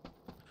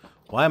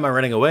 Why am I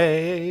running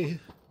away?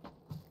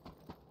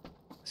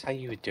 That's how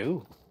you would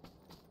do.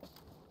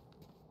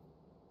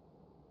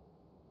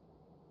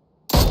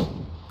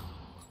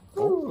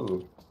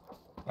 Ooh.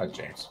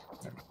 James.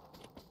 Never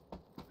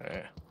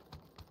mind.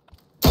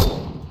 Yeah.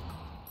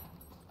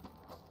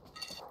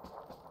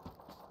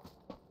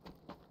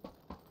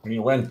 We need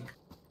to win.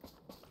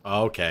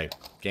 Okay,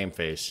 game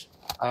face.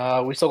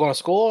 We still going to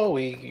school?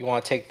 You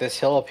want to take this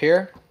hill up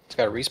here? It's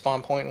got a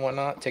respawn point and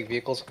whatnot. Take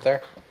vehicles up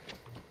there.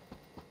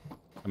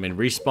 I mean,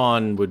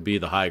 respawn would be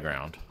the high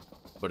ground,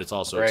 but it's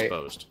also Right.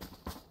 exposed.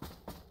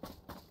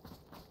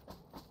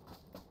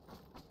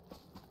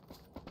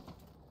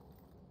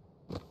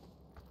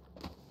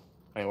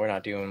 I mean, we're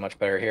not doing much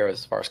better here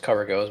as far as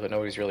cover goes, but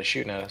nobody's really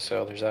shooting at us,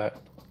 so there's that.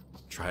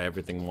 Try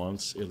everything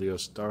once,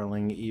 Ilios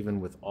darling. Even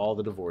with all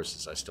the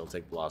divorces, I still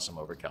take Blossom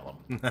over Kellum.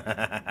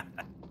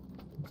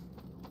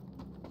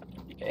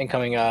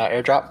 Incoming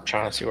airdrop.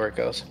 Trying to see where it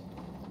goes.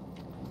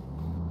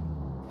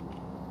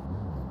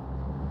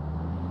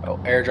 Oh,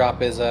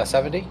 airdrop is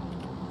 70.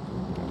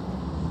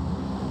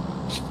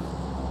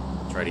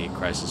 Try to get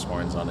crisis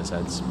horns on his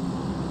heads.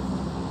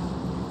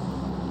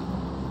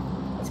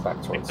 It's back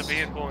Take towards. the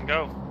vehicle and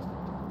go.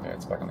 Yeah,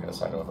 it's back on the other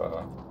side of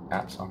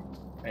apps, huh?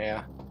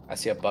 Yeah, I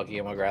see a buggy.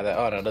 I'm gonna grab that.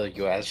 Oh, no, another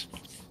US.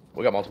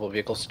 We got multiple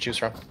vehicles to choose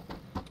from.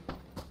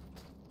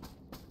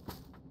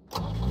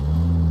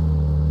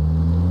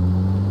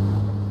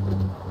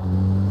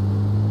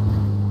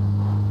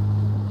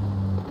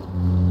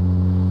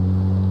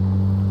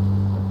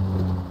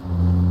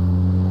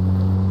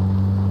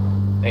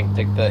 Think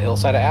take the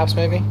hillside of apps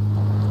maybe.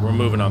 We're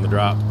moving on the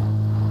drop.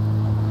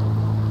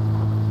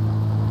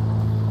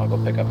 I'll go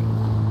pick up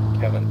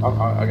Kevin.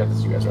 I got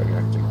this. You guys right here.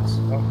 I can take this.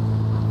 Oh.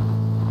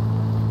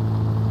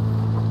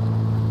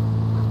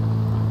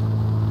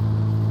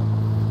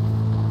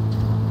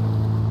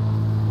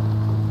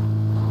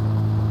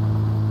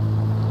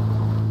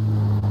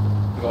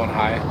 Going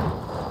high.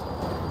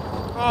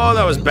 Oh,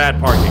 that was bad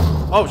parking.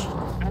 Oh,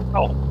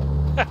 Oh,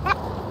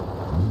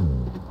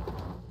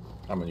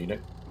 I'm gonna need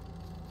it.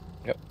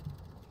 Yep.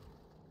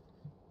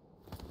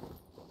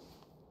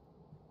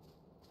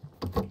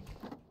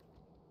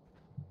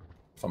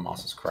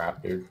 FAMAS is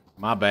crap, dude.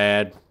 my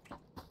bad.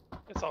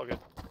 it's all good.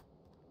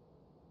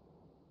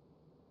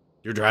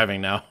 You're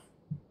driving now.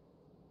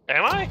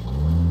 Am I?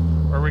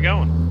 Where are we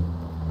going?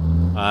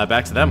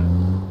 Back to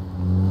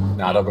them.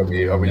 Nah, don't go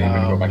B. Oh, we need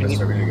to go back this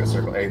way. We need to go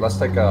circle. Hey, let's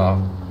take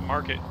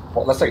Market.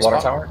 well, let's take water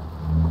tower.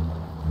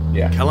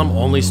 Yeah. Kellum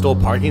only stole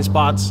parking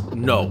spots?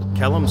 No,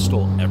 Kellum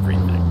stole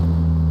everything.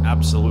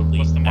 Absolutely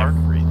What's the mark?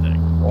 everything.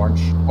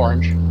 Orange.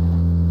 Okay.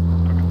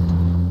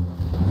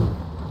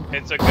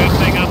 It's a good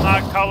thing I'm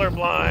not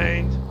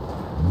colorblind.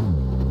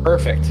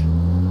 Perfect.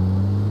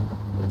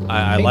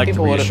 I like the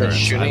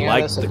reassurance. I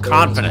like the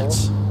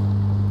confidence.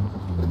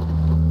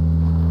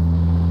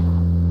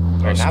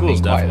 Our Not being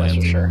school's quiet, that's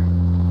definitely for sure.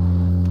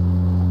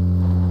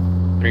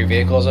 3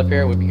 vehicles up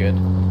here would be good.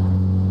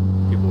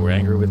 People were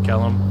angry with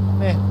Kellum.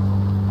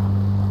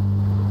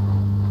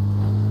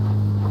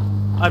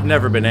 I've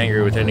never been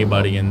angry with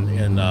anybody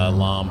in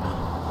LOM.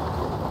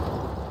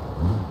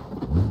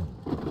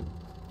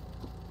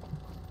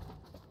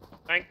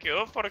 Thank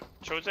you for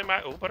choosing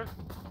my Uber.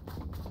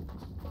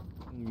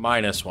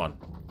 -1.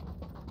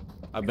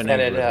 I've been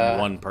angry with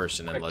one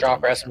person in Legend.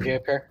 Drop SMG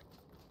up here.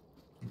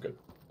 Good.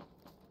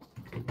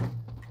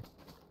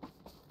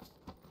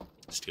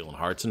 Stealing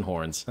hearts and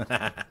horns.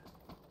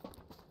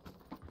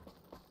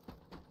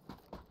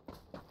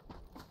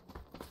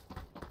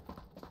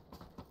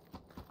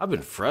 I've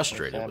been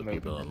frustrated with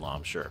people in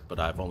LOM, sure, but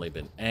I've only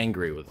been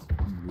angry with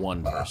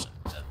one person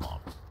in LOM.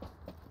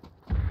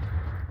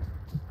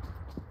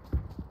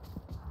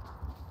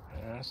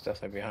 That's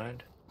definitely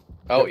behind.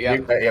 Oh, yeah.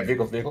 Yeah,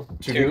 vehicle.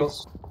 Two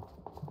vehicles.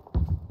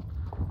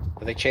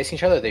 Are they chasing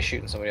each other or are they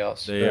shooting somebody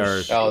else? They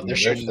are. Oh, they're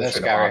shooting this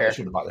guy right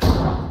here. Bot.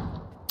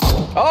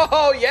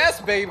 Oh,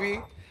 yes,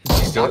 baby!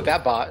 Knocked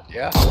that bot,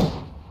 yeah.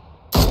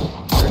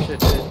 Sure shit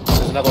did.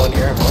 There's another one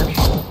here, orange.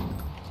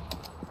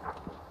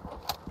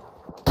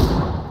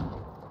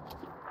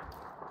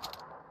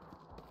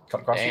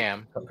 Cut across.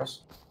 Damn. Cut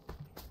across.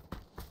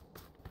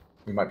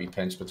 We might be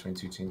pinched between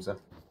 2 teams though.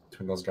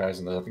 Between those guys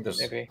and I think there's.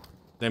 Maybe.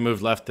 They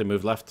moved left. They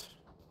moved left.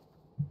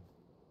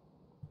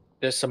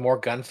 There's some more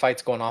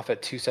gunfights going off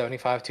at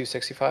 275,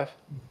 265.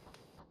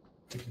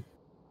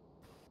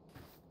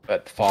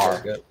 But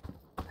far.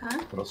 Huh?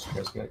 What else you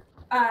guys get?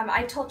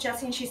 I told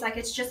Jessie and she's like,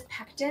 it's just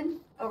pectin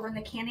over in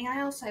the canning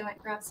aisle, so I went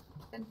and grabbed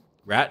something.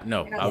 Rat?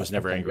 No, I was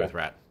never angry with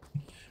Rat.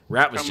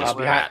 Rat was just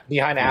Rat.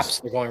 Behind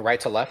apps, they're going right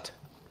to left.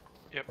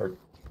 Yep.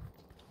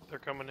 They're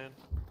coming in.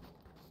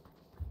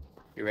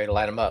 You ready to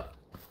light them up?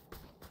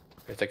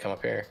 If they come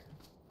up here.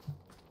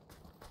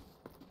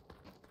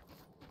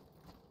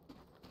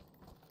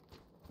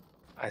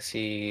 I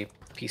see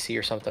PC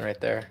or something right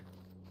there.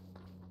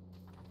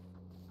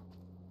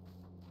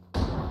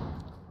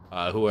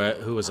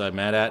 Who was I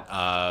mad at?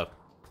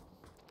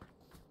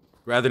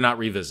 Rather not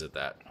revisit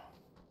that.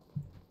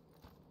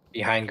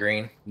 Behind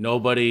green.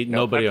 Nobody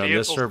on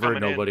this server,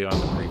 nobody on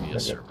the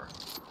previous Okay. server.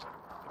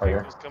 Right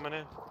here. Vehicle's coming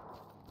in.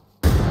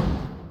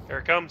 Here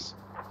it comes.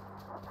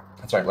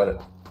 That's right. Let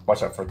it.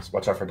 Watch out for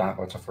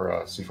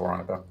C4 on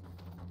it though.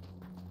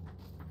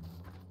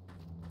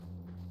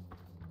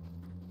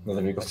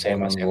 Another vehicle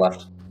on the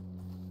left.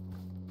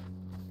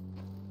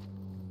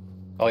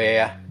 Oh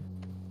yeah.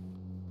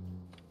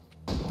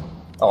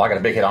 Oh, I got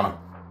a big hit on him.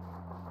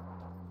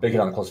 Big hit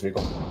on the close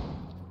vehicle.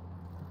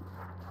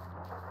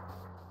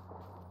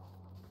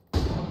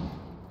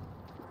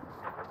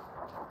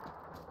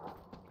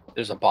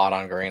 There's a bot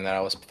on green that I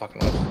was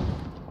fucking with.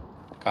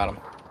 Got him.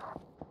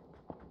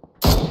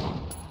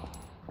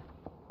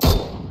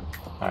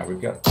 Alright,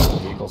 we've got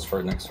vehicles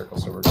for next circle,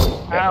 so we're good.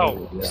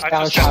 Ow! Yeah. I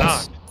just got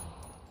knocked.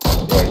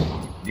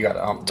 Yeah, you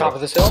got Top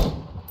of this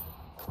hill?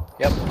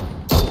 Yep.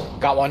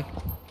 Got one.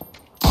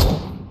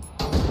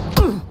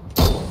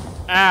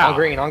 Ow! On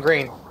green,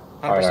 100%.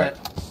 All right.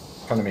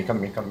 Come to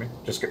me.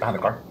 Just get behind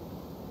the car.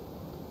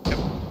 Yep.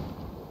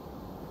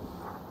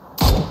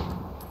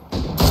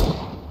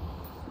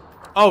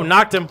 Oh,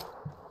 knocked him.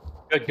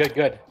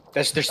 Good.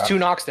 There's 2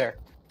 knocks there.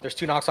 There's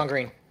 2 knocks on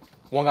green.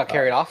 One got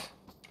carried off.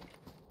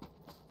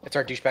 It's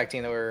our douchebag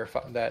team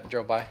that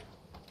drove by.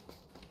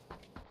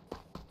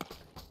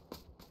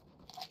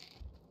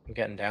 I'm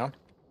getting down.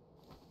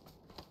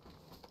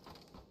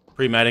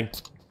 Pre-medding.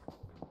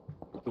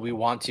 Do we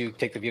want to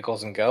take the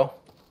vehicles and go?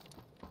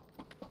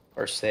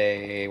 Or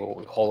say,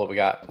 hold what we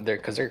got there,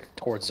 because they're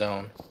towards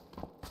zone.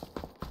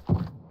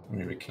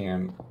 Maybe we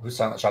can. Whose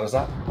silent shot is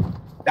that?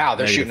 Wow,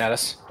 they're shooting at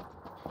us.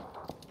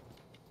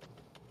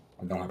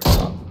 I don't have a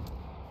shot.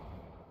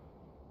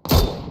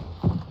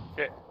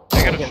 Okay,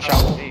 I got a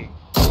shot. Me.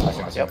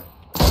 I see. Yep.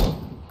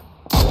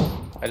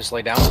 I just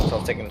laid down, so I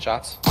was taking the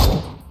shots.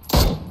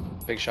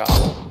 Big shots.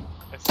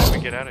 I said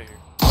we get out of here.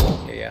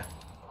 Yeah.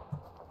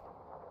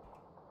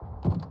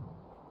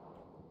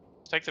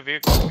 Take the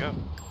vehicle and go.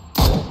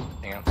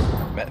 Hang on.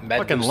 Med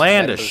Fucking boost,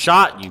 land med a boost.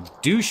 shot, you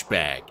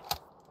douchebag.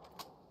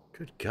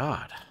 Good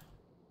God.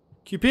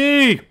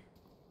 QP!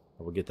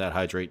 I will get that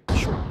hydrate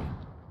shortly.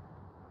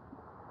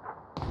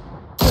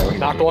 Yeah, we can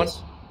Knocked do one.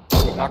 this.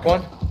 Knock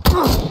one.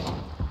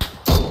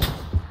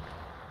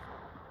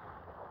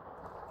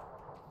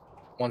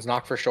 One's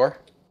knocked for sure.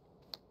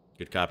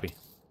 Good copy.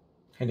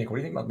 Hey Nick, what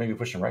do you think about maybe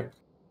pushing right?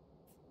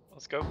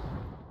 Let's go.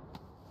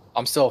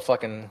 I'm still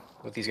fucking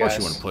with these guys.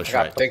 Of course you want to push, I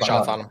got right? big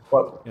shots on them.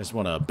 Well, You just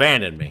want to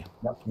abandon me.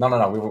 no.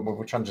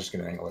 We're trying to just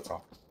get an angle. That's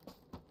all.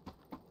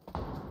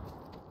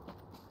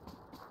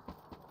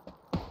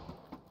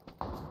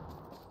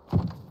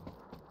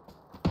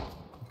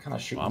 Kind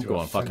of shooting. I'm through a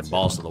going fucking fence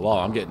balls here. to the wall.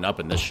 I'm getting up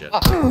in this shit.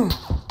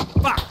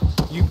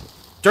 Ah. You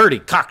dirty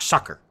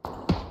cocksucker.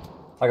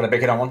 I got a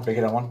big hit on one. Big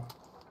hit on one.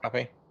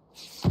 Copy.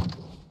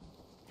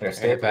 Yeah,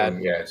 stay up bad.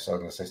 here. Yeah, so I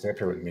was gonna say stay up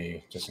here with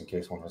me just in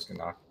case one of us get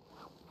knocked.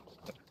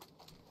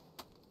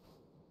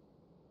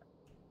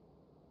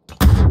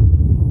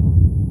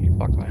 You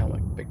fucked my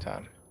helmet big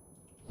time.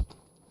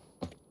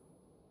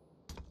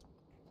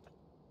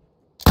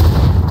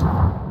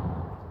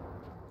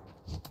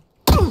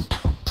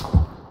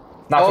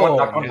 Knock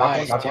one.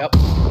 Nice. Knock one.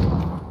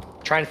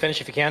 Yep. Try and finish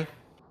if you can.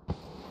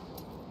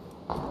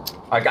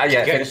 I got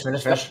yeah. Good.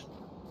 Finish.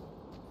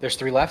 There's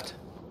 3 left.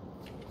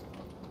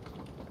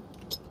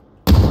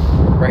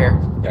 Right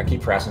here. Yeah,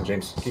 keep harassing,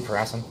 James. Keep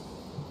harassing. He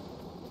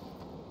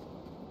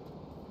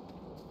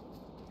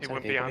Is that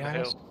went a vehicle beyond the behind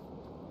hill. us?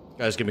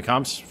 Guys, give me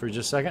comms for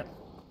just a second.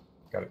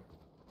 Got it.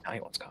 Now he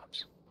wants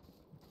cops.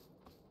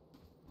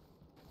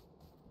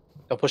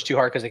 Don't push too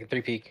hard because they can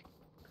 3-peek.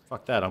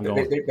 Fuck that. I'm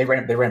going. They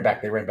ran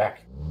back. They ran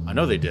back. I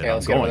know they did. Okay, I'm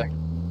let's get over there.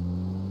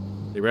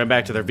 going. They ran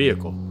back to their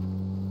vehicle.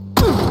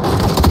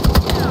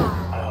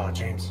 Oh,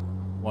 James.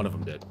 One of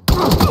them did.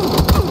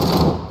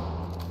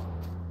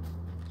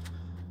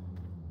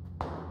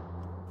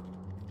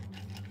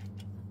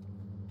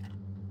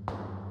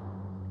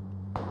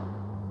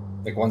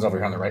 Like one's over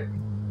here on the right.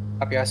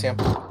 Copy, I see him.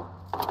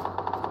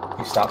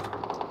 He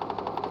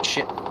stopped.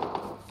 Shit.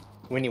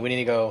 We need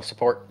to go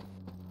support.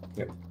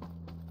 Yep.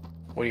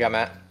 What do you got,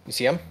 Matt? You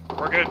see him?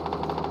 We're good.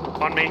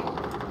 On me.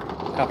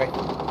 Copy.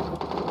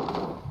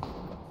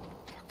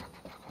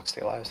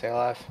 Stay alive, stay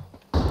alive.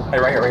 Hey,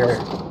 right here.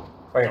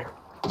 Right here.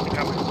 They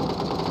got me.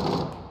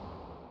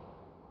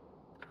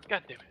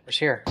 God damn it. Where's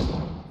here?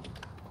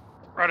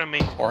 Right on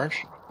me.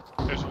 Orange?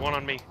 There's one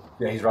on me.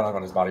 Yeah, he's running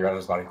on his body. Right on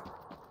his body.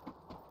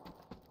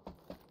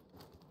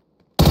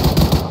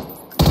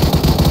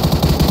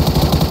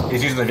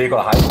 He's using the vehicle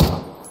to hide.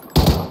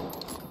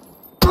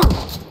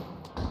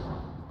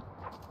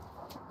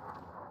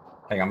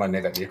 Hang on, I'm gonna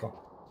nade that vehicle.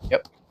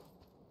 Yep.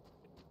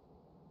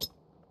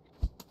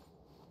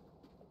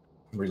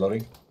 I'm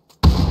reloading.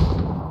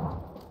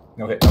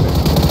 No hit.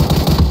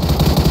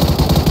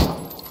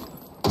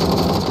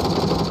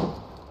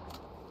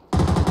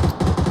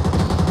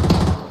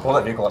 Pull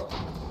that vehicle up.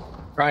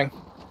 Trying.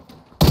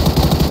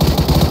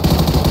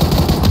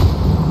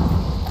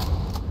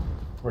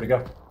 Where'd he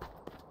go?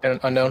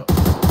 Unknown.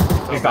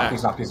 He's knocked.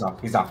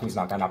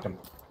 I knocked him.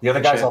 The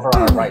other guy's Shit. over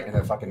on our right, and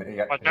then fucking.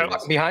 Yeah, Watch there he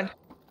out. is. Behind?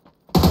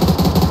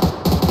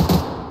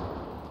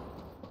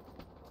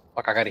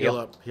 Fuck, I gotta Heal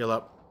heal. up. Heal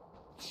up.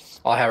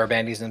 I'll have our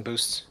bandies and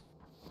boosts.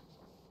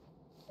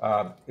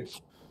 I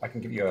can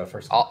give you a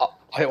first. I'll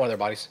hit one of their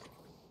bodies.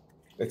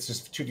 It's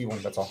just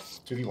 2v1. That's all.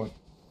 2v1.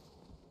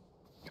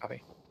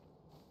 Copy.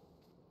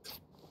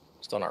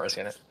 Still not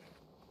risking it.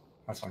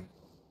 That's fine.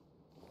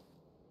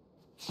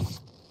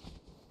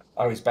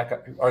 Oh, he's back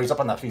up. Oh, he's up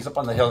on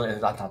the hill in the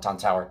downtown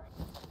tower.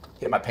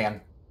 Hit my pan.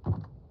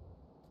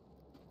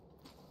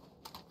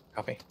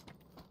 Copy.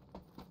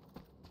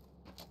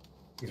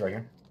 He's right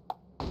here.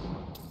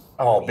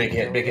 Oh, big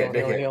hit.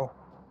 Heal.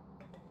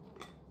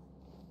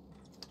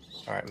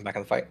 Alright, I'm back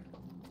in the fight.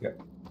 Yeah,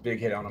 big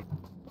hit on him.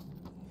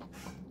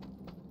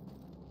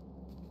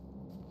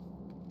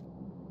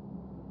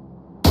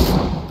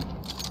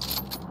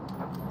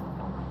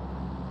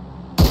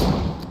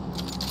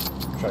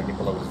 Try to get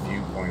below his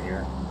viewpoint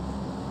here.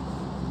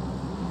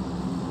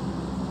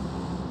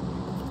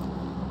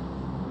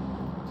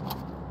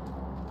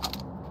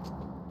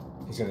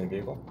 He's in the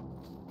vehicle.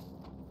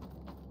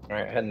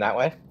 Alright, heading that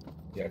way.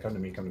 Yeah, come to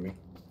me.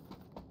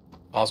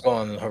 I was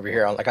going over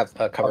here. I got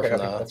cover Okay, from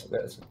the.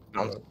 that's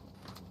mountains.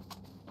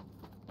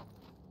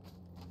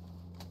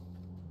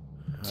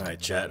 All right,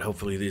 chat.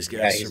 Hopefully these Yeah,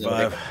 guys he's in the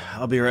survive. vehicle.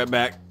 I'll be right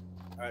back.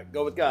 All right,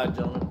 go with God,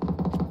 gentlemen.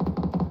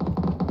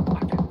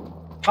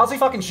 How's he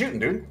fucking shooting,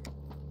 dude?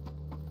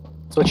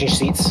 Switching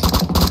seats.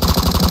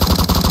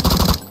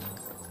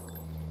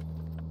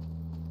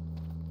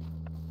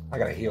 I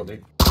gotta heal,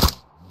 dude.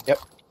 Yep.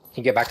 Can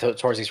you get back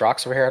towards these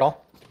rocks over here at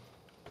all?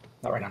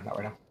 Not right now.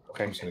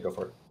 Okay. I'm just gonna go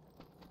for it.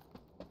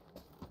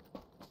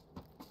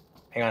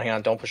 Hang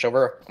on. Don't push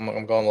over. I'm going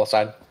on the left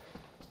side.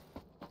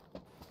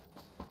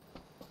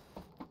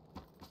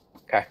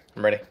 Okay,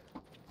 I'm ready.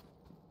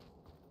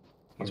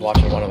 He's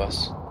watching one of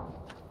us.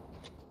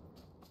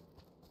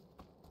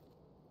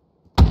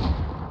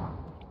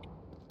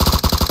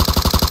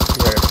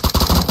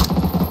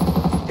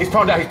 He's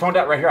prone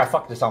out right here. I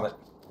fucked this helmet.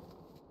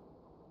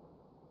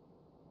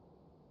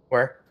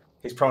 Where?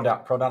 He's prone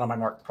out on my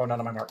mark.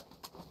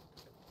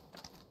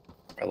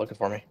 They're looking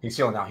for me. He's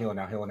healing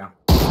now.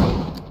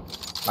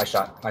 Nice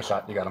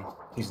shot. You got him.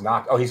 He's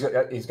knocked. Oh, he's got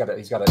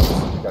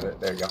it.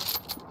 There you go.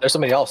 There's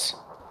somebody else.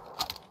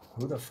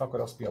 Who the fuck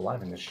would else be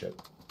alive in this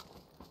shit?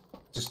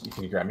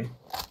 Can you grab me?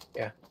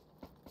 Yeah.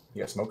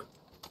 You got smoke?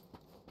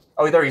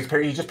 Oh, there he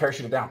just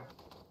parachuted down.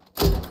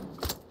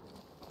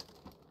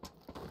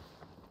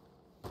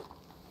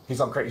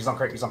 He's on crate.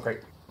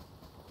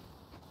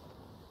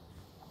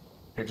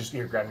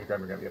 Here, grab me. Grab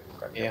me.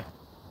 Yeah.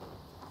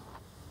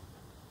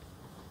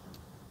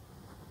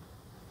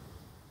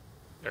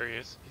 There he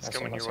is. He's That's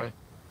coming what your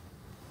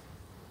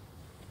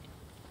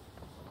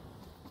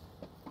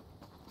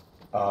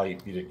way.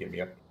 You didn't get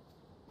me up.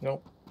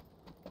 Nope.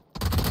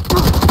 Get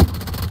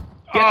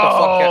the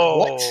fuck out.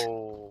 What?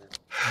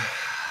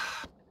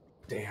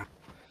 Damn.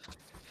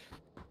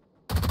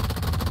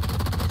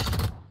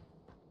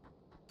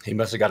 He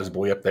must have got his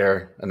boy up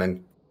there, and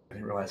then I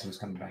didn't realize he was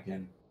coming back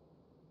in.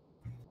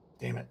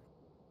 Damn it.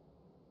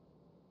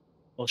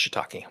 Well,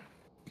 shiitake.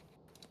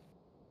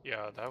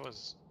 Yeah, that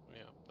was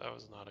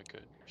not a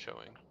good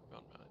showing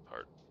on my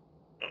part.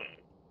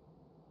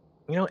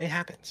 You know, it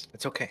happens.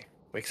 It's okay.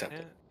 We accept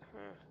it.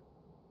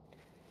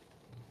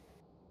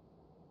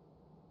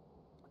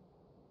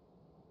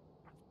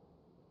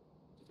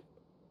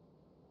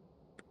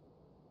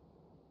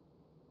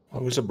 I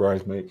was a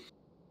bridesmaid.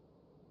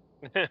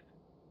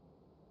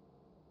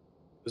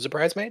 Was a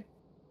bridesmaid?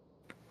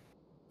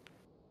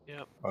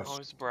 Yep. Us.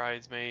 Always a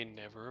bridesmaid,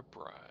 never a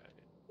bride.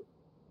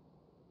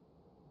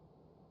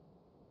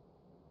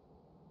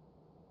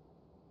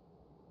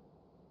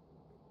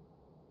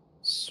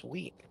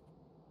 Sweet.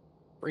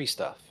 Free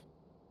stuff.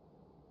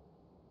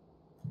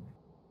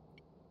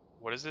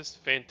 What is this?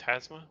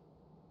 Phantasma?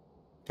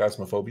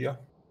 Phasmophobia.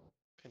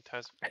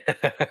 Phantasma.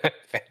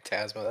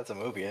 Phantasma. That's a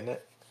movie, isn't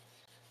it?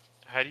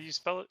 How do you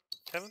spell it,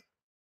 Kevin?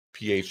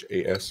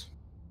 PHAS.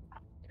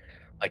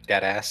 Like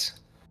that ass.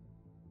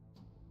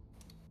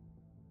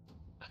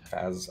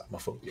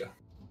 Phasmophobia.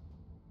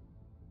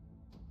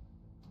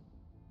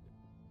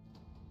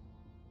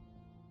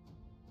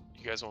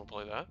 You guys want to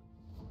play that?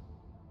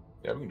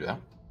 Yeah, we can do that.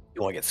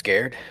 You want to get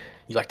scared?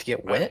 You like to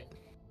get wet?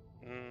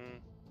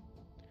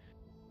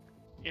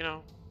 You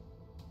know,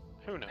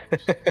 who knows?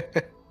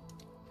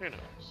 Who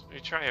knows?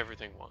 You try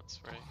everything once,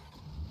 right?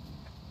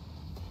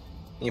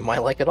 You might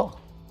like it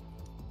all.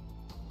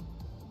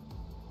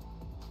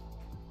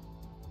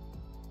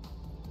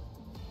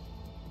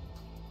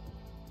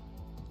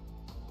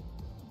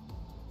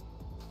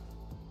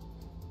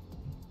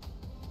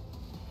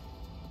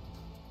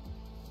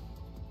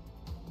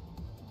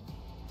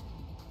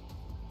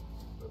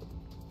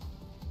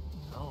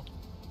 Oh.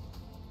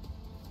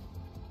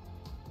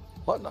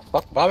 What in the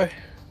fuck, Bobby?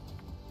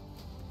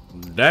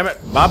 Damn it,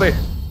 Bobby.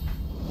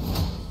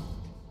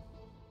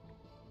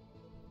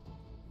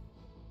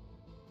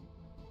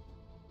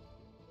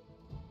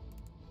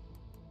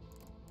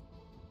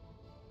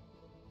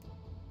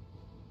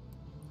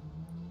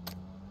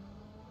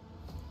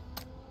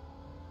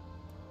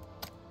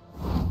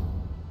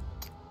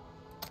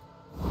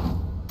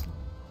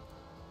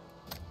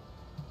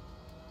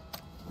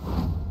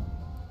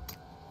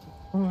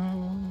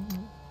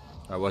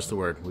 All right, what's the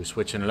word? We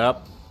switching it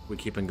up? We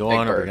keeping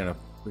going? Or we're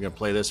gonna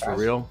play this for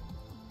real?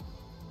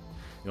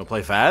 You gonna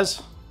play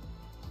Faz?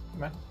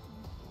 Man.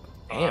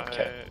 Damn,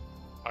 Kevin.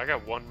 I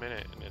got 1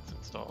 minute and it's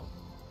installed.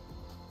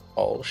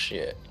 Oh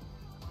shit.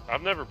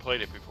 I've never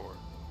played it before.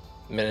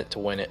 Minute to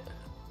win it.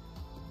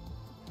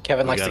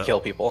 Kevin likes to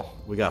kill people.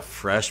 We got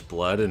fresh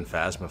blood and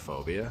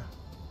Phasmophobia.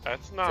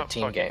 That's not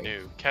team fucking game.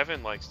 new.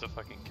 Kevin likes to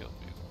fucking kill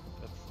people.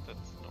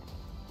 That's normal.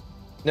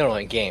 No,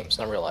 in games,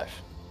 not real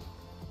life.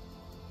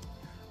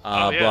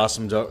 Yeah.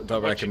 Blossom, don't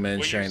recommend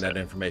what you sharing that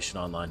said. information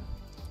online.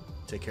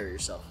 Take care of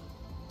yourself.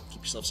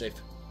 Keep yourself safe.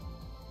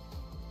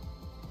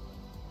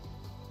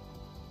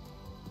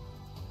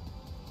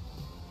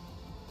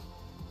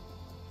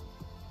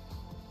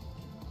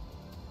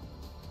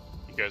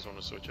 You guys want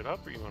to switch it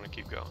up or you want to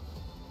keep going?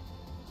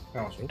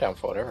 I'm down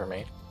for whatever,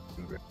 mate.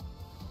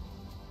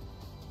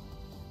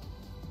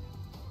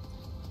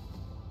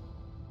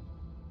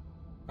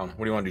 What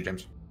do you want to do,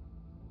 James?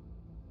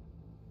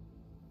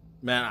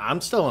 Man, I'm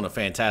still in a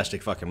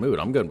fantastic fucking mood.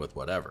 I'm good with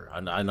whatever.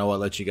 I know I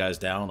let you guys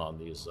down on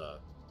these,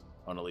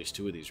 on at least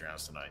 2 of these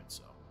rounds tonight.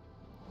 So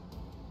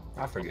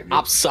I forgive you.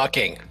 Stop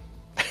sucking.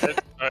 I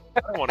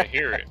don't want to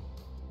hear it.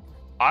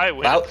 I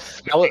win. That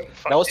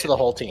was to the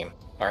whole team.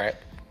 All right.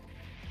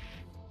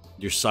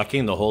 you're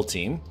sucking the whole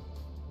team.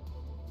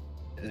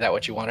 Is that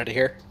what you wanted to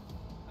hear?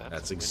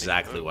 That's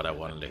exactly what I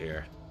wanted to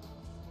hear.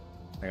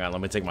 Hang on,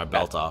 let me take my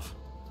belt off.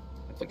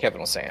 That's what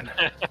Kevin was saying.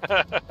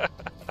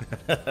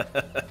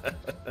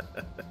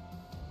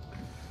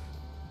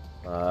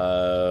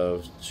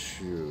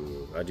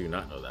 Shoot. I do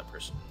not know that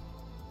person.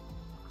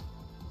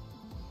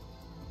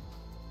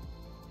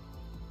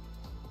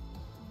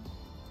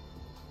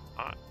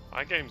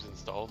 My game's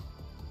installed.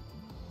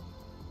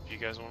 If you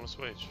guys want to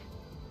switch.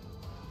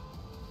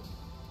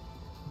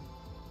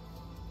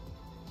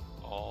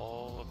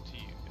 All up to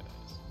you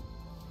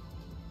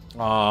guys.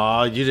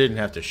 Aw, you didn't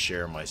have to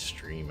share my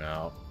stream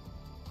out.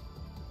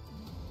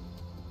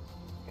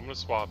 I'm gonna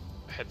swap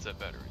headset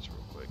batteries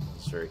real quick.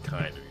 That's very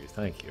kind of you.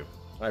 Thank you.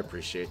 I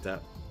appreciate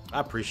that.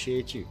 I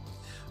appreciate you.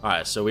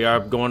 Alright, so we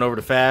are going over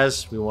to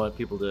Faz. We want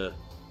people to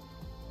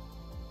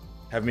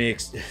have me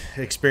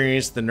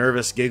experience the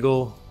nervous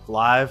giggle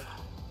live?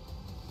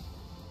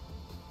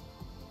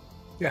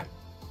 Yeah.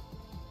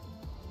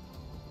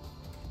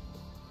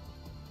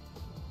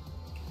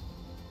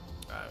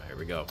 Alright, here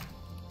we go.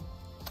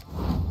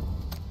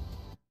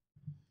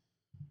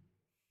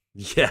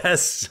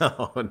 Yes.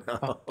 Oh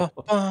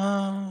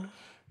no.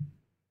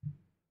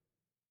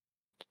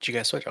 Did you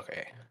guys switch?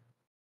 Okay.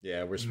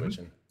 Yeah, we're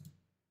switching.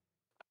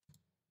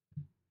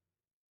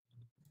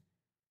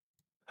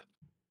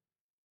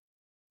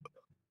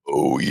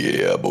 Oh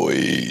yeah,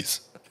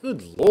 boys.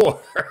 Good lord.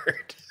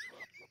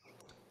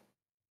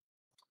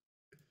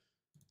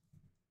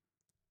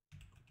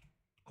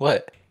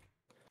 What?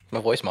 My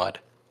voice mod.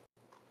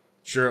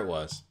 Sure it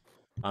was.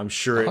 I'm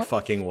sure it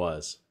fucking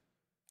was.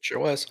 Sure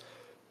was.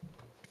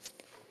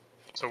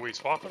 So we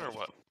swapping or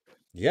what?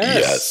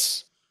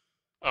 Yes.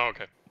 Oh,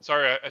 okay.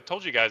 Sorry, I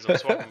told you guys I'm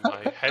swapping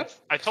my head.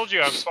 I told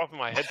you I'm swapping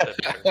my headset.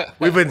 Here.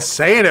 We've been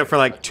saying it for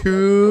like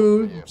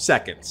 2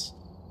 seconds.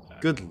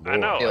 Good lord. I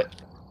know. Yeah.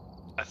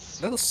 I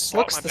This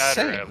swapped looks my the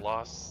battery. same.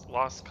 I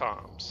lost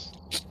comms.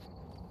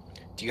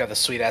 Do you have the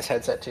sweet ass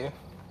headset too?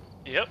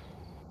 Yep.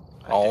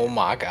 Oh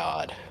my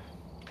god.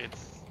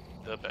 It's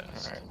the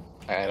best. Alright.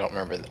 I don't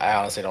remember. I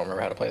honestly don't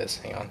remember how to play this.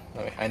 Hang on.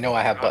 I know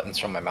I have buttons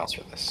from my mouse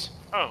for this.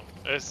 Oh,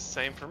 it's the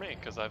same for me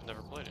because I've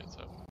never played it.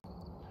 So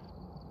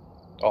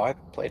Oh, I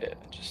played it.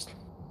 Just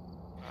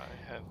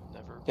I have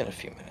never. in a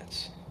few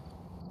minutes.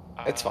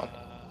 It's fun.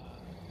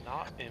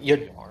 Not in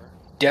You're- VR.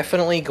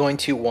 Definitely going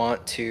to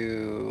want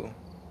to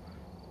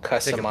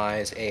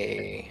customize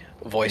a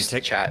voice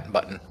chat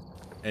button.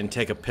 And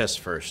take a piss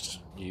first.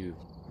 You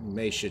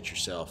may shit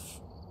yourself.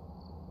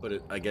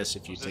 But I guess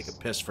if you take a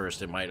piss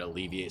first, it might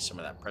alleviate some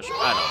of that pressure.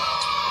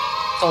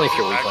 I It's only if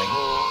you're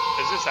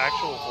weakling. Is this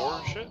actual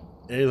horror shit?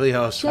 don't know.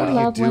 Elios, Show what are you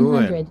love doing?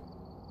 100.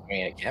 I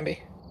mean, it can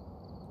be.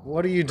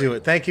 What are you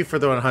doing? Thank you for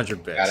the 100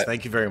 Got bits. it.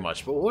 Thank you very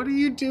much. But what are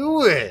you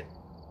doing?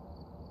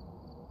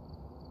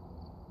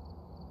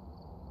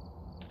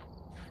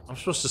 I'm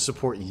supposed to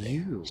support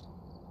you.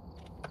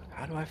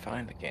 How do I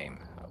find the game?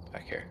 Oh,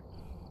 back here.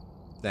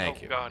 Thank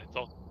Oh you. god, it's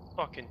all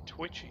fucking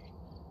twitchy.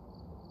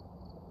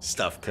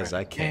 Stuff because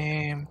I can.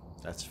 Game.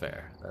 That's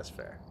fair. That's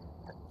fair.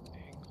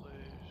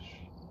 English.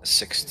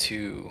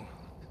 6-2.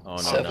 Oh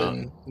no,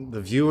 Seven. no.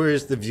 The viewership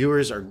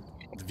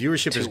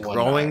is 219.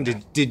 growing.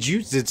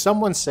 Did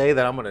someone say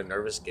that I'm gonna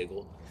nervous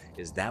giggle?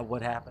 Is that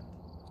what happened?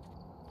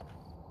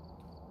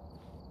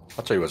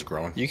 I'll tell you what's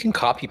growing. You can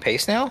copy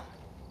paste now?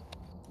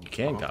 You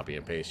can copy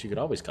and paste. You could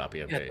always copy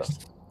and Yeah,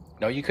 paste.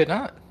 No, you could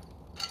not.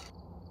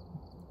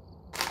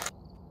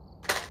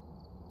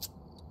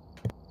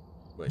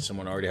 Wait,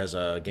 someone already has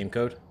a game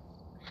code?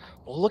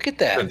 Well, look at In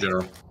that.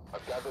 general.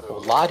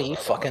 Lottie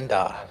fucking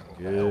da.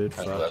 Good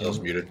That was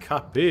fucking muted.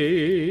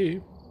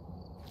 copy.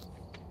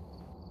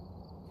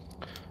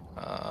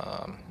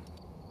 Alright,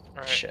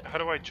 Shit. how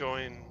do I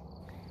join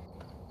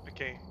the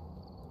game?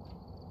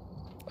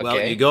 Well,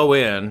 Okay. you go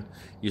in,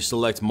 you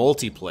select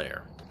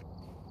multiplayer,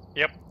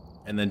 Yep.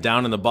 and then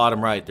down in the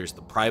bottom right, there's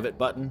the private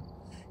button.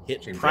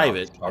 Hit Seems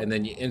private, wrong. and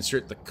then you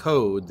insert the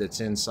code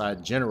that's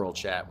inside general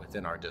chat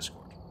within our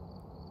Discord.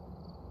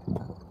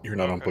 You're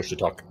not on Okay. push to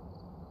talk.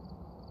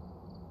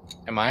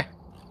 Am I?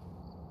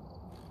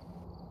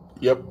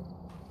 Yep.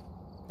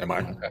 Am I?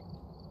 Okay.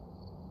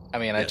 I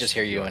mean, I Yes, just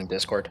hear you you are. in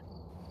Discord.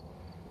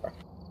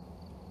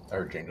 I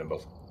heard James on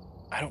both.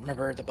 I don't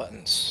remember the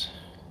buttons.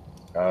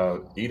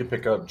 E to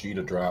pick up, G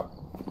to drop.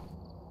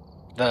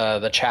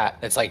 The chat.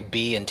 It's like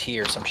B and T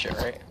or some shit,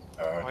 right?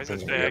 Why does it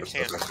depends on say the I other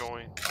can't stuff.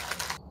 join?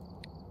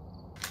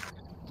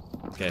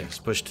 Okay, is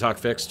push to talk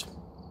fixed?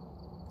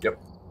 Yep.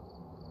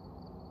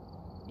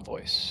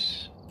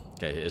 Voice.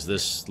 Okay, is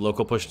this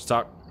local push to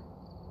talk?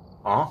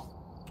 Uh-huh.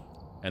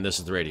 And this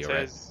is the It radio,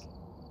 right? says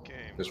game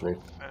This way.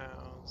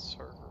 found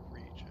server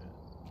region.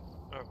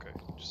 Okay,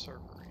 just server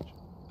region.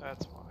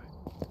 That's why.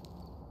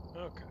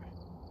 Okay.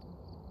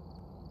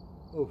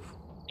 Oof.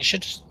 You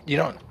should just, you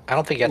don't, I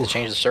don't think you have to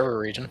change the server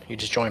region. You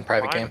just join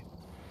private Mine- game.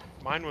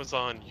 Mine was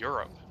on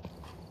Europe.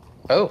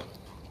 Oh.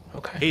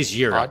 Okay. He's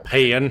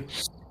European.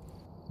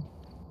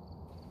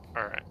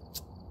 Alright.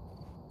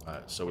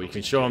 Alright, so we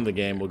can show him the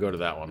game. We'll go to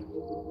that one.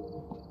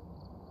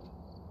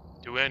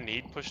 Do I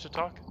need push to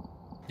talk?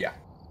 Yeah.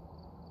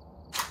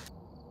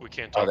 We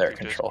can't talk Oh, there are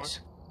through controls.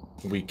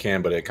 We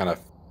can, but it kind of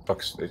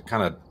fucks. It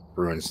kind of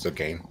ruins the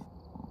game.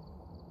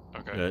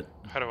 Discord? Okay. Good.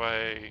 How do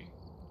I...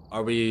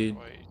 Are we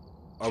Wait.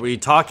 are we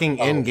talking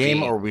Oh, in game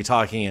V. or are we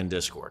talking in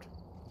Discord?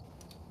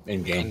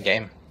 In game. In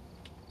game.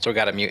 So we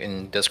got to mute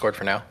in Discord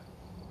for now.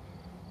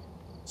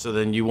 So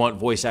then you want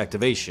voice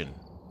activation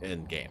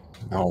in game.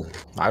 No,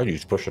 I would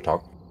use push to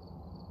talk.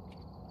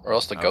 Or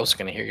else the Oh. ghost's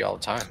going to hear you all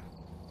the time.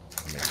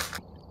 I mean,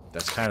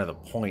 that's kind of the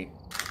point.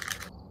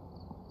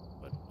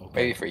 But, okay.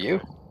 Maybe for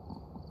you.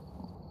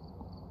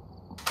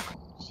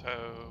 So,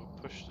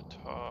 push to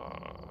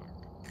talk...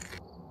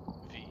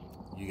 V.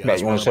 You Matt,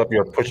 you want to set up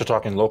your push to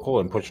talk in local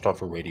and push to talk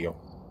for radio?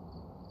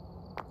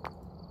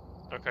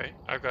 Okay,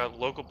 I've got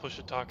local push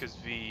to talk as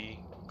V,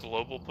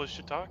 global push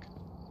to talk.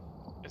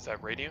 Is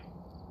that radio?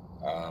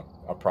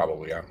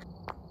 Probably, yeah.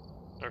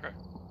 Okay.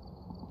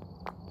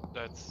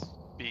 That's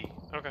B.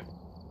 Okay.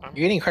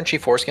 You eating crunchy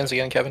foreskins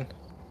again, Kevin?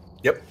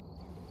 Yep.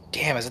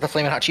 Damn, is it the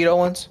flaming hot Cheeto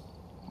ones?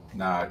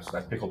 Nah,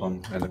 I pickled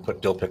them and then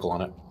put dill pickle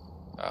on it.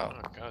 Oh.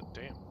 Oh god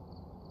damn.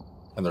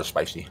 And they're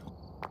spicy.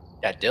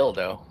 Yeah, dill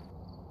though.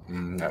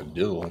 Not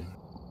dill.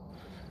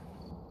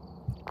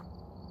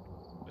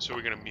 So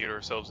we're gonna mute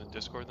ourselves in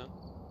Discord then?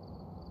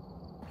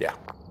 Yeah.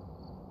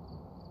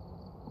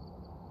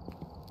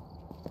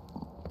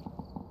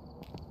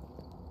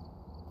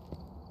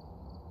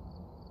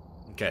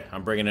 Okay,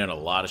 I'm bringing in a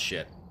lot of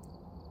shit.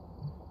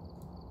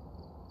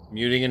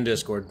 Muting in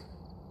Discord.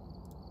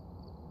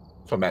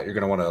 So Matt, you're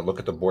gonna want to look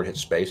at the board, hit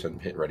space,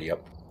 and hit ready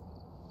up.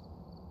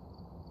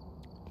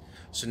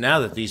 So now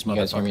that these You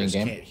guys hear me motherfuckers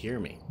again? can't hear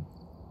me.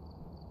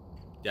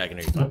 Yeah, I can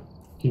hear you fine.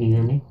 Can you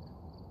hear me?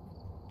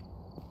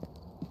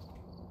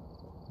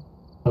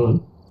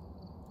 Hello?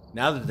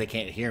 Now that they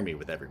can't hear me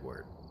with every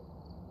word.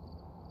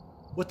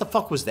 What the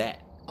fuck was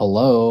that?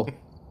 Hello.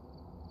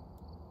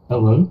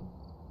 Hello?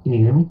 Can you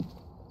hear me?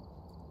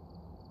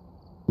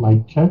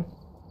 Mic check?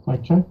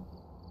 Mic check?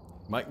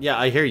 Yeah,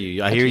 I hear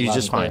you. I hear you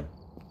just fine.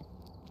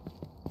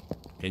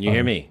 Can you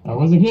hear me? I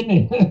wasn't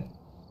getting it.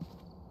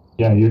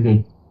 Yeah, you're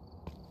good.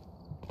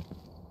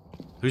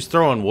 Who's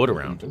throwing wood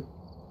around?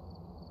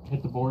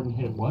 Hit the board and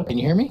hit what? Can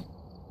you hear me?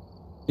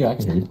 Yeah, I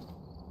can hear you.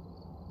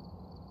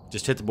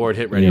 Just hit the board,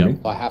 hit Can ready you hear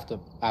up. me?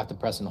 I have to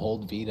press and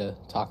hold V to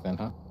talk then,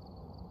 huh?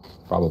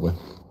 Probably.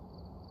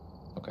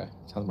 Okay,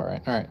 sounds about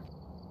right. All right.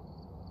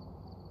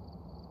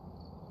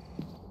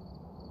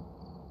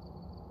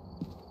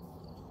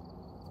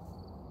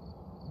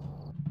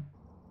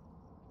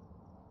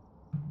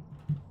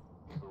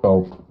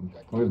 So,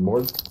 look at the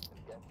board. Is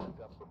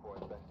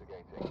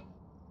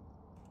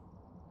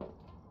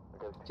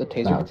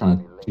it Nah, I'm taser? trying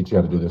to teach you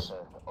how to do this.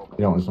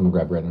 You don't just want to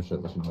grab random shit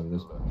unless you know what it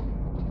is.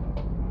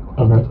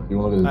 Okay. You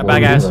want to look at this Bye, board? bye,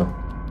 guys.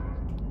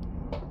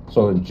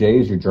 So J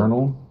is your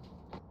journal.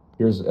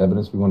 Here's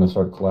evidence we want to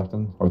start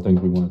collecting, or things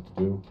we want it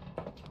to do.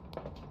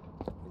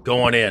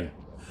 Going in.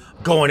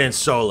 Going in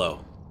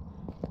solo.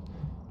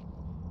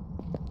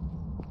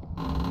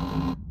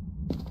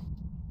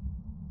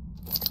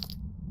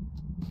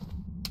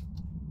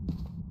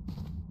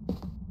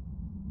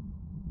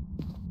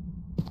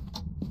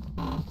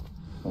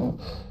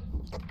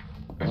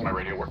 Is my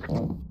radio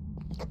working?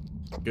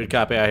 Good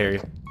copy, I hear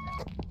you.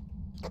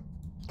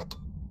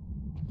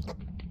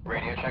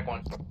 Radio check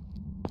one.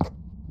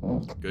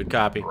 Good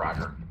copy.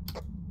 Roger.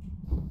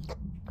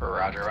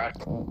 Roger,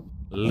 roger.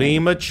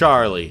 Lima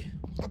Charlie.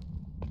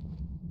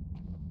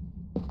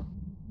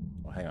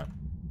 Oh, hang on.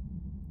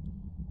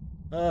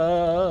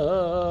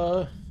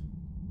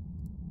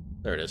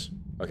 There it is.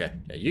 Okay.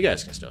 Yeah, you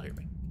guys can still hear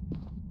me.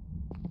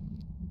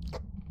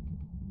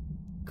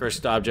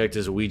 Cursed object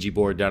is a Ouija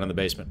board down in the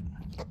basement.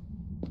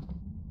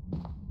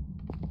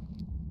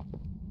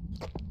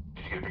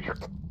 Did you get a picture?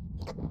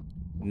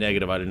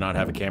 Negative, I did not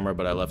have a camera,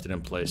 but I left it in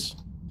place.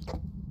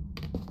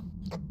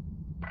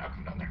 I'll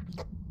come down there.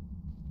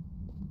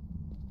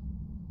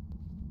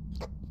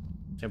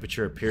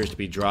 Temperature appears to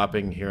be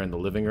dropping here in the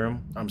living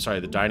room. I'm sorry,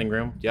 the dining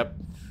room. Yep.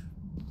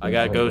 I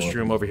got a ghost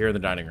room over here in the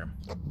dining room.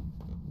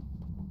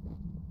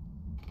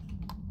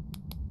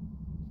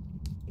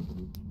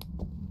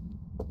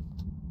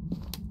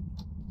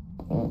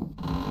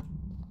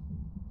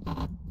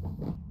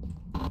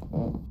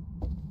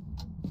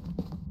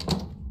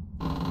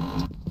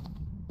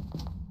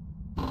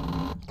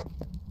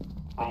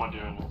 What am I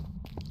doing?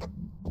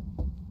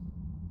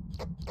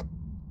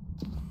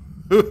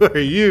 Who are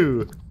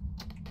you?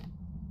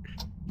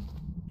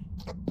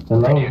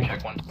 Hello? Radio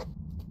check one.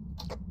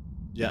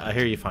 Yeah, I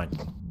hear you fine.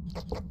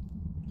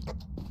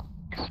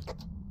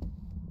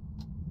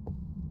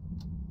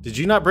 Did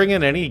you not bring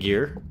in any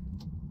gear?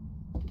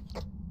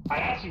 I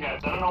asked you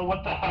guys. I don't know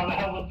what how the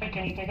hell to pick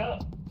anything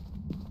up.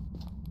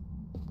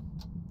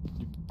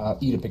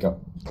 E to pick up.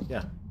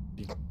 Yeah.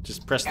 You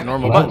just press the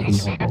normal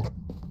buttons.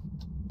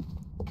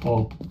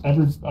 Well,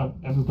 every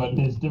button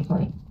is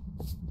different.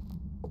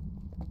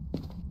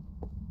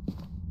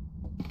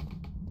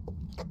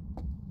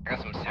 I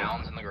got some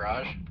sounds in the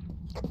garage.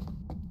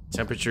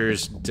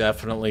 Temperature's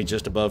definitely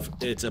just above.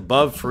 It's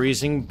above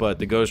freezing, but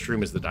the ghost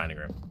room is the dining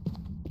room.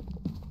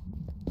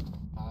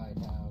 I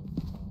have.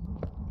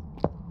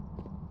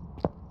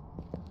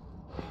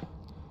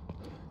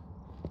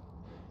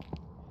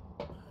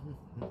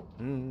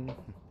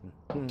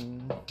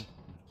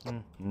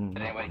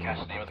 Did anybody catch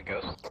the name of the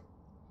ghost?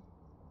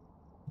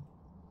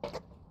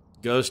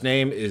 Ghost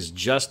name is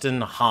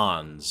Justin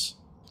Hans.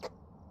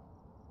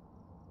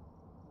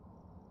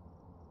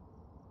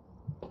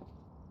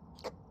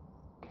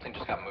 Something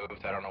just got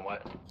moved. I don't know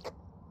what.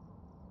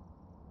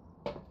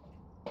 Oh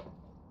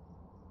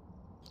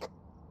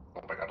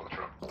my god, the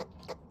truck.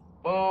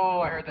 Whoa!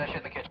 I heard that shit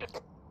in the kitchen.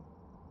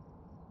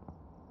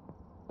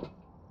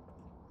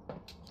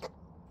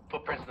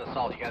 Footprints in the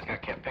salt. You guys got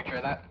a picture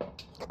of that?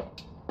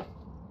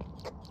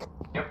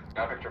 Yep,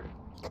 got a picture.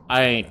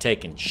 I ain't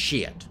taking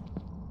shit.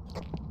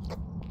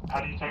 How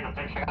do you take a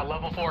picture? I got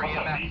level 4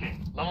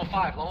 EMF. Level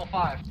 5. Level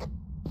 5.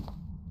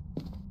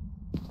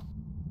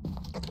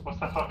 What's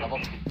that fucking Level.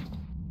 beeping?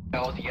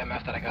 That was the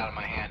EMF that I got in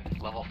my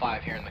hand. Level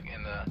 5 here in the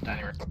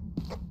dining room.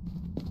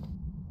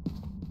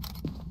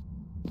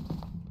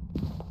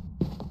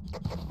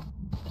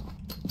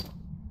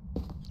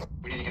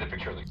 We need to get a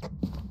picture of the...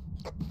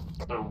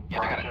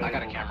 Yeah, I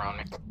got a camera on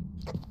me.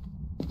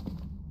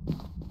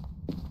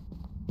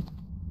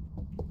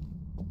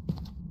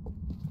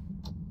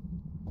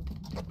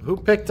 Who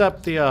picked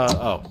up the,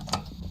 oh.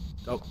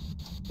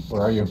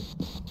 Where are you?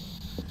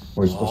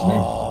 Where are you supposed to name?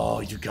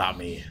 Oh, you got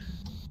me.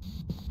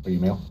 Are you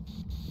male?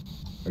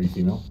 Are you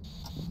female?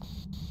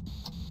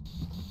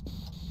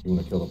 You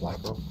want to kill the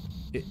black girl?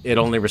 It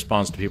only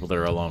responds to people that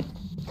are alone.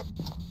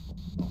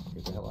 No,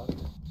 get the hell out of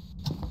here.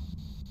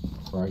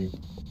 Where are you?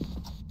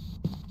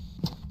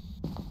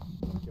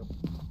 You wanna kill?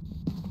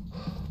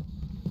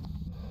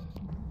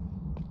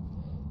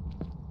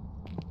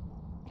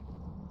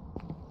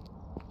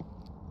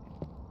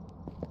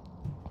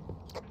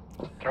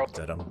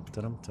 Da-dum,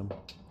 da-dum, dum,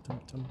 dum,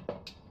 dum.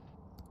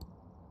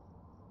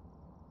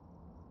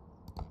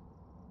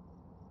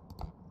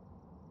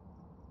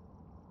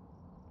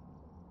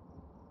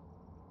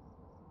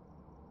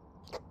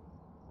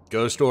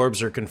 Ghost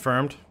orbs are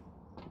confirmed.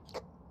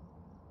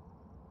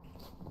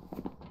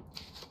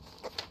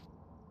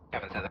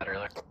 Kevin said that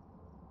earlier.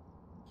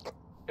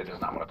 It does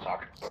not want to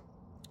talk.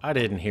 I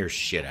didn't hear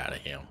shit out of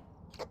him.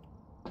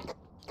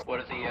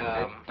 What is the,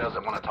 It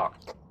doesn't want to talk.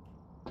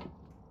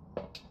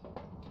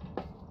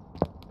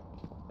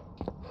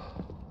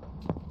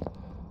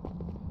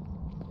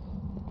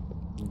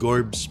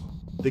 Gorbs.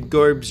 The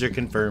gorbs are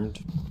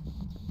confirmed.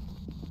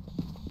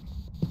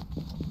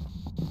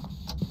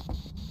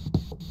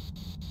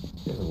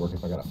 It would work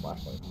if I got a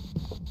flashlight.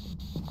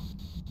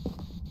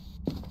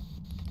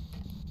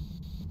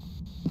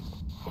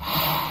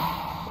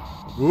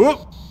 Whoop!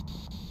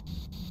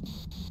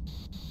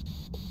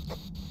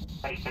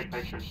 Hey, take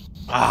pictures.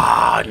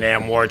 Ah,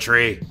 damn war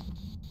tree.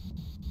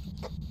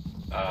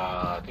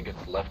 I think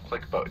it's left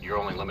click, but you're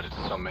only limited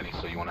to so many,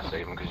 so you want to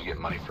save them because you get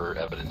money for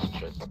evidence and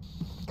shit.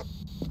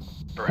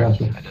 correct?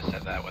 Gotcha. I just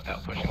said that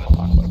without pushing the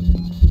talk button.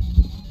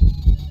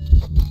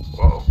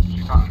 Whoa,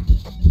 she's hunting.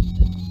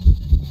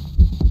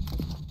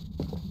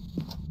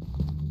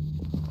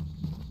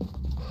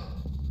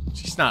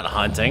 She's not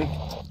hunting.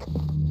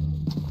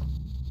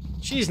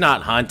 She's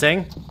not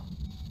hunting.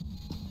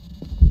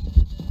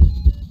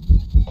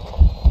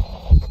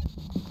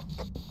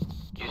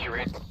 Use your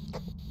rate.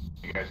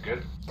 You guys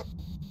good?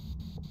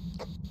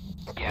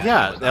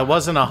 Yeah, that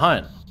wasn't a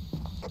hunt.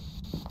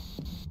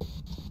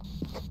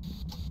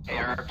 Hey,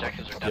 our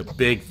objectives are You done.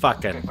 big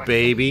fucking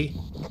baby.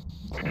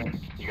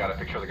 You got a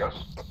picture of the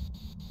ghost?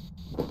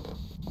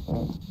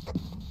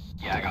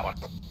 Yeah, I got one.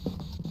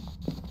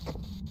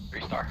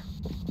 3-star.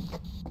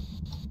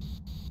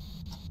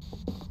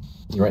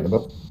 You writing a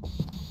book?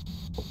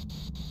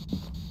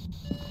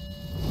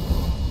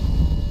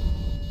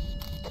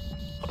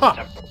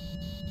 Huh.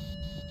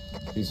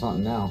 He's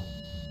hunting now.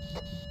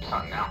 He's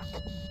hunting now.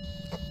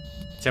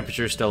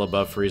 Temperature's still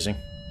above freezing.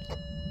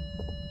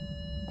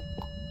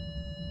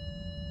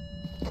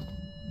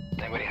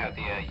 Anybody have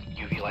the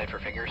UV light for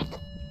fingers?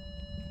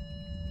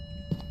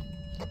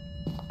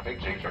 I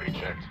think James already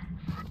checked.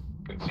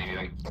 Couldn't see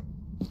anything.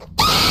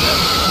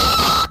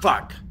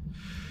 Fuck.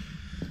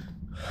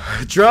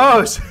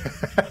 Droz!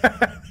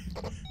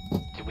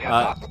 Do we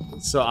have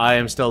So I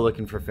am still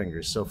looking for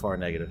fingers. So far,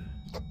 negative.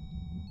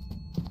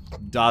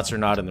 Dots are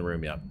not in the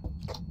room yet.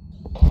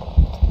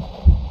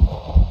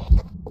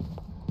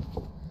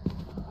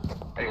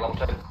 Hey, level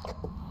 10.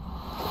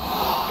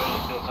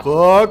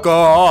 Fuck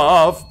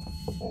off!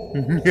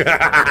 Hey,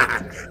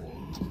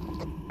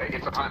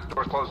 get some hunt.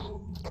 Doors closed.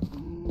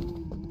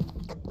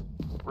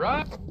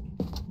 Run!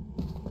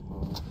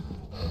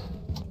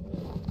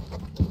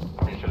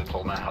 You should have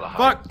told Matt how to hide.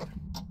 Fuck!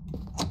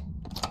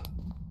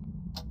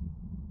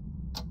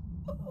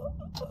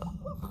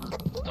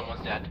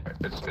 Someone's dead.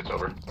 It's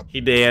over.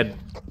 He did.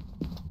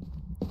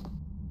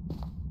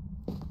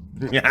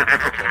 Okay,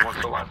 one's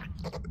still alive.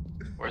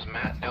 Where's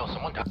Matt? No,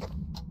 someone died.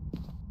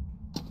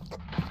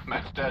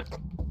 Matt's dead.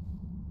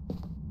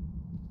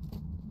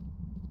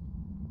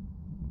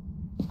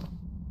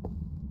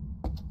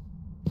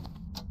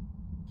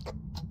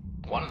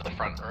 One in the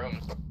front room.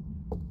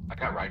 I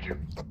got Raiju.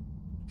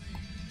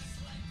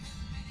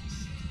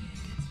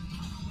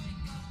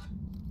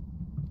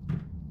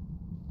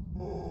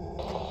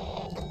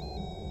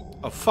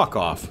 Oh, fuck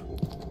off.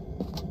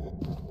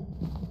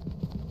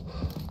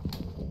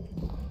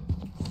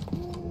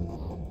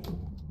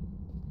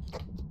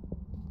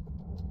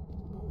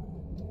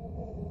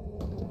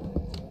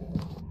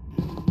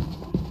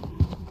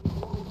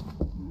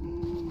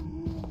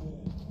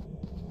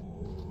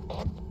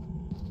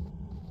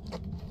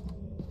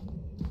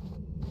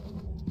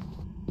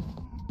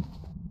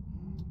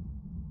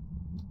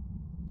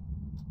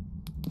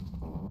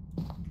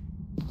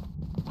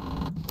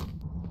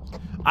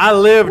 I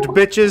lived,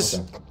 bitches.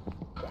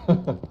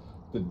 Okay.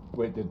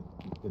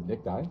 Did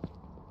Nick die?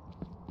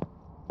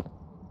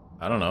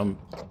 I don't know.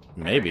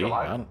 Maybe.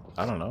 I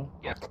don't know.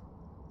 Yep.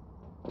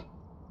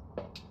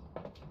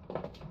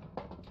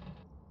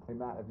 Hey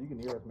Matt, if you can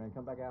hear us, man,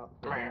 come back out.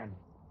 Come here.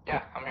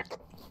 Yeah, I'm here.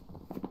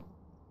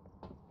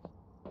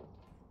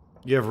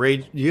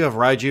 You have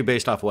Raiju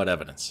based off what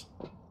evidence?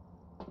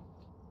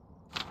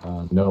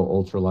 No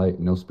ultralight,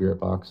 no spirit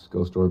box,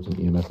 ghost orbs, and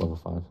EMF level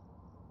 5.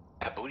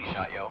 That booty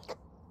shot, yo.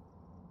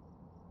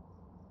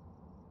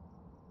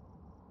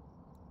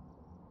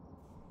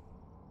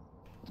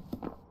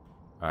 All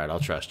right, I'll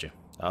trust you.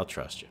 I'll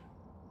trust you.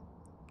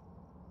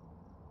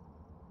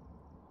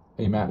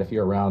 Hey Matt, if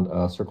you're around,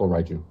 circle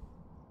Raiju.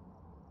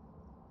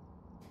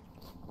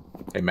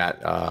 Hey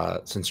Matt,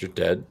 since you're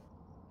dead,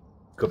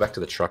 go back to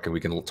the truck and we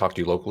can talk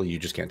to you locally. You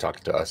just can't talk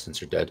to us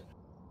since you're dead.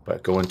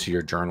 But go into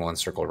your journal and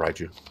circle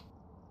Raiju.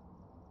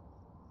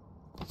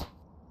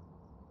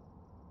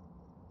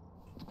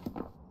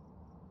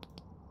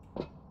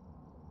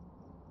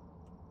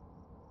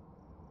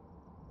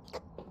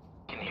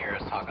 Can you hear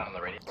us talking on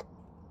the radio?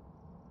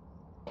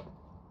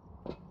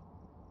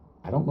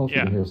 I don't know if you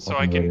Yeah, can hear us so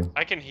talking on the radio.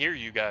 I can hear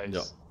you guys.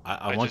 No, I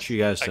I want just- you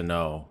guys I- to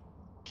know.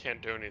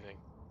 Can't do anything.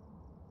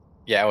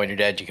 Yeah, when you're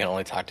dead, you can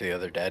only talk to the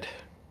other dead.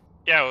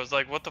 Yeah, I was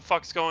like, what the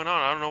fuck's going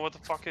on? I don't know what the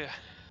fuck is.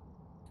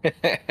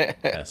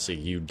 Yeah, see,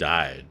 you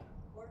died.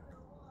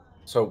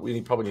 So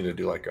we probably need to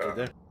do like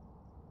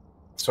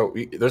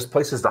there's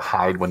places to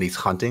hide when he's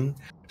hunting.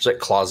 There's like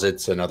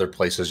closets and other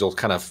places. You'll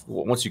kind of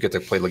once you get to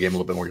play the game a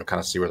little bit more, you'll kind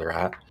of see where they're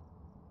at.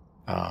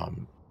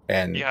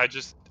 And Yeah,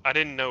 I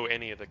didn't know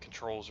any of the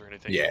controls or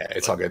anything. Yeah,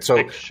 it's Like, all good. So,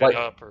 pick shit like-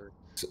 up or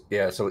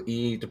so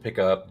E to pick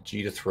up,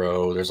 G to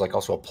throw. There's like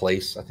also a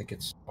place. I think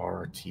it's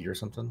R or T or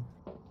something.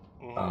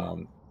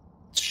 Mhm.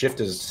 Shift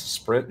is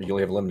sprint. You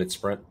only have limited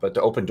sprint, but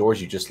to open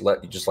doors, you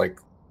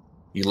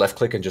left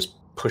click and just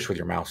push with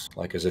your mouse,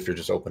 like as if you're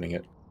just opening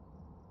it.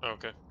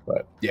 okay.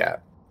 But yeah,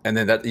 and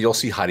then that you'll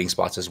see hiding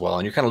spots as well,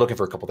 and you're kind of looking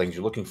for a couple things.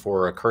 You're looking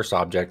for a cursed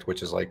object,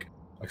 which is like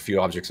a few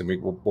objects, and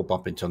we'll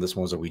bump into them. This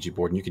one was a Ouija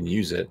board, and you can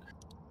use it.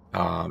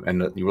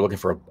 And you were looking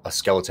for a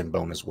skeleton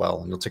bone as well,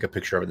 and you'll take a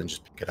picture of it and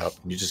just pick it up,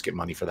 and you just get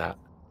money for that.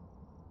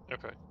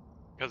 Okay.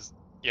 Because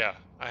yeah,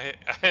 I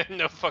had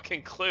no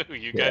fucking clue.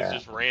 You guys Yeah.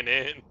 just ran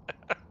in.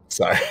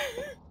 Sorry.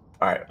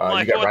 All right, I'm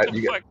like, you got what right.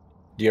 the fuck?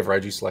 Do you have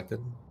Raiju selected?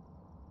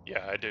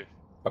 Yeah, I do.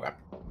 Okay.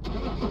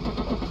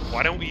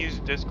 Why don't we use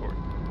Discord?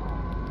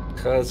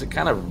 Because it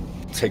kind of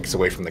takes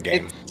away from the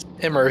game. It's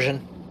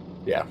immersion.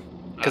 Yeah,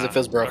 Because it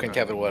feels broken, okay.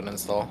 Kevin wouldn't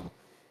install.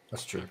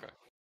 that's true. Okay.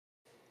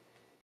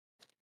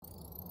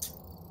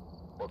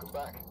 Welcome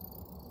back.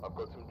 I've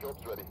got some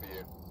jobs ready for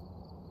you.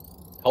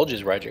 Told you,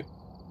 Raiju.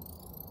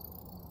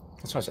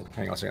 That's what I said.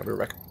 Hang on a second. I'll be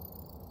right back.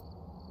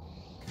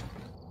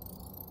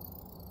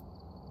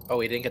 Oh,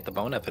 we didn't get the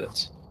bone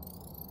evidence.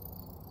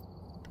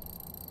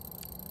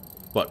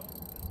 What?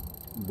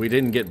 We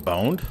didn't get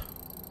boned?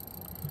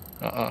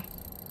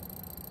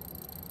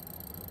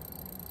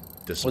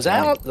 Was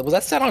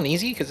that set on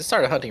easy? Because it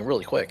started hunting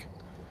really quick.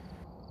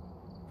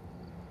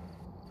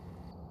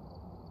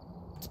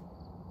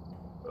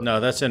 No,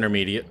 that's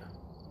intermediate.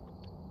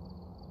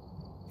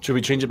 Should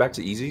we change it back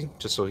to easy,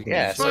 just so he can?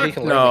 Yeah, so he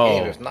can learn No. the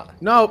game. If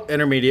not, Nope,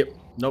 intermediate.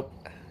 Nope.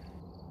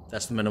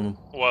 That's the minimum.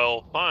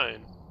 Well,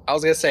 fine. I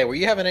was gonna say, were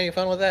you having any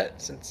fun with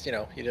that? Since you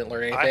didn't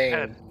learn anything. I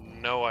had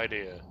no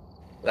idea.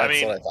 That's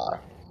mean- what I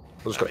thought.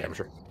 We'll just go to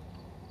amateur.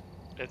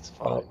 It's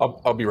fine.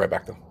 I'll be right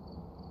back though.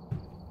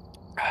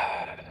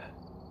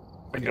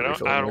 I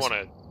don't want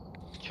to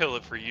kill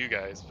it for you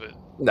guys, but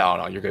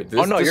No, you're good.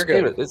 Oh, no, you're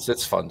good.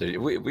 It's fun, dude.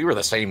 We were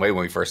the same way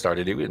when we first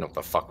started. Dude. We didn't know what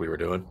the fuck we were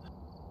doing.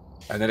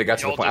 And then it got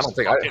to the y'all point. I just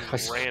don't think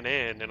fucking ran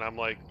in, and I'm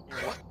like,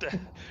 what the?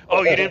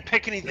 Oh, you didn't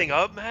pick anything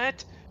up,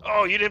 Matt?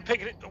 Oh, you didn't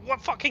pick it.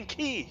 What fucking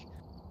key?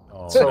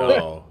 Oh, So-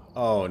 no.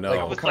 Oh, no. Like,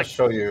 I'll was kind like of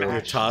show you. mad-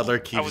 Your toddler I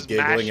keeps was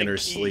giggling in mashing her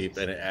keys. sleep,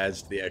 and it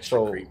adds to the extra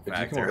So creep if you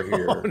factor. come over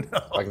here, Oh,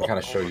 no. I can kind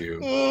of show you.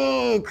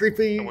 Oh,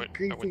 creepy. I went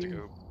to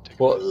go take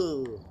Well,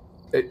 Ugh.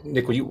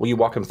 Nick, will you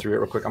walk him through it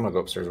real quick? I'm gonna go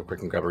upstairs real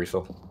quick and grab a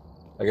refill.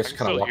 I guess I can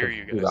kind of still walk hear him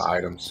you through the guys.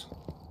 items.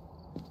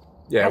 I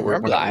Yeah, don't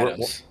remember the we're-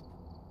 items.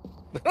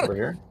 we're over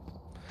here.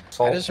 I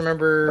Salt, just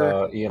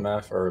remember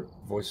EMF or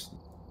voice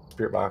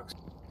spirit box.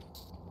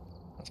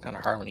 it's kind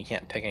of hard when you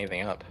can't pick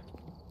anything up.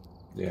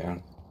 Yeah.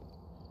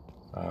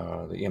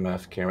 The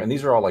EMF camera, and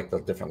these are all like the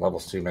different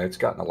levels too, man. It's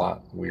gotten a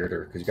lot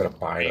weirder because you got to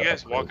buy. Are you the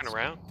guys walking upgrades.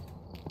 around?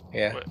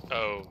 Yeah. What?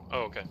 Oh,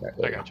 okay. Yeah,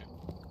 there I you got you.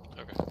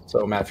 Okay.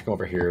 So Matt, if you come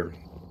over here,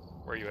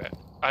 Where you at?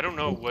 I don't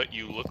know what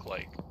you look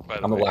like, by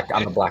the I'm the way. black.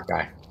 I'm the black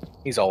guy.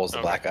 He's always the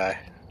Okay. black guy.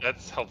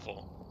 That's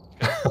helpful.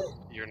 'cause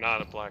you're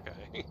not a black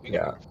guy.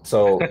 Yeah.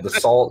 So the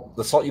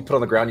salt you put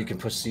on the ground, you can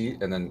push C,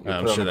 and then you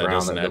I'm put it sure on the that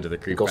ground, doesn't and add to the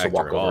creep ghost will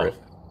factor walk at over all. it.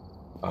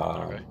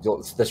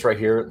 Okay. This right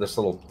here, this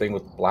little thing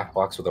with the black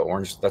box with the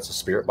orange, that's a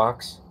spirit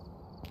box.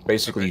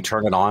 Basically, you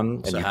turn it on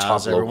and So you how's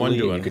talk everyone locally.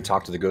 And doing? you can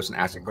talk to the ghost and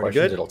ask it Everybody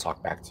questions. good? It'll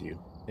talk back to you.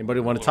 Anybody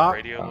want to Little talk?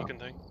 radio looking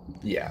thing.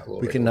 Yeah. A little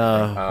We bit. can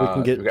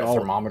we get got all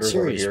thermometers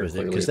over serious here, with it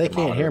clearly because a they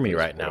can't hear me thermometer,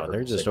 right now. whatever,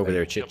 They're just same over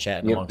there thing. chit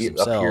chatting amongst Up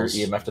here, themselves.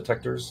 EMF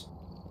detectors.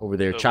 Over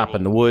there The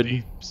chopping the little wood.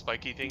 deep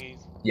spiky thingies.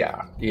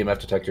 Yeah, EMF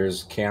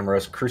detectors,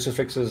 cameras,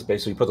 crucifixes.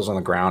 Basically, you put those on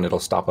the ground, it'll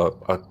stop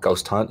a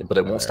ghost hunt, but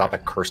it won't stop a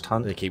cursed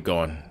hunt. They keep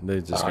going. They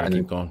just gotta And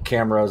keep going.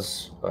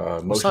 Cameras,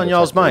 motion on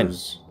y'all's mind?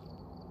 detectors,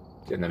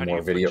 and then How do more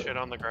you video. put shit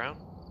on the ground?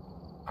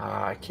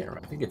 I can't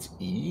remember. I think it's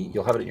E.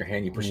 You'll have it in your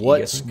hand. You push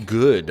What's E, I think.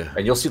 good?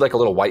 And you'll see like a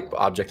little white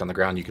object on the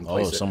ground. You can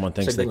place Oh, it. someone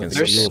thinks they Same can thing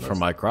with steal the from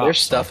my crops. There's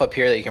stuff huh? up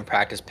here that you can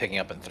practice picking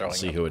up and throwing. Let's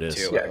see who it is.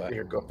 Too, Yeah,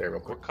 here, go up there real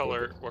quick.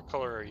 What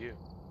color are you?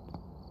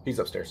 He's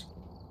upstairs.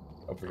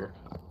 Over here.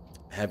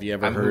 Have you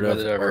ever I'm heard of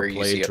moving it over, or you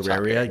played see up top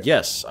Terraria? here.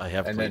 Yes, I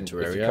have And played then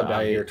if you Terraria. come down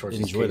I here towards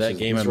these enjoy that cases,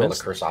 game these are all the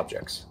immensely. curse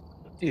objects.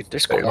 Dude,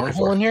 there's There you go,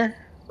 cornhole in here.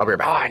 I'll be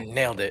right Oh, back. I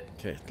nailed it.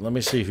 Okay, let me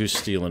see who's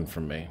stealing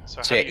from me.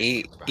 So So how yeah, do you,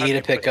 E, how do E you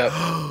to pick put-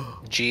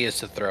 up, G is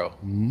to throw.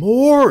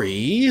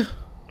 Maury?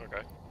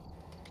 Okay.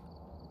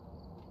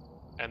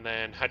 And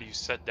then how do you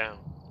set down?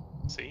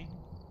 See?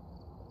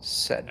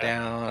 Set Yeah.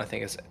 down, I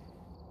think it's...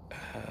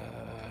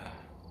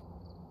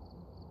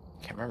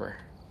 can't remember.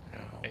 No.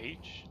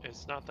 H?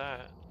 It's not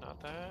that.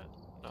 Not that.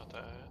 Not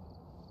that.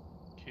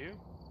 Q?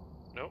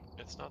 Nope,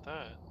 it's not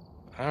that.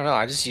 I don't know,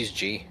 I just use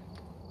G.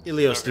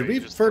 Ilios, Okay, did we you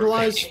just throw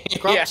fertilize Yeah,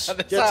 crops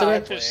that's yet how I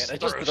today? play it. I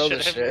just throw throw the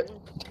shit shit.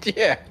 everywhere.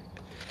 Yeah.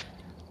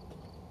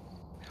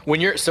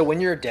 When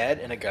you're dead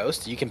in a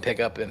ghost, you can pick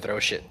up and throw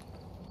shit.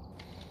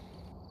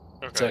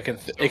 Okay. So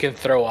it can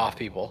throw off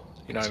people.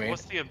 You know what I so mean?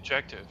 What's the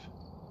objective?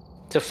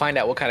 To find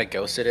out what kind of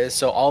ghost it is.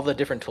 So all the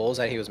different tools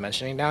that he was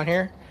mentioning down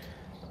here,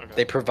 Okay.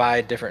 they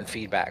provide different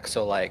feedback.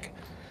 So like,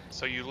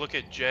 So you look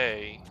at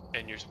J,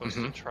 and you're supposed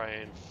to Mhm. try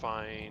and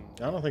find.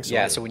 I don't think so.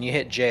 yeah. So when you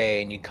hit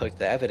J and you click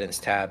the evidence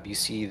tab, you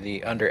see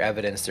the under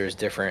evidence. There's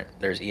EMF, crap,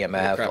 that's a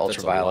lot of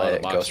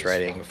ultraviolet, boxes. ghost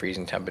writing,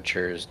 freezing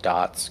temperatures,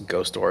 dots,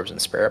 ghost orbs,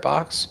 and spirit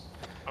box.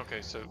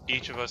 Okay, so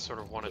each of us sort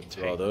of want to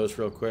Draw take those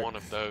real quick. one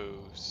of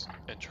those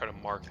and try to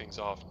mark things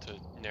off to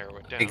narrow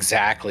it down.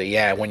 Exactly.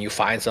 Yeah. When you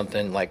find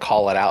something, like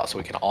call it out so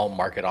we can all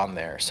mark it on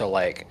there. So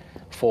like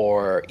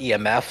for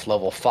EMF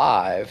level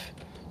 5,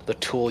 the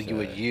tool you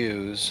would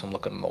use. I'm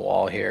looking on the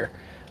wall here.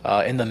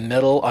 In the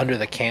middle under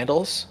the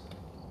candles.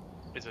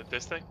 Is it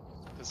this thing?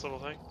 This little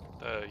thing?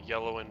 The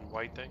yellow and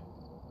white thing?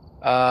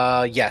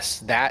 Yes,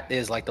 that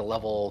is like the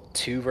level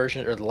 2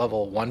 version or the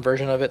level 1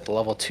 version of it. The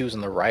level 2 is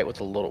on the right with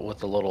the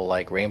little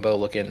like rainbow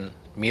looking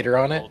meter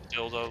on it.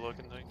 Little dildo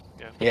looking thing?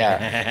 Yeah.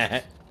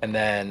 Yeah. And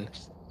then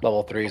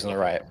level 3 is on the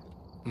right.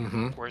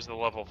 Mm-hmm. Where's the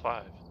level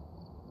 5?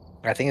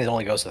 I think it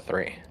only goes to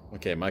 3.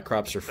 Okay, my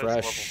crops are Says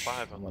level fresh.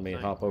 5 on Let the me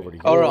thing. hop over to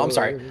yours. Oh no, I'm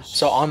sorry.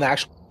 So on the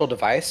actual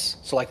device,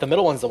 so like the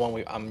middle one's the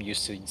one I'm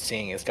used to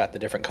seeing. It's got the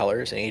different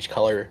colors, and each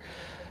color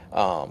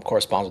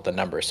corresponds with the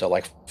number. So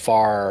like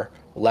far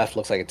left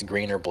looks like it's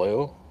green or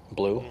blue.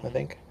 Blue, I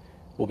think,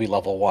 will be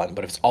level 1.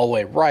 But if it's all the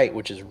way right,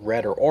 which is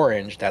red or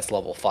orange, that's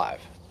level 5.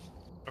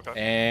 Okay.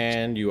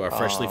 And you are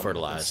freshly Let's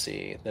fertilized.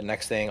 see. The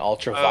next thing, Oh,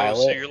 ultraviolet.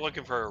 so you're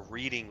looking for a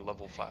reading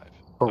level 5.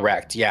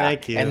 Correct. Yeah.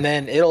 Thank you. And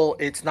then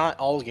it's not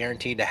all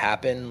guaranteed to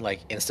happen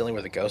like instantly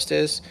where the ghost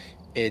is.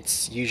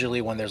 It's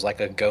usually when there's like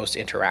a ghost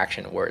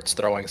interaction where it's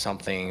throwing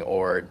something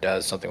or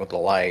does something with the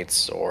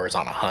lights or is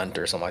on a hunt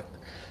or something like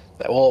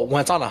that. Well, when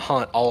it's on a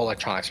hunt, all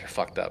electronics are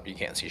fucked up. You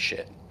can't see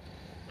shit.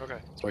 Okay.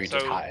 So you So-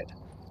 just hide.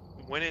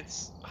 When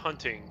it's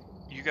hunting,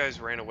 you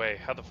guys ran away.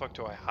 How the fuck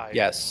do I hide?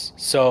 Yes.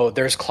 So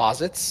there's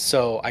closets.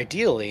 So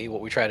ideally,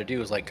 what we try to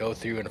do is like go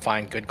through and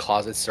find good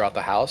closets throughout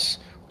the house.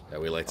 Yeah,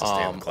 we like to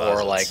stay in the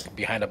closets. Or like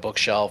behind a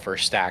bookshelf or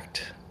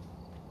stacked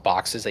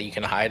boxes that you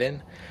can hide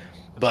in.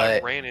 I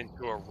But ran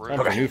into a room.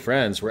 Time for new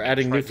friends. We're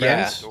adding new tried to open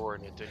friends. the door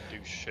and it didn't do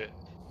shit.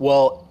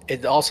 well,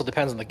 it also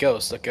depends on the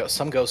ghost.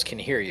 Some ghosts can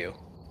hear you,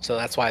 so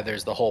that's why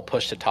there's the whole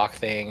push to talk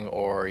thing,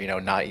 or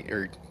not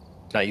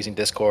using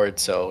Discord,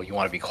 so you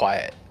want to be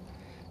quiet.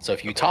 So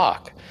if you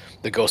talk,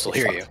 the ghost will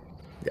hear you.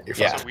 Yeah, you're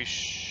Yeah. So we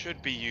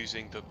should be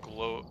using the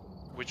glow.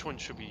 Which one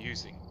should we be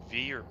using?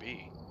 V or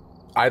B?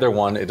 Either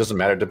one, it doesn't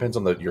matter. It depends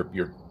on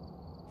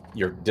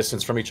your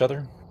distance from each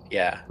other,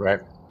 Yeah.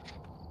 right?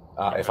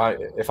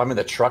 If I'm in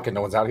the truck and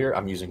no one's out here,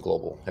 I'm using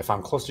global. If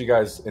I'm close to you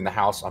guys in the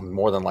house, I'm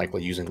more than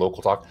likely using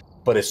local talk.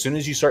 But as soon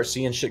as you start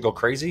seeing shit go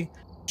crazy,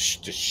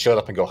 just shut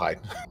up and go hide.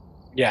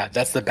 Yeah,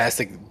 that's the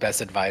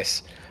best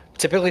advice.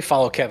 Typically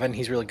follow Kevin.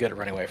 He's really good at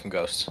running away from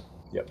ghosts.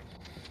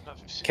 Oh,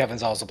 shit.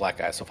 Kevin's always the black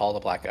guy, so follow the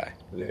black guy.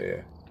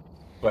 Yeah.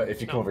 But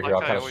if you come No, over black here,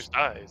 I'll guy kind always of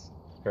dies.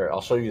 here.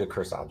 I'll show you the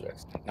cursed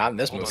objects. Not in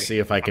this Hold on. movie. See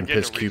if I can I'm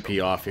getting piss a refill.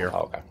 QP off here.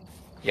 Oh, okay.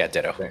 Yeah,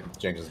 ditto.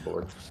 James is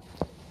bored.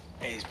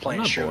 Hey, he's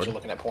playing not shoes bored. or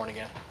looking at porn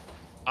again.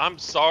 I'm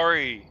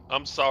sorry.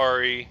 I'm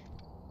sorry.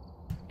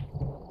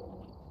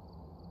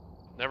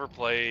 Never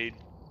played.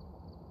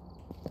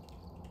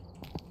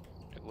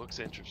 It looks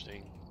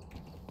interesting.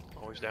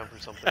 Always down for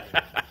something.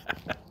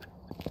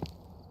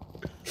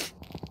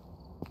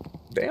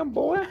 Damn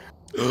boy.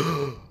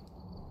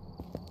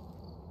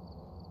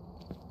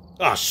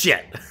 Oh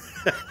shit!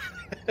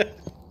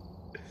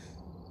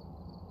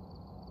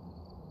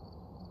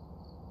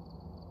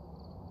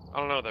 I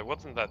don't know. That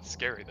wasn't that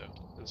scary though.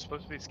 It was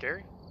supposed to be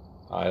scary.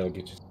 I'll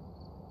get you.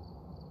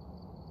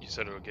 You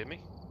said it would get me.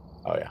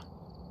 Oh yeah.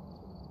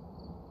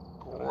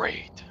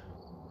 Great.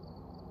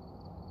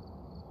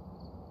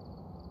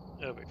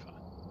 It'll be fun.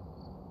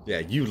 Yeah,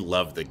 you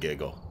love the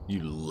giggle.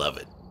 You love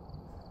it.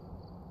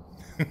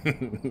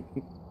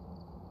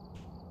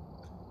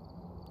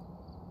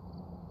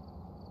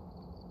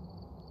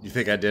 You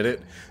think I did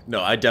it?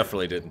 No, I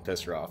definitely didn't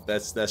piss her off.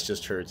 That's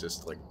just her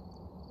just like...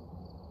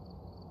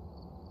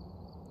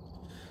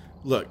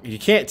 Look, you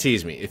can't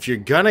tease me. If you're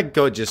gonna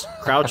go just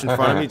crouch in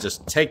front of me,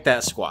 just take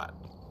that squat.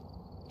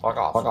 Fuck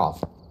off. Fuck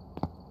off.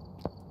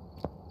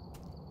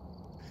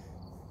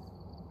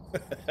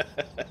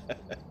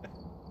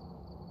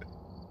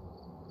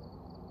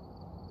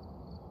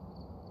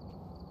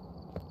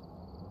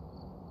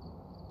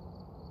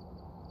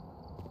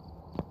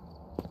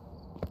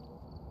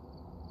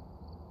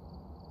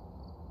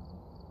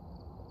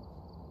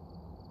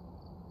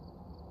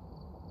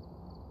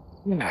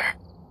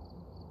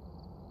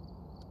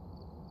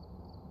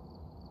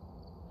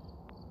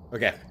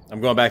 Okay, I'm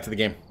going back to the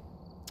game.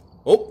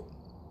 Oh!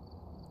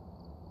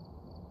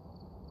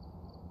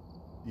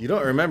 You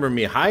don't remember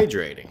me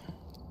hydrating.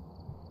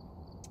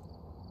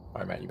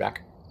 Alright, Matt, you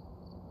back?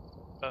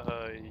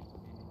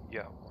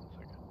 Yeah, 1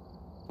 second.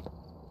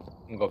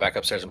 I'm gonna go back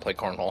upstairs and play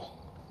cornhole.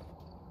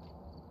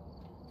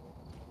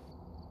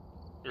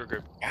 You're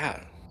good.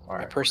 God, my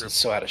Alright. person's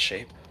so out of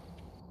shape.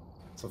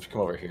 So if you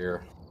come over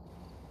here,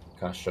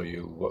 kind of show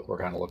you what we're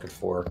kind of looking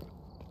for.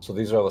 So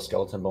these are all the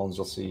skeleton bones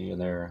you'll see in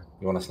there.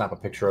 You want to snap a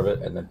picture of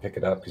it and then pick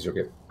it up because you'll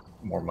get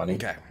more money.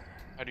 Okay.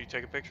 How do you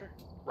take a picture?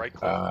 Right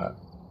click?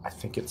 I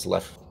think it's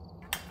left.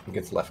 I think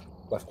it's left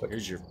click.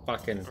 Here's your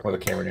fucking Or the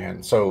camera in your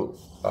hand. So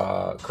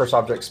curse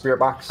object spirit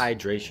box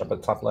hydration. up at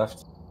the top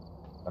left.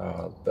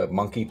 The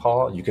monkey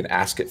paw, you can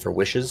ask it for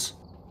wishes.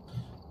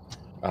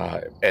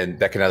 And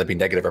that can either be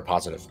negative or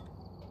positive.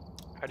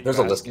 How do you There's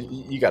a ask list.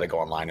 You got to go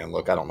online and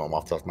look. I don't know them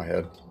off the top of my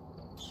head.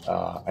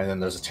 And then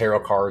there's the tarot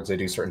cards. They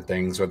do certain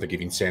things, whether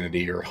giving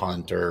sanity or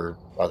hunt or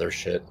other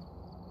shit.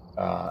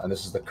 And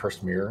this is the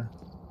cursed mirror,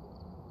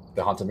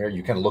 the haunted mirror.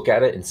 You can look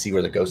at it and see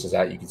where the ghost is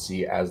at. You can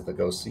see as the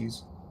ghost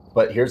sees.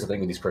 But here's the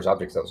thing with these cursed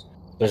objects, though.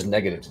 There's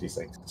negative to these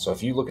things. So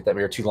if you look at that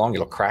mirror too long,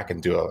 it'll crack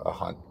and do a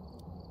hunt.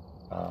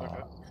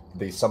 Okay.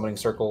 The summoning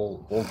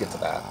circle, we'll get to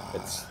that.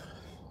 It's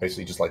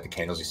basically just like the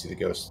candles, you see the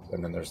ghost.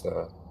 And then there's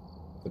the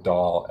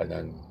doll, and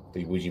then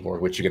the Ouija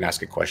board, which you can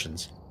ask it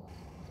questions.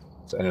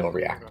 So, and it'll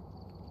react.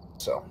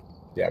 So,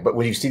 yeah, but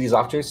when you see these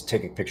objects,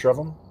 take a picture of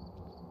them,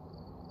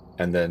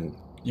 and then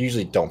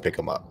usually don't pick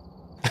them up,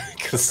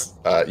 because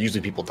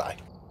usually people die.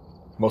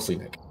 Mostly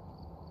Nick.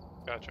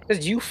 Gotcha.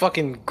 Because you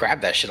fucking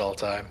grab that shit all the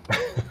time.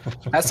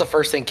 That's the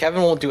first thing.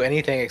 Kevin won't do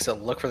anything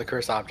except look for the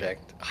cursed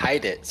object,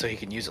 hide it so he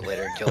can use it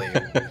later and kill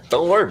you.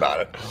 Don't worry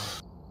about it.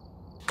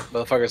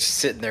 Motherfucker's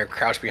sitting there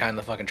crouched behind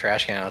the fucking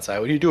trash can outside.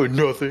 What are you doing?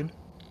 Nothing.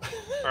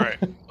 Alright,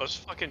 let's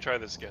fucking try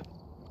this again.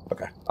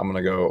 Okay, I'm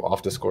gonna go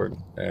off Discord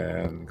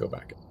and go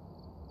back.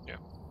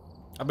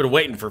 I've been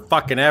waiting for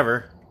fucking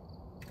ever.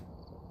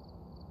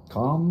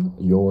 Calm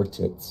your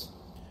tits.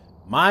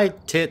 My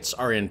tits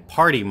are in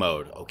party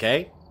mode,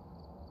 okay?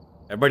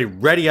 Everybody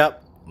ready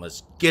up.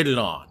 Let's get it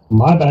on.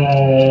 My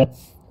bad.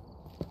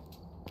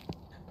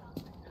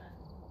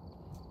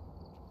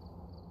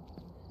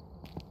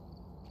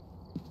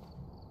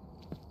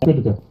 Good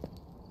to go.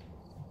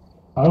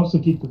 I also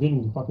keep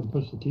forgetting to fucking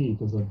push the key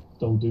because I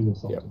don't do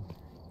this often.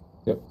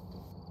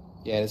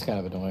 Yeah, it's kind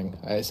of annoying.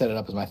 I set it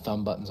up as my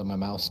thumb buttons on my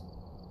mouse.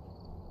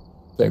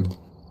 Same.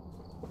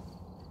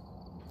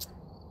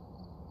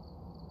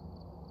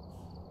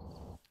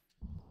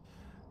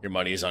 Your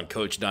money is on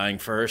Coach dying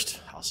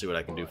first. I'll see what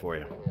I can do for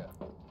you.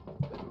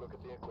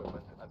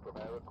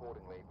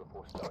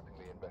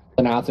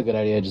 So now it's a good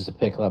idea just to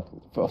pick up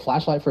a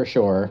flashlight for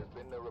sure,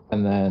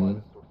 and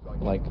then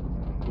like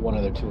one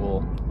other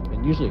tool,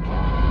 and usually a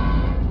camera.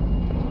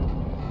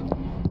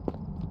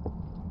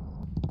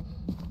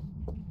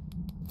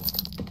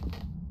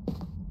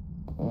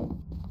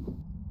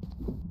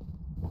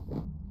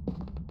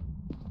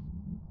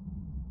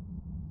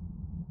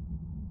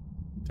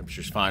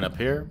 Temperature's fine up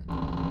here.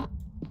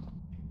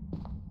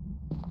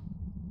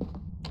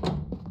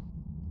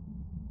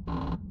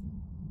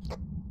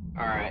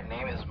 Alright,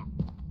 name is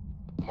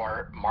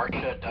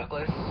Marcia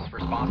Douglas.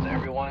 Response to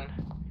everyone.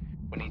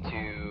 We need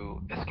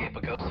to escape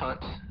a ghost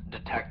hunt,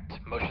 detect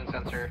motion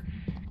sensor,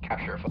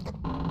 capture a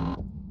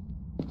phone.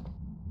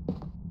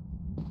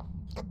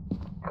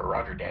 Or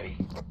Roger Daddy.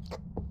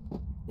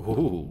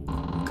 Ooh,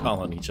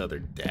 calling each other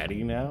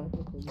daddy now?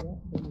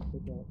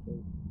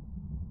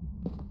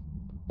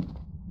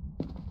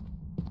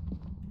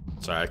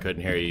 Sorry, I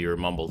couldn't hear you. You were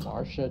mumbled.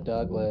 Marcia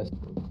Douglas.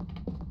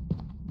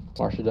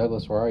 Marcia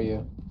Douglas, where are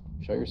you?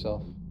 Show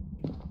yourself.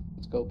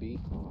 Let's go, B.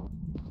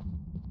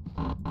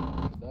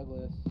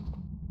 Douglas.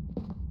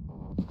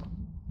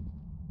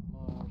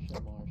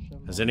 Marcia.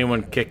 Has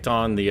anyone kicked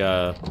on the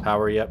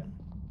power yet?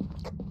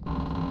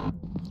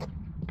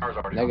 Power's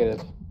already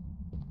Negative.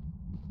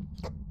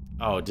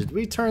 Oh, did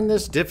we turn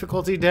this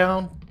difficulty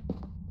down?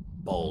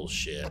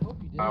 Bullshit.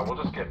 We'll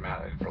just get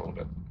mad at it for a little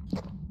bit.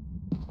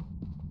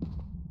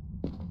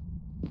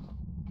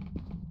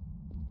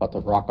 About to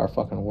rock our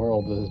fucking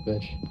world with this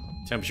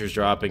bitch. Temperature's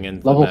dropping in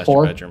the Level master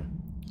 4.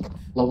 bedroom.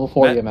 Level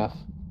 4 Ma- EMF.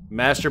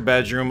 Master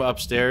bedroom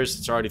upstairs.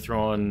 It's already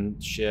throwing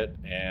shit,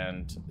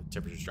 and the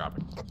temperature's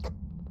dropping.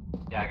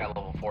 Yeah, I got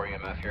level 4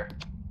 EMF here.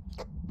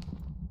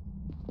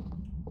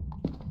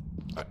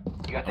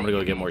 I'm gonna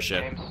go get more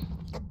shit. James?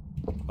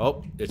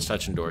 Oh, it's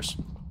touching doors.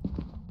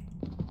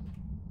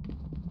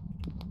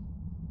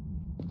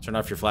 Turn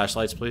off your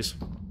flashlights, please.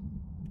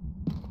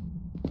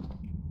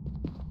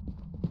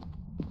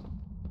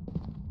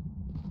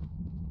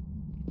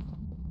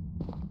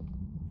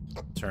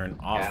 Turn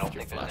off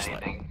your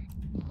flashlight.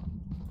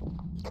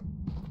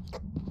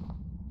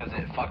 Because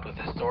it fucked with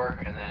this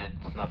door, and then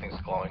nothing's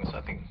glowing, so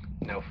I think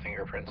no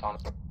fingerprints on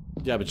it.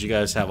 Yeah, but you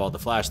guys have all the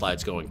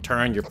flashlights going.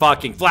 Turn your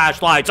fucking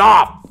flashlights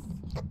off!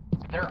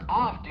 They're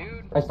off,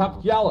 dude. I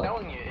stopped yelling. I'm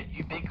telling you,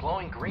 you big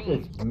glowing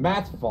green. It's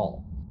Matt's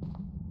fault.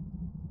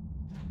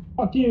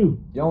 Fuck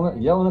you!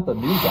 Yelling at the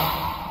new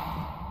guy.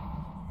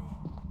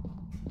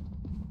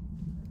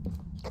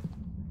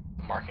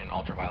 Marking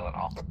ultraviolet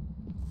off.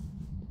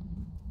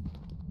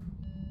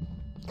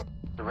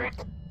 The rate.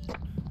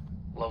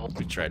 Level.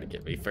 We tried to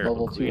get me fair.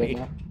 Level 2 right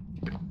now.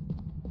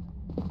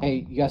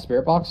 Hey, you got a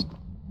spirit box? Is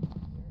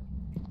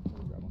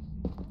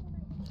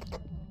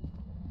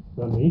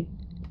that me?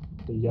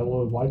 The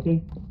yellow and white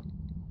thing?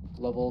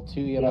 Level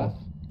 2 EMF?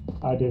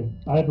 I do.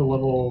 I have a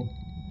level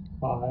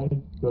 5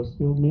 ghost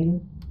field meter.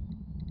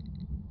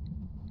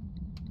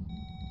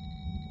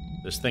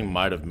 This thing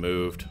might have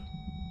moved.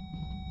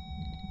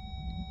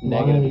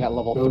 Negative, we got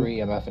level 3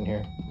 EMF in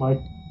here. My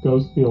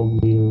ghost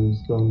field meter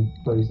is going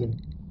crazy.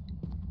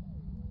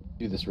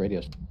 Do this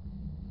radio.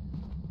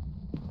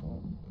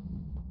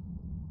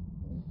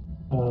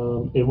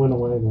 It went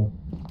away though.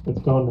 It's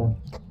gone now.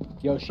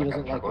 Yo, she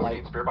doesn't like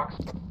light. Spirit box.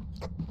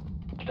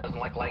 She doesn't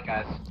like light,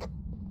 guys.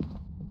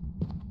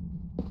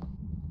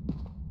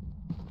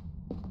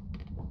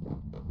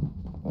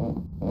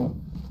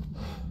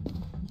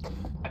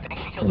 I think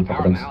she killed the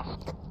power in the house.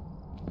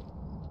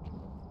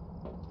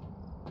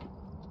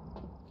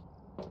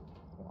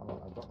 I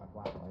brought my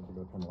flashlight to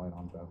go turn the light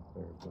on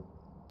downstairs.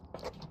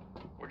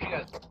 Where'd you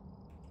guys?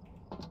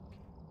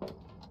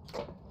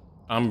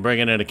 I'm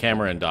bringing in a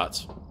camera and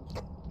dots.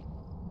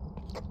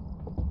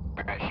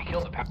 Alright, she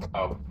killed the power.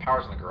 Oh,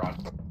 power's in the garage.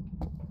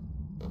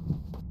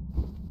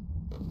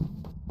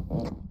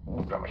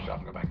 Grab my stuff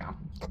and go back out.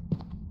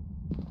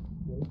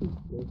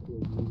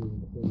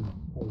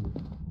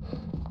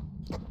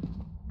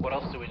 What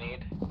else do we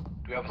need?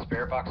 Do we have a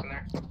spirit box in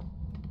there?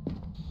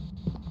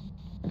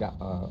 I got,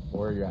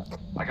 where are you at?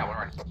 I got one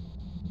right.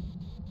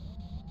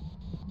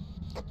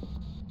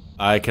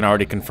 I can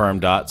already confirm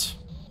dots.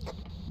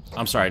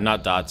 I'm sorry,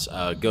 not dots,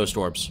 ghost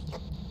orbs.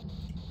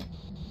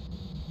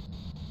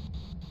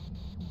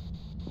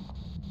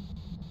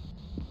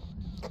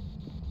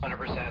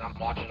 I'm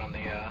watching on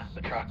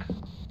the truck.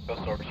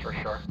 Ghost orbs for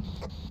sure.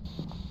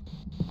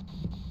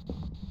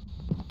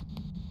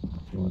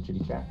 You want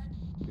chitty chat?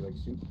 Do you like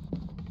soup?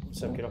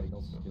 What's up, kiddo? Do you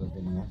like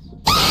anything else?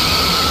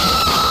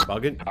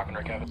 Buggin? Talking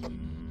to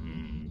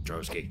Kevin.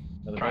 Drosky.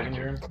 Another bug in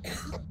your room?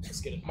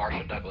 Let's get it.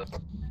 Marsha Douglas.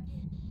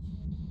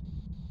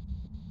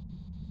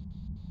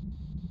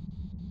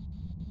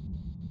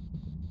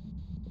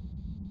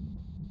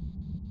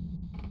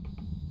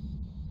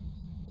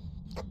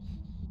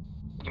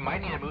 You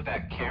might need to move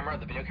that camera,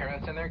 the video camera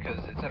that's in there, because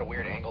it's at a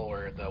weird angle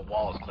where the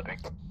wall is clipping.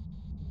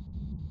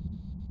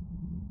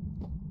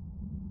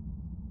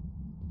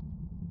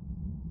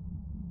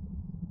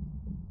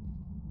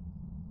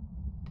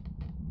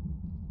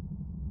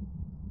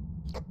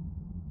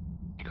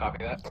 You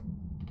copy that?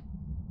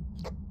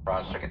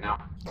 Raj, check it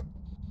now.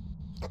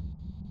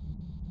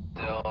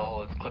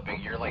 Still, it's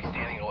clipping. You're like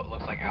standing in what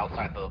looks like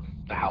outside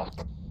the house.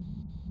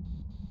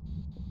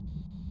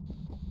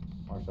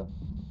 Marsha?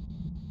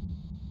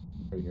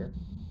 Are you here?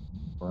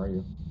 Where are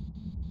you?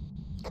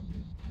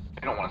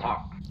 They don't want to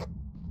talk.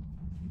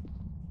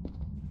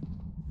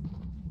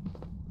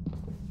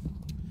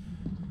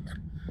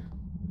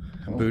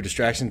 Boo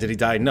distraction. Did he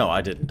die? No,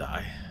 I didn't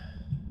die.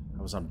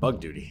 I was on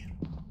bug duty.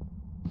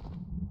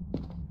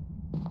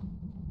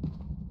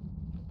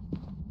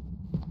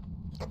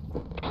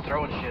 Just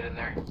throwing shit in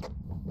there.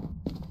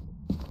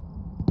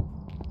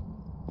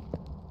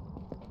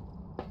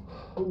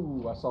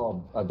 Ooh, I saw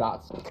a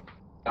dots.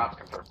 Dots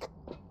confirmed.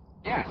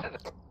 Yeah, I said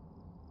that.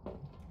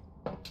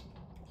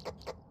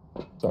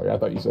 Sorry, I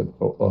thought you said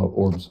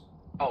orbs.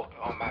 Oh,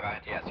 my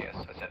bad. Yes,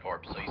 I said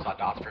orbs. So you saw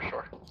dots for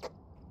sure.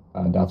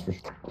 Dots for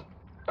sure.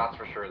 Dots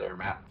for sure there,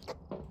 Matt.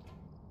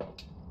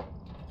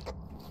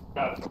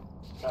 Got it.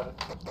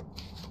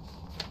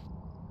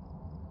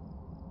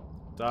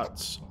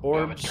 Dots, Do you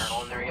have a orbs.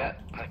 journal in there yet?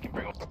 I can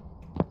bring them.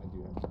 I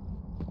do have.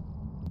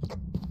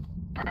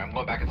 Alright, I'm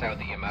going back inside with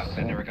the EMFs.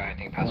 I never got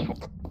anything past 4.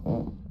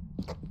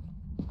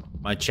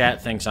 My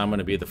chat thinks I'm going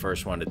to be the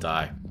first one to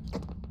die.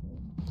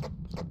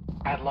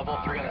 I had level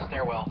 3 on the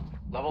stairwell.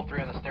 Level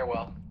 3 on the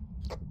stairwell.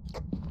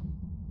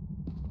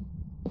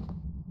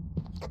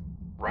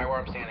 Right where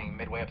I'm standing,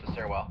 midway up the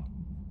stairwell.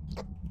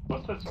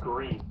 What's this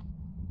green?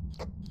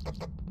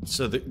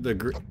 So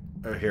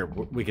here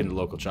we can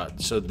local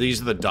shot. So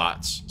these are the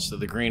dots. So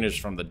the green is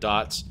from the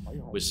dots,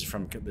 which is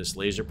from this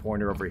laser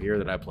pointer over here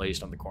that I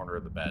placed on the corner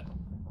of the bed.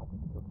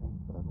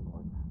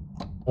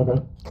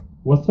 Okay.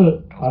 What's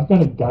the? I've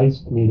got a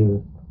Geist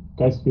meter,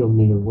 Geist field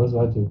meter. What does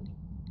that do?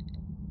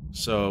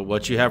 So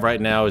what you have right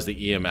now is the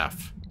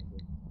EMF.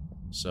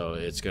 So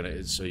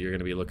you're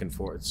gonna be looking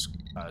for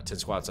 10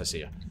 squats. I see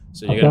you.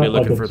 So you're gonna be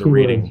looking for the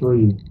reading.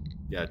 3.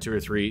 Yeah, 2 or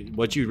 3.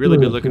 What you'd really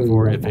be looking 3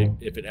 for right if now.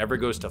 it ever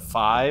goes to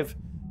 5,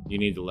 you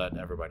need to let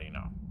everybody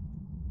know.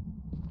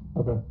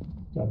 Okay,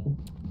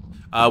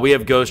 gotcha. We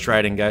have ghost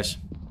riding, guys.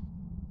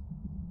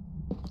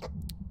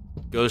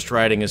 Ghost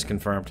riding is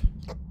confirmed.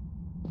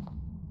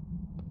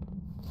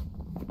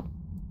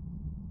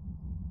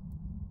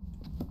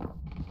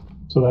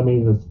 So that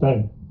means it's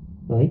Thay,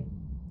 right?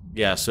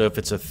 Yeah, so if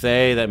it's a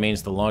Thay, that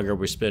means the longer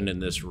we spend in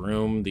this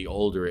room, the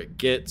older it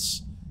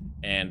gets,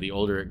 and the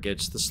older it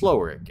gets, the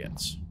slower it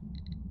gets.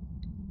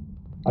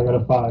 I got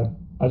a 5.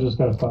 I just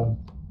got a 5.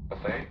 A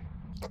Thay?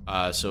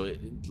 So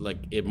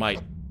it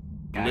might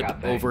Yeah, I blip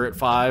got Thay. over at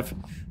 5,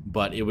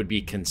 but it would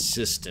be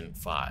consistent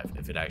 5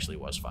 if it actually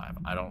was 5.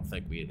 I don't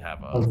think we'd have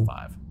a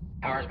 5.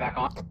 Power's back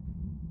on.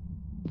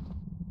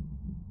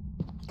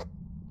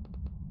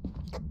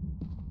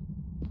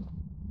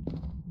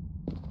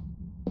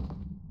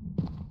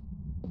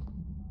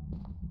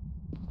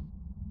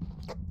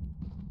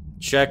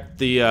 Check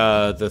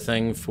the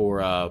thing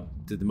for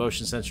did the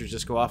motion sensors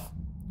just go off?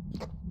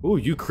 Ooh,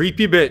 you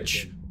creepy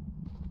bitch.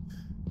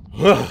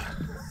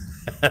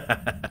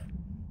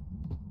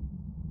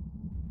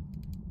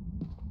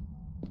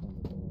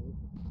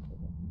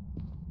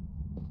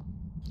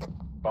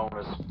 Phone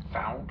is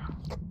found.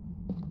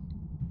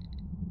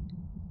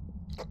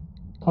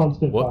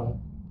 Constant What? 5.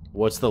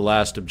 What's the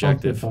last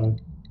objective?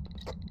 Constant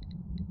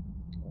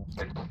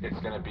 5. It's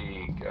gonna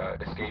be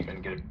escape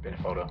and get a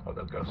photo of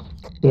the ghost.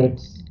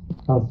 6.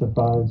 Constant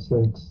 5,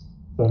 6,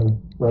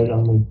 7. Right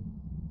on me.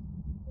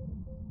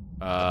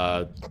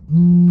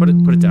 Put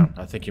it down.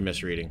 I think you're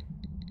misreading.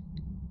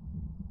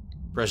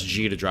 Press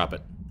G to drop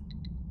it.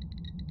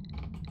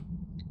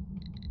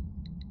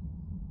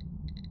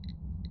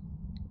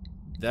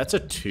 That's a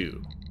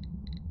 2.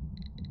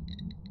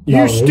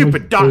 No, You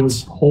stupid It dots!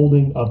 was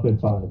holding up at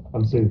 5.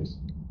 I'm serious.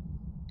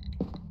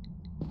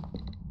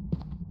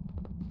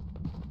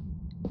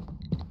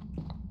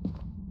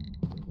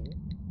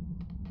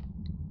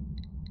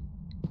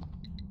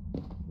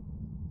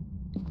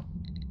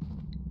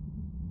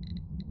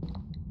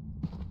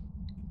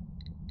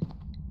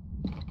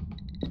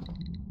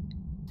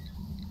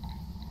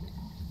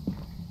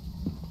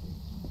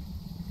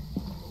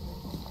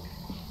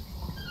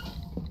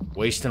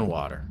 Wasting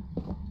water.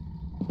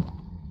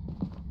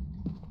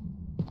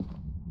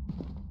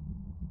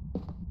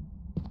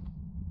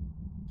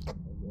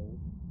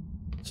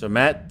 So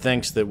Matt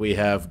thinks that we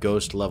have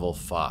ghost level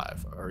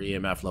 5 or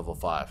EMF level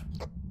 5.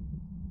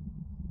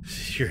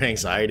 Your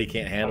anxiety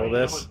can't handle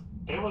this.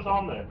 It was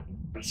on there.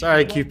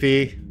 Sorry,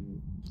 QP.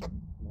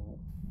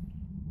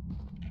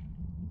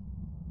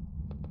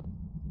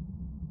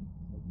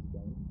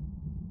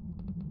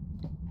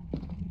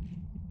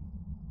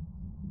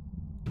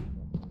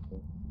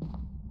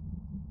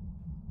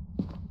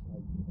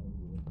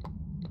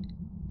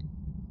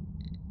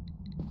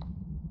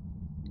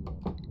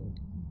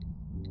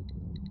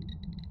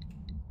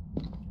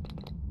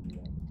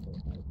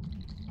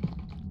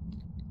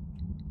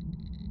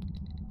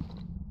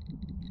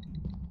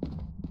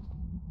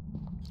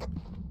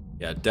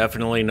 Yeah,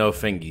 definitely no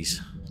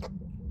fingies.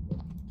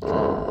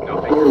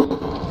 No fingers.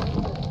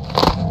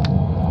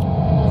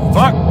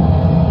 Fuck!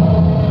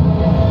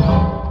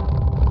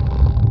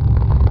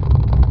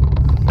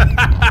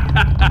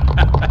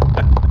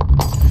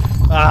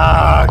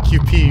 Ah,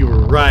 QP, you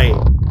were right.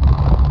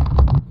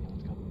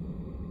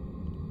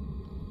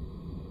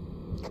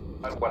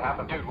 What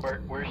happened? Dude,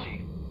 where is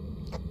she?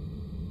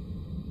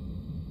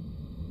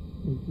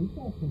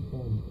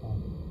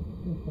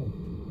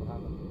 What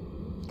happened?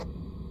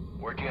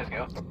 Where'd you guys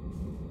go?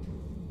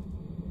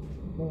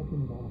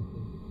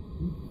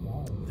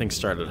 Thing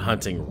started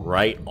hunting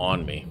right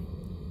on me.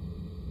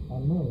 I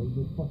don't know, he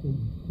just fucking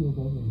keeled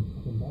over and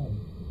fucking died.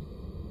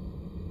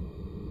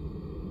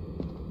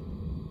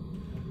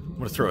 I'm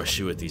gonna throw a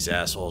shoe at these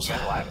assholes. You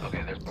guys alive?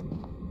 Okay,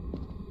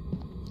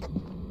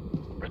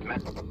 where's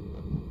Matt?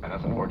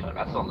 That's unfortunate.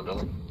 Matt's still in the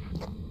building.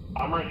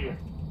 I'm right here.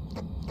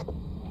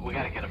 We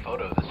gotta get a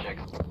photo of this chick.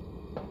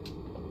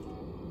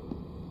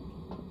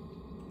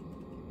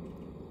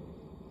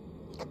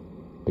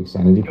 Big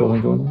sanity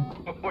pulling going on?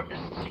 Where's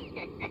she?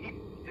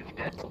 It's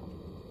dead.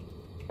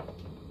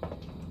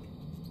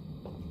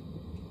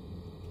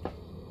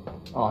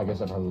 Oh, I guess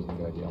that probably wasn't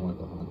a good idea. I wanted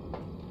to hunt.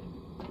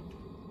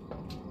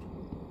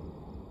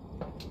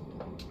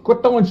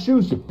 Quit throwing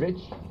shoes, you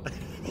bitch!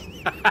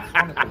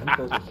 Honestly, who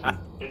throws a shoe?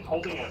 It's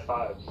holding at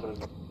 5, so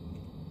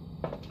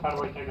how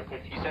do I take a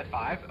picture? You said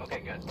 5?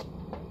 Okay, good.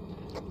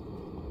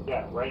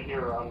 Yeah, right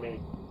here on me.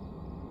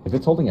 If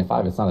it's holding at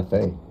 5, it's not a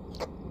Thay.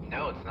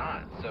 No, it's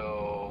not.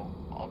 So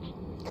I'll just...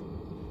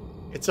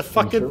 It's a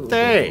fucking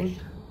thing.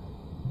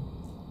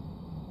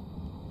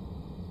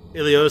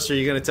 Ilios, are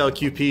you gonna tell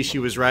QP she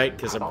was right?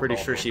 Because I'm pretty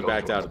sure she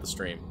backed out of the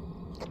stream.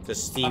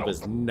 Because Steve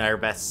was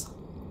nervous.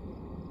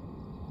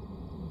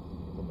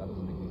 Well, that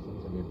doesn't make any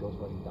sense. We have ghost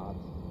writing dots,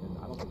 and I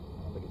don't think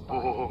it's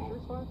 5. Whoa. Sure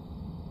it's 5?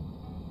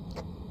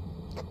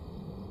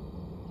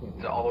 Can't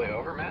Is it all the way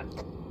over, Matt?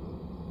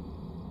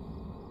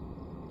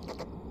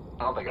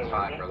 I don't think it's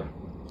 5, brother.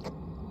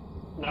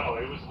 No,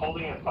 it was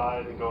holding at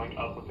 5 and going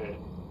up a bit.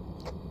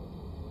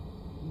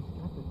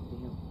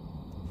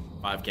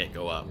 5 can't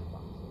go up.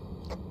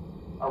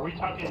 Are we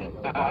talking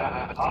 5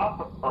 at the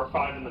top or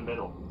 5 in the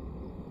middle?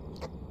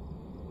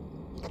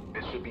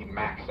 It should be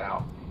maxed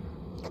out.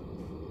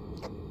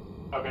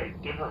 Okay,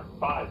 give her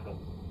 5 then.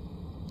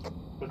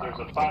 Because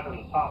there's a 5 on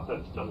the top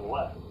that's to the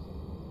left.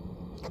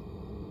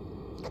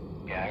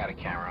 Yeah, I got a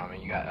camera on me.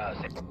 You got, I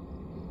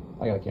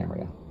got a camera,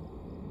 yeah.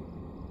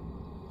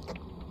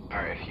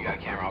 Alright, if you got a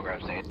camera, I'll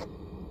grab Sage.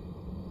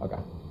 Okay.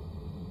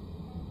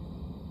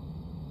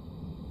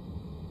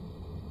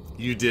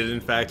 You did, in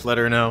fact, let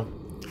her know?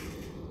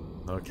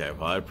 Okay,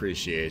 well, I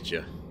appreciate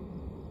you.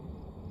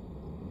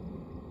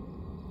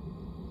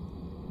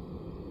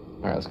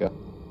 Alright, let's go.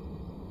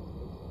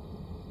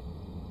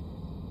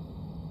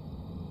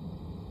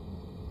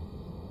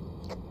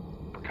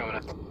 Coming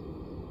up.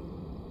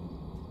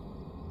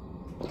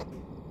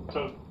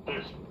 So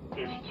there's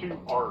 2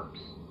 arcs,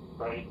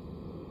 right,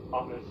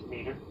 on this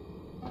meter.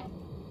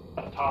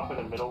 The top and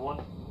the middle one.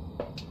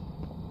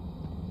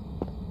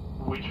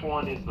 Which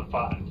one is the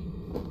 5?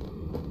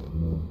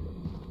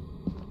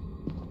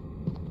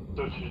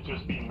 So it should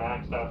just be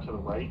maxed out to the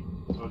right,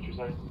 is what you're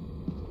saying?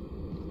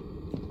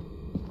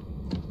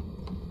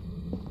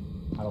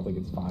 I don't think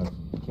it's 5.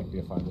 It can't be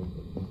a 5. It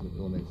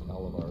eliminates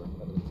all of our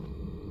evidence.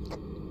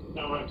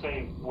 No, what I'm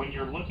saying, when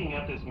you're looking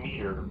at this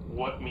meter,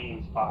 what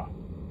means 5?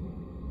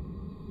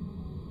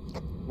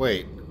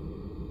 Wait.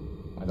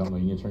 I don't know.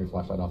 You need to turn your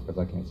flashlight off because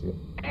I can't see it.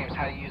 James,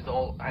 how do you use the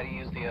old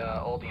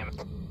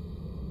EMF?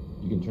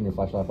 You can turn your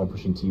flashlight off by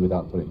pushing T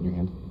without putting it in your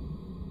hand.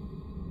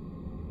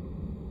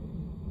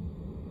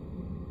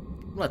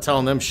 I'm not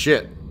telling them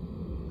shit.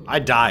 I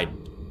died.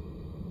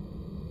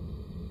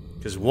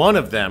 Because one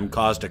of them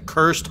caused a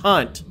cursed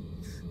hunt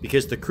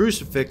because the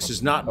crucifix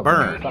is not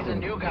burned. He's a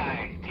new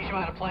guy. Teach him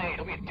how to play.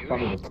 He'll be a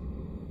douche.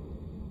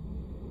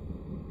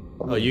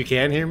 Oh, you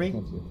can hear me?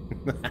 Can't see it.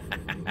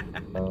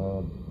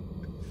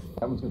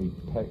 That one's gonna be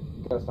pegged.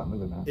 You gotta stop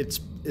moving that. It's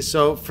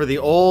so for the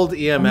old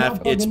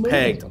EMF, it's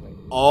pegged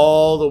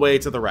all the way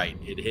to the right.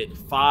 It hit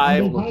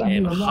 5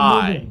 and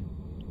high.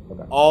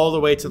 Okay. All the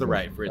way to the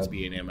right for it to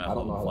be an EMF I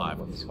don't know level how 5.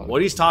 that works.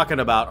 What he's talking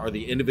about are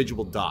the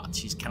individual dots.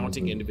 He's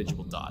counting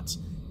individual dots.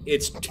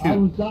 It's 2. I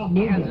was not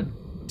moving.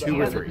 2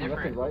 or 3.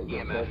 Different Right,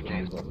 EMF,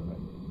 James.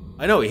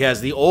 I know, he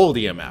has the old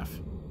E EMF.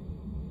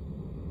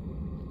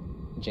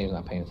 James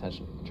not paying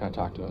attention. I'm trying to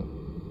talk to him.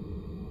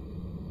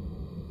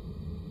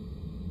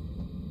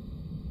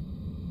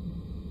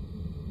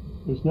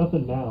 There's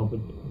nothing now, but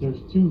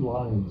there's 2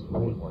 lines, I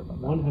right? wouldn't worry about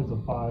that. One has a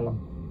 5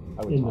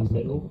 I would in the toss it.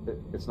 middle.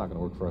 It's not gonna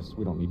work for us.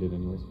 We don't need it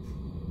anyways.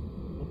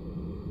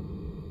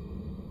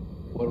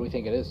 What do we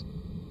think it is?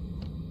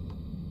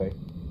 Okay.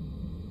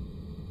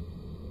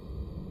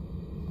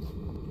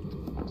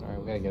 Alright,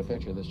 we gotta get a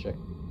picture of this chick.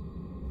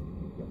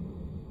 Yep.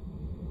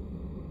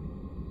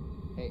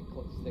 Hey,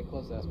 stay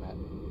close to us, Matt.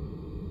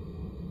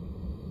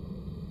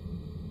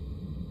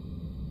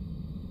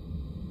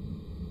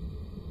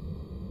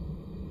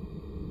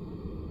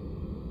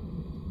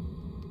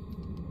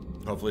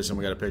 Hopefully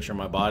someone got a picture of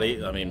my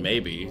body. I mean,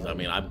 maybe. I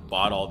mean, I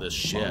bought all this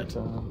shit.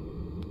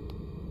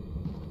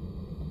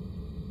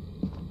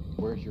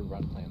 Where's your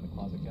run plan? The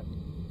closet kept?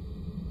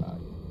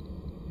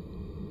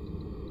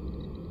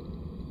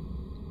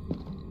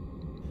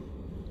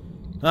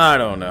 I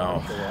don't know.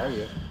 Where are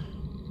you?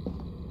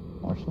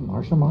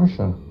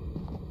 Marsha.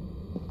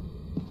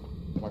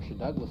 Marsha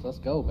Douglas, let's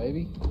go,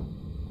 baby.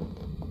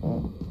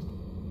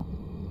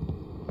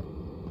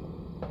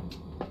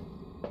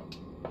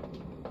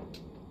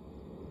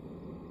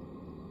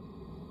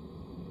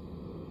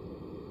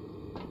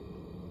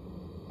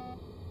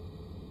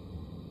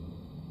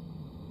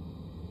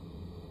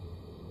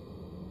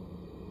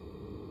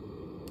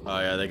 Oh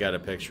yeah, they got a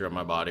picture of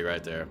my body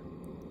right there.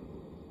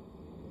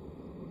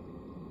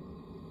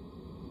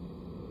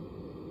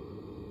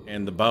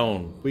 And the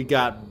bone. We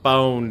got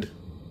boned.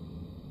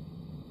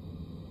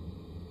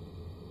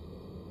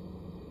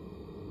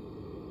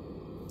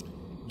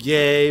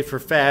 Yay for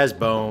Faz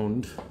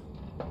boned.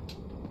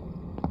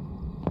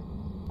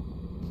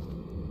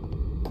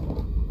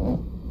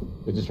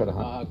 They just try to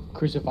hunt.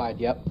 Crucified,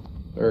 yep.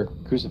 Or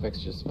crucifix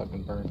just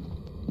fucking burned.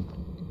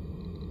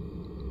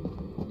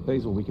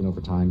 Days will weaken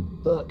over time.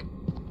 Look.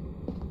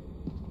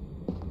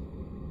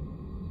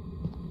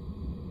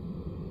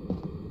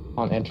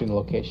 On entering the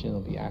location,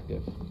 it'll be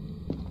active.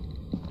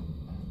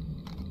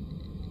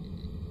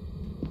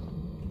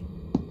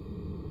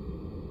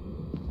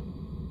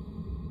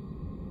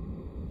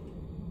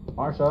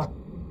 Marsha.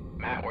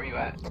 Matt, where you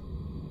at?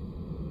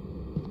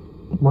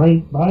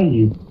 Right by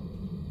you.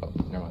 Oh,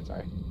 never mind,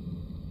 sorry.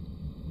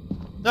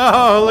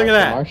 Oh, look at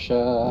that.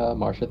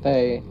 Marsha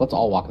Thay. Let's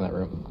all walk in that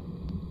room.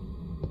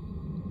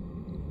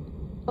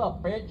 What's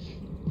up, bitch?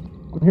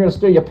 I'm here to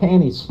steal your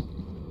panties.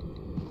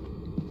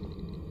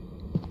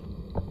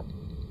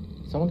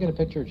 Someone get a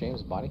picture of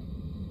James' body?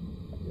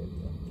 Okay.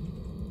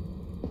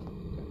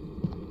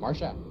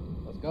 Marsha,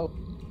 let's go.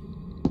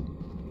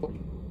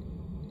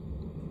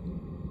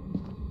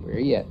 Where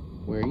you at?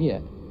 Where you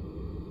at?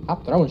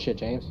 Stop throwing shit,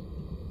 James.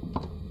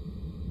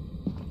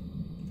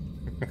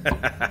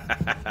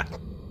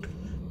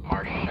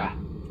 Marsha.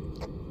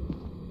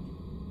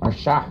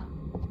 Marsha.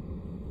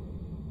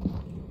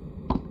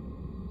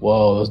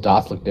 Whoa, those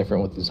dots look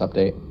different with this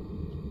update.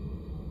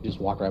 You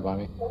just walk right by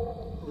me.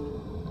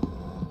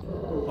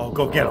 Oh,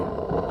 go get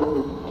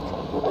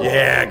him.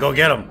 Yeah, go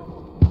get him.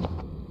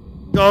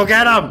 Go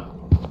get him.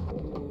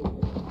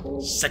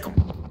 Sick him.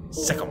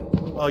 Sick him.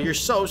 Oh, you're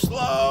so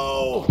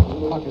slow.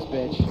 Fuck this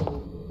bitch.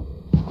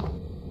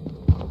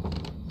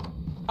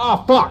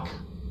 Ah, fuck!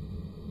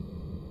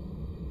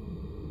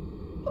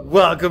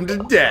 Welcome to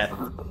death.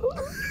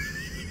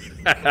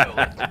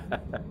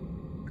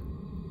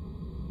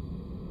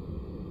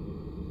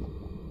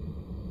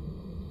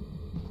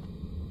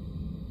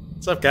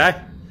 What's up, guy?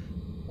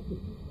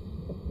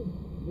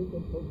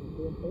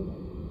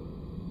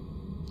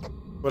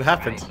 What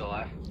happened? Still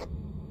alive?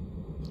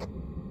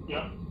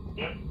 Yep,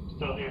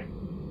 still here.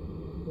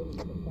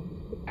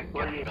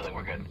 Where are you? Billy,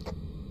 we're good.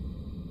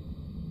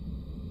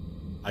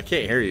 I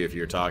can't hear you if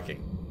you're talking.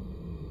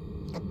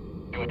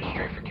 Do it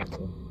straight for kill.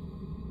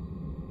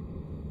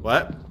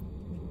 What?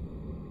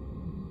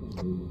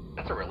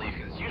 That's a relief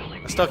because usually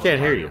I still can't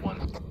hear you.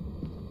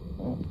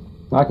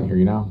 I can hear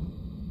you now.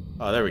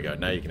 Oh, there we go.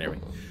 Now you can hear me.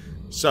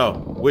 So,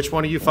 which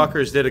one of you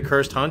fuckers did a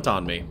cursed hunt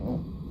on me?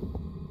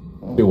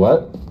 Do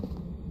what?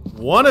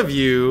 One of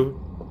you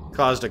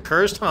caused a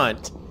cursed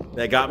hunt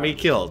that got me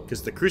killed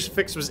because the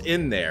crucifix was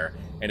in there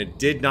and it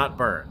did not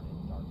burn.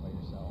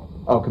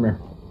 Oh, come here.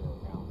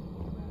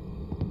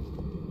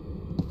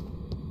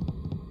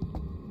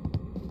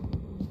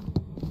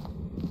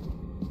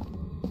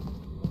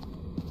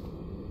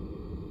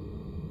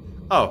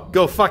 Oh,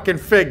 go fucking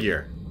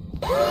figure.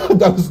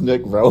 That was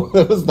Nick, bro.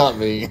 That was not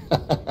me.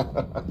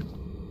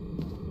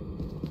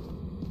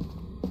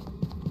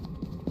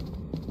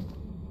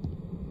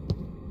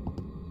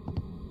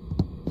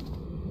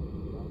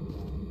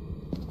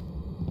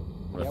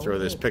 I'm gonna throw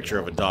this picture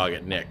of a dog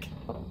at Nick.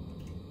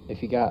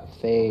 If you got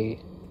Faye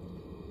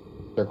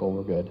circle,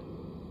 we're good.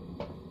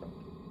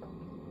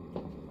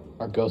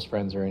 Our ghost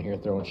friends are in here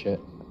throwing shit.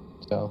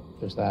 So,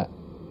 there's that.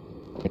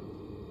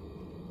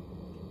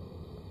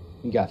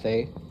 You got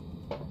Faye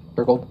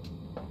circled?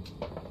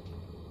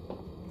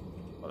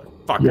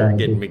 Fucker Yeah,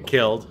 getting me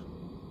killed.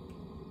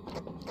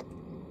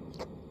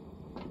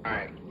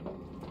 Alright.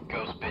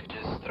 Ghost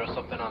bitches, throw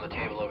something on the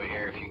table over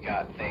here if you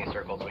got Faye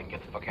circled so we can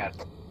get the fuck out.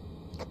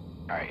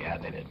 Alright, yeah,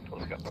 they did.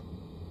 Let's go.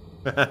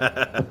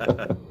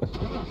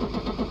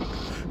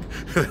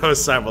 That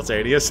was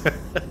simultaneous.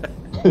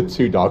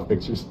 2 dog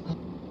pictures.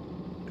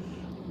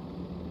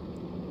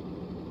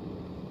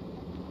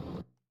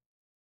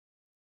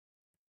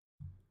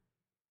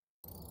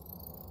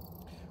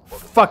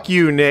 Fuck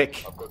you,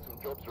 Nick.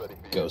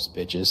 Ghost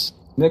bitches.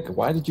 Nick,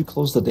 why did you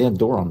close the damn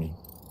door on me?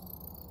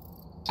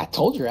 I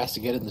told your ass to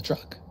get in the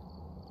truck.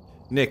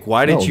 Nick,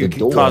 why did No, you the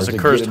door cause to a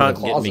get cursed in the hunt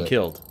and get me closet.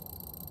 killed?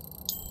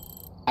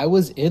 I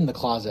was in the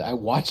closet. I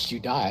watched you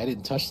die. I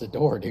didn't touch the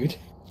door, dude.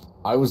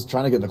 I was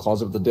trying to get in the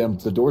closet, but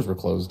the doors were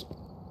closed.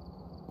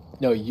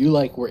 No, you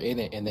like were in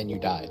it and then you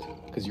died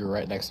because you were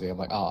right next to me. I'm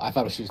like, oh, I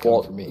thought she was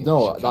coming for me.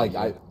 No, She like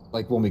killed you.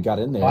 like when we got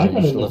in there, I you got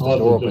in should the left the closet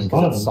door open just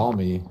because it fine. saw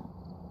me.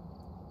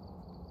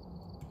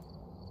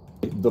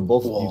 The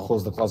both of you Whoa.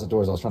 closed the closet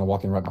doors. I was trying to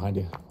walk in right behind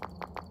you.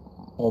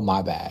 Oh,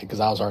 my bad, because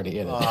I was already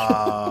in it.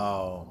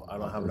 Oh, I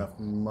don't have enough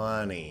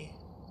money.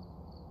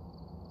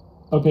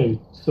 Okay,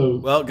 so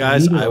Well,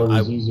 guys, the meter I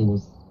was using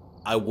was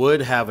I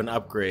would have an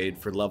upgrade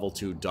for level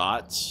 2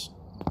 dots,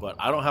 but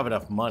I don't have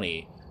enough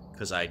money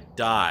because I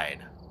died.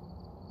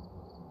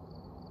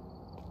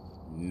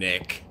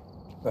 Nick.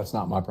 That's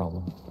not my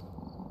problem.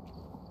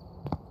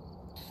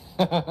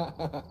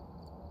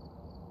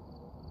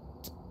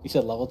 You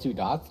said level 2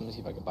 dots? Let me see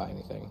if I can buy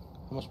anything.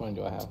 How much money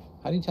do I have?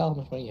 How do you tell how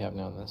much money you have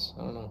now in this?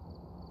 I don't know.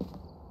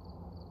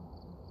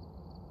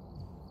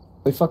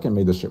 They fucking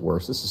made this shit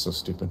worse. This is so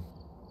stupid.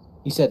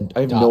 You said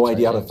I have dots, no right,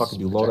 idea how to James? fucking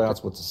do Projector.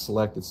 loadouts, what to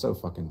select. It's so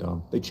fucking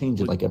dumb. They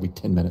change it like every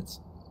 10 minutes.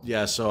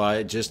 Yeah, so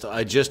I just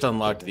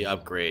unlocked the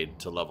upgrade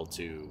to level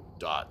 2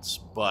 dots,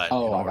 but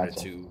Oh, in I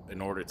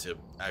order gotcha. to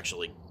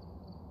actually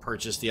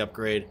purchase the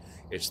upgrade,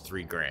 it's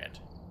 $3,000.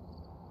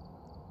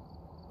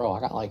 Bro, I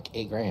got like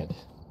 8 grand.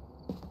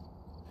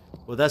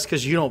 Well, that's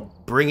because you don't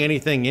bring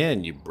anything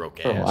in, you broke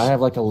ass. Bro, I have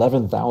like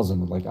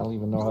 11,000. Like, I don't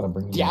even know how to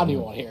bring them Yeah, I don't in.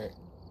 even want to hear it.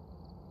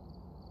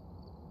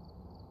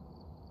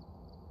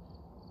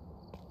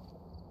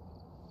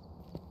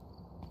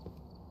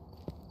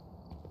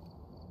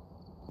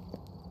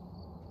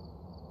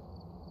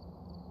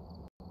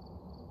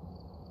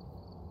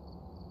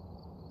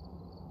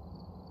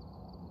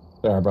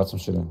 There, I brought some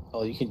shit in.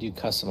 Oh, you can do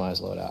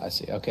customized loadout. I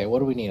see. Okay, what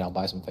do we need? I'll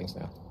buy some things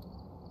now.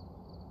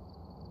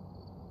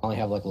 I only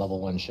have like level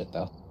 1 shit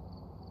though.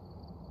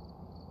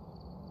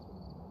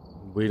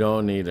 We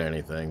don't need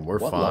anything. We're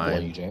What fine. level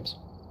are you, James?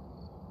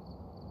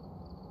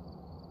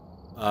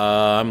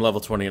 I'm level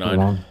 29. Hold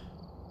on.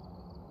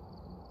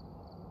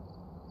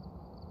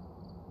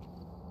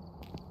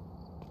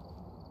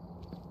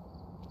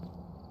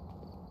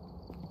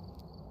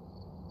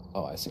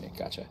 Oh, I see.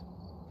 Gotcha.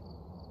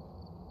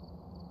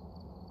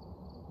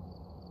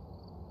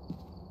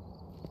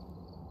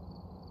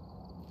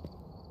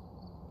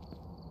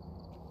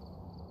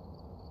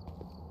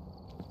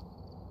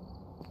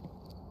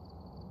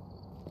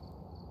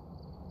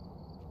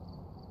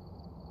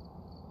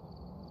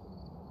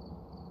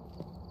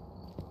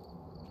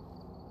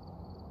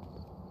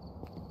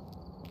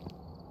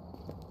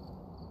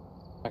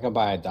 I can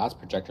buy a dots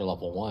projector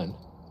level 1.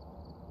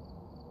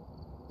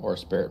 Or a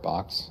spirit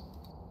box.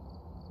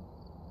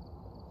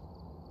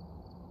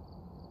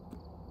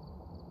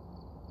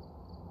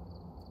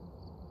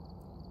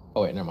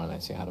 Oh wait, never mind. I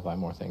see how to buy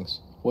more things.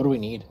 What do we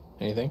need?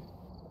 Anything?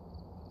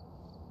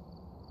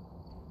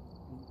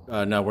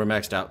 No, we're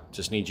maxed out.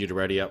 Just need you to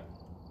ready up.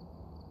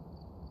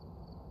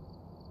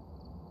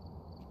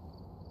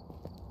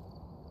 I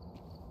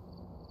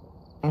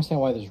don't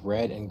understand why there's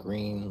red and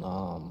green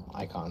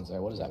icons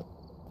there. What is that?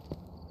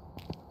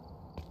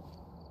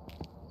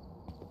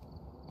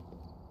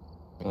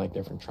 Like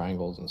different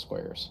triangles and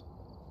squares.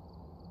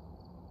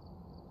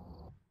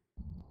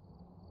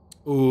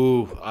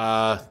 Ooh,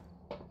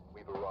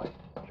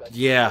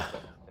 yeah.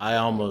 I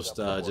almost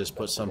just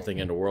put something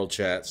into world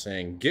chat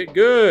saying "get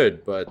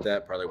good," but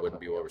that probably wouldn't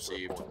be well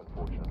received.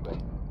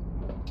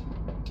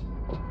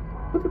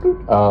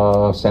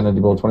 Sanity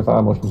roll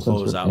 25. Motion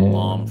Close sensor. out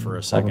long for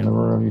a second. Have a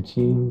member of your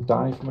team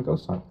die from a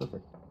ghost hunt.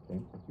 Perfect. Okay,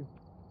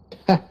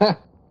 thank you.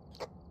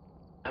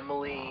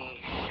 Emily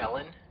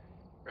Shellen,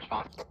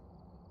 response.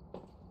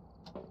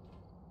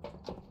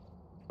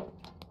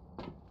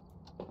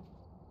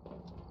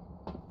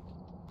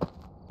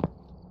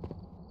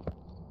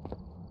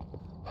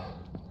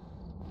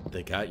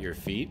 They got your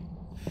feet?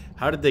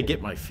 How did they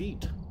get my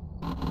feet?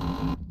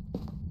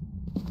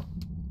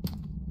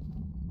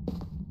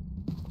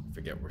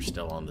 Forget we're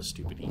still on the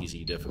stupid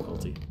easy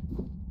difficulty.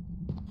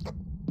 At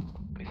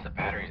least the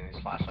batteries in these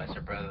flashlights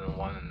are better than the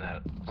one in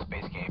that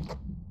space game.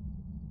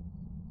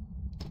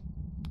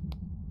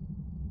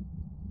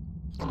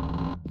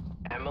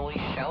 Emily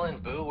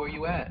Shellen, boo, where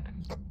you at?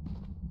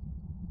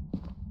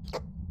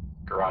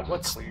 Garage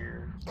is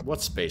clear.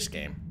 What space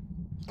game?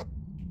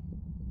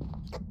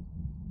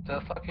 The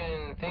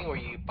fucking thing where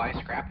you buy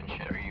scrap and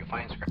shit, or you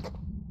find scrap.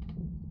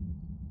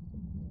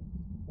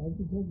 I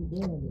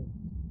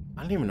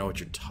don't even know what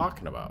you're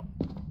talking about.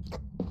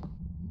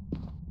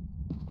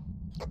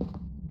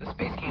 The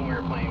space game we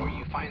were playing where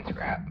you find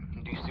scrap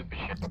and do stupid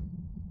shit.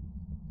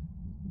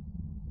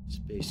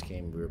 Space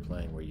game we were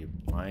playing where you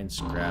find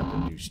scrap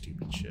and do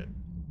stupid shit.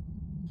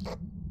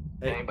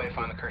 Did anybody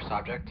find the cursed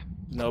object?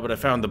 No, but I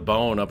found the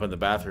bone up in the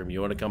bathroom.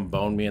 You want to come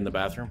bone me in the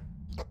bathroom?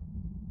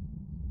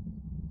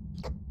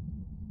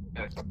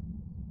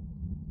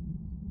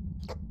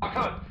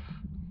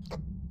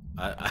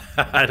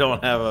 I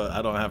don't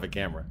have a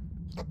camera.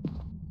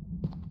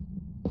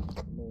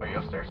 Are you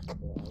upstairs?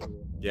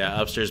 Yeah,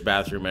 upstairs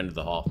bathroom, end of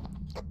the hall.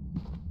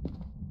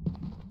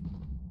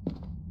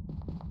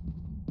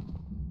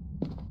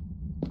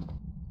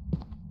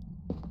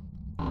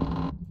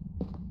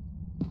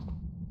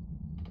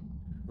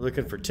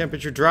 Looking for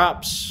temperature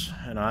drops,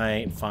 and I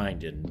ain't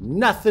finding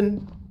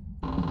nothing.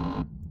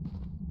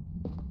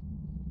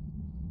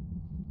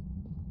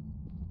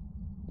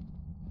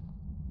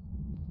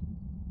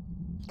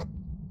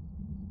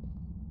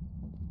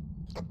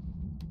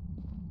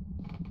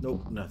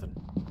 Nope, nothing.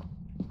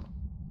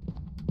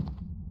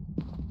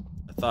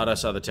 I thought I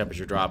saw the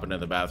temperature dropping in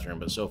the bathroom,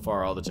 but so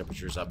far all the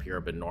temperatures up here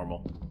have been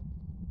normal.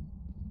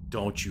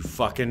 Don't you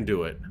fucking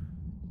do it.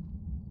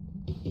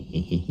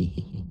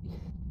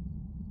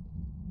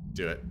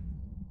 Do it.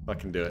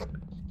 Fucking do it.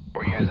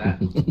 Where you guys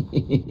at?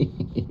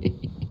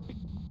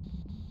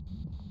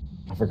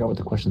 I forgot what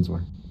the questions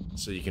were.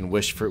 So you can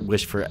wish for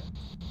What's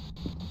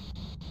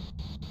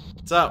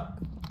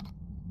up?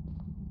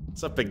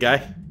 What's up, big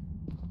guy?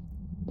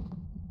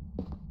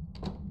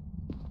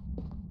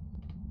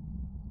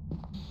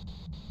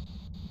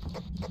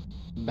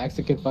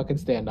 Mexican fucking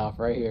standoff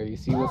right here. You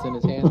see what's in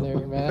his hand there,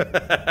 man? Look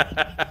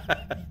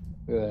at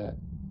that.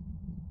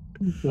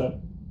 Is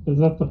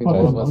that the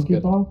fucking monkey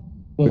paw?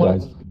 Good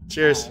eyes.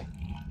 Cheers.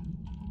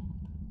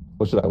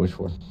 What should I wish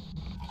for?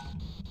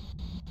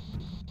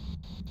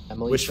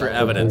 Emily Wish for Shellen.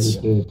 evidence.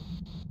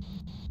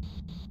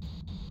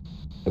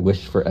 I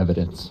wish for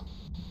evidence.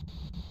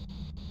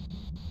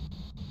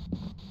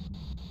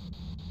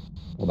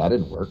 Well, that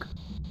didn't work.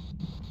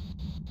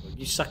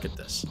 You suck at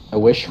this. I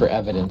wish for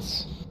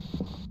evidence.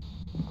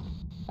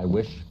 I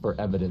wish for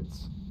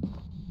evidence.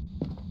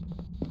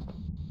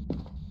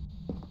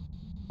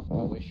 I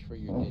wish for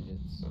your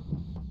digits.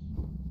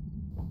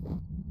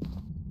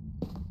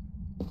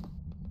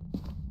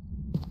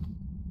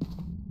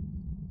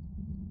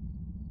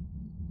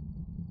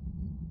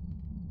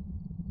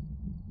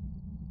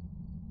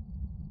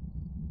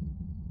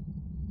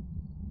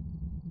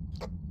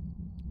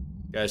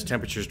 Guys,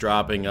 temperature's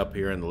dropping up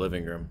here in the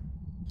living room.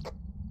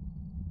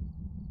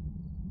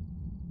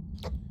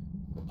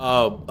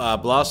 Oh,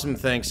 Blossom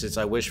thinks it's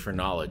I wish for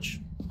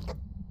knowledge.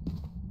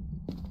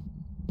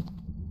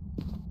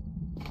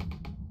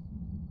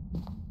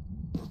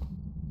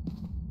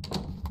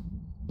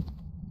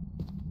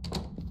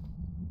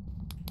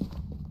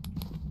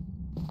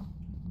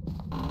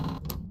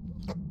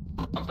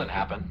 Something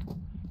happened.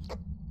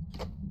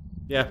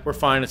 Yeah, we're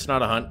fine. It's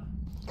not a hunt.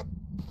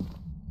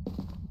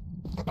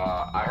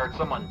 I heard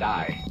someone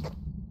die.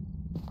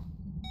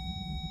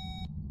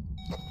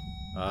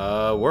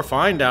 We're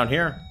fine down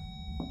here.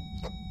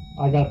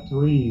 I got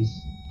threes.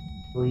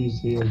 Threes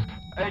here.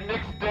 Hey,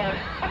 Nick's dead.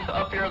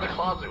 Up here in the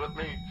closet with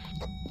me.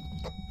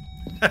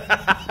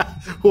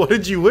 What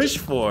did you wish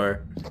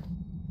for?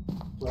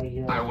 Right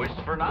here. I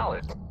wished for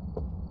knowledge.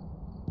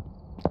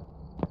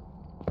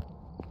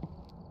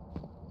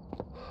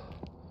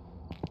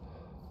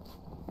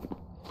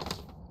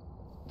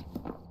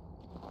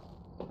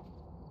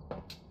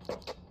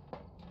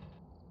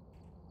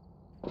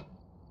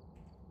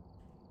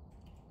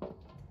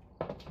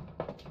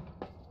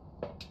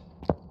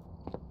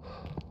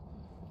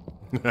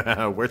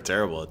 We're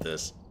terrible at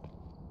this.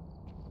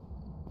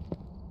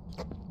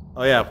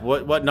 Oh yeah,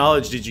 what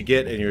knowledge did you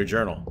get in your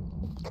journal?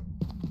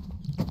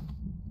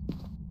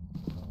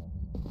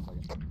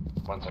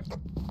 1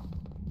 second.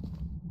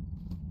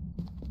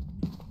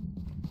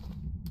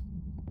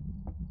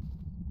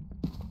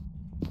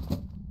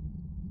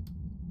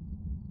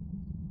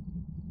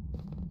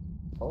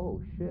 Oh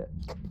shit.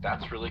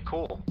 That's really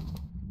cool.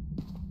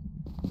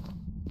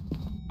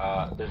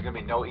 There's gonna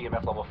be no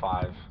EMF level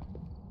 5.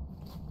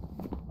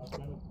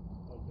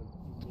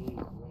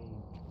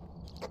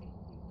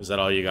 Is that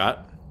all you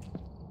got?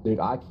 Dude,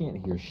 I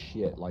can't hear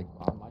shit. Like,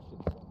 my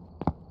shit's...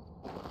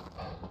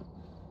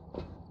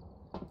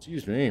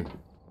 Excuse me.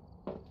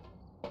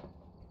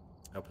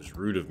 That was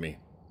rude of me.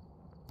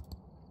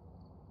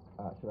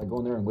 Should I go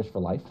in there and wish for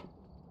life?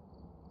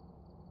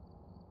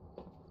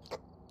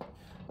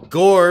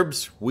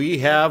 Gorbs, we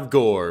have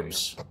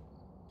gorbs.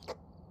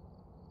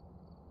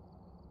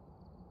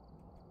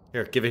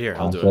 Here, give it here.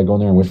 I'll do Should I it. go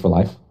in there and wish for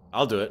life?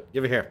 I'll do it.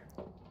 Give it here.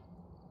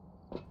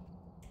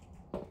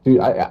 Dude,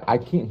 I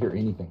can't hear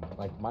anything.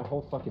 Like, my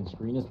whole fucking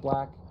screen is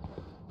black.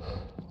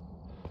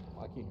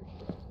 I can't hear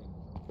shit.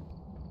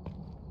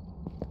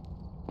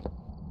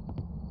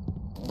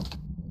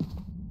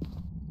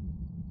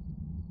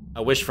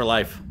 I wish for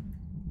life.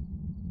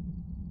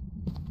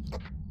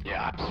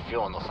 Yeah, I'm just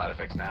feeling those side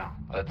effects now.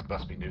 That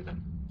must be new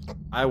then.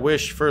 I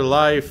wish for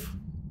life.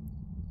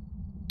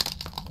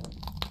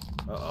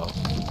 Uh-oh.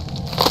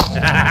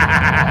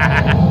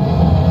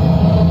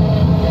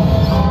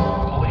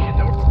 Holy shit,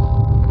 that was...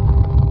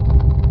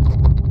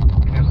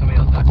 Can we have somebody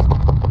else die?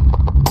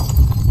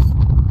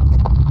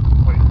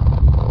 Wait.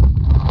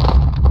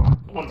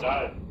 Someone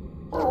died.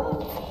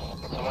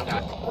 Someone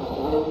died.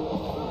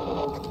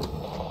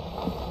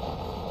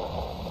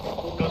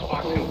 Ghost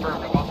box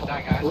confirmed. I'm about to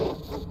die, guys.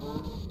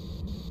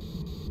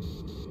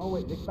 Oh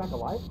wait, Nick's back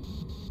alive?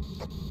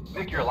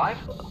 Nick, you're alive?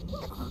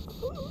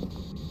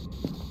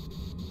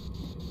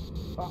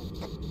 Oh,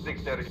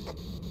 Nick's dead again.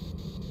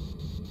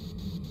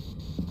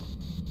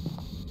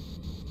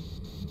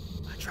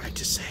 I tried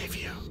to save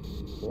you.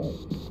 Cool.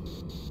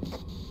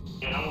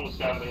 Yeah, almost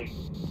got me.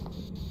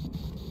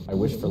 I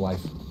wish for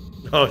life.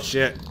 Oh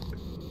shit.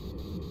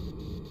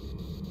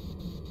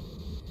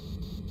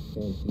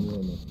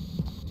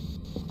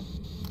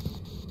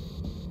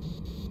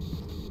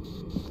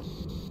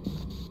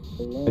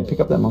 Hey, pick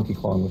up that monkey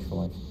claw and wish for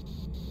life.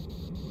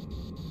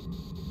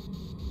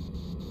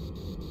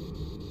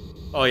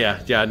 Oh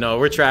yeah, yeah, no,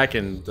 we're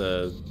tracking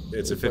the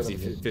it's a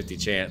 50-50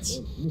 chance.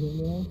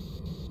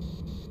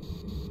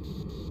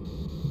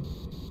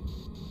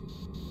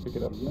 Pick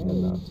it up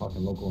and talk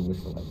in local and wish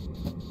for life.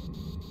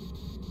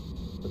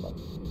 Good luck.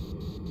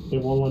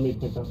 It won't let me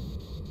pick up.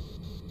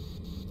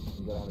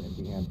 You gotta have an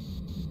empty hand.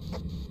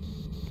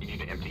 You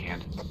need an empty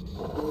hand.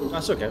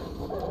 That's okay.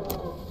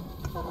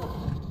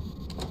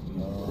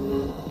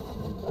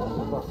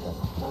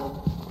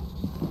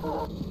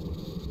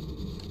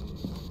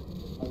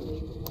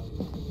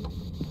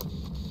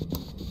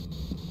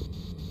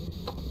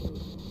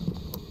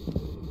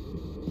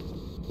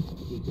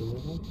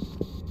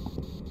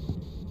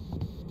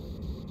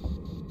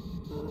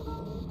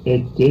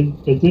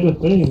 It did a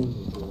thing.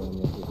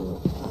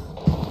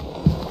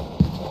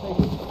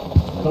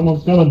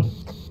 Someone's coming.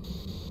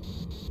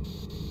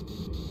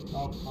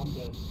 Oh, I'm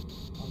dead.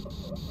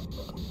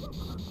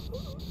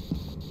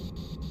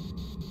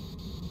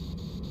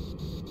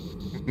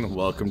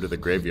 Welcome to the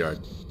graveyard.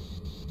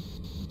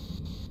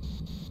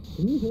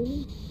 Can you hear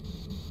me?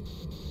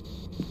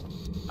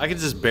 I can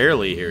just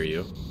barely hear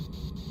you.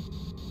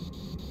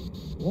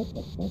 What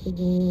the fuck is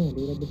going on,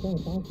 dude? I've been trying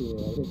to talk to you. I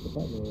hit the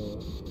button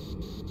earlier.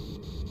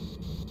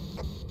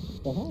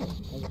 So hi,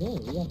 how's it going?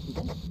 We actually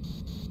got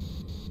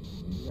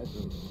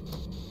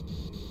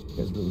You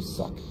guys really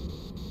suck.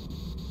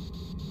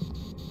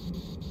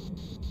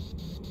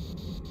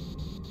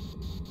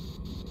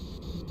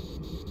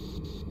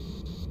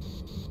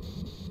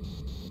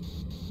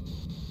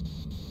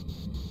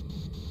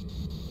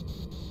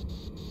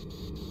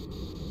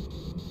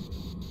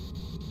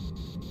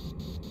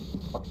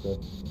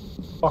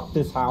 Fuck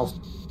this house.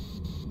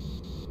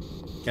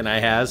 Can I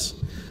has?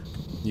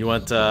 You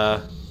want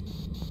the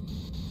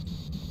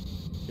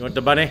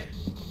bunny?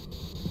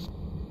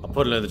 I'll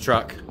put it in the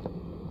truck.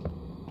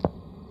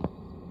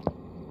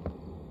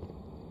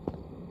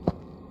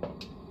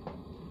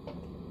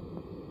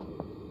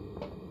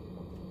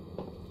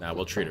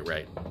 we'll treat it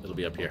right. It'll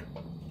be up here.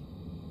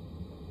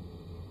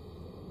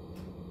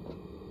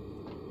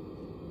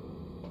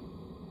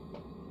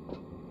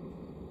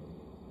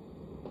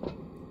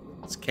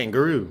 It's a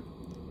kangaroo.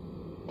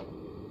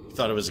 You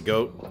thought it was a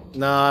goat?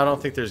 No, I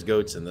don't think there's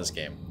goats in this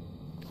game.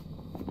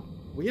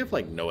 We have,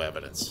 like, no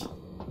evidence.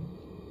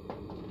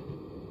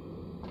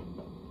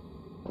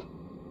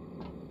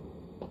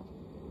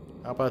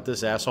 How about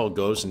this asshole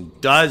goes and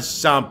does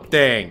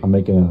something? I'm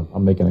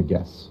making a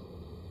guess.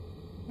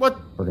 What?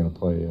 We're gonna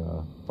play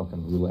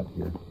fucking roulette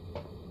here.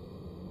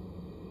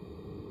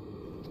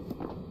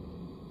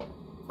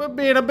 Quit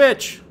being a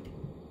bitch.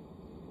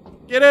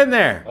 Get in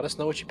there. Let us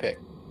know what you pick.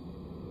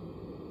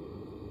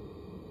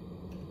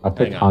 I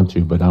picked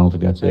Hantu, but I don't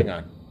think that's it.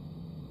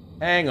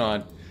 Hang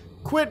on.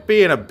 Quit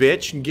being a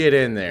bitch and get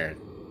in there.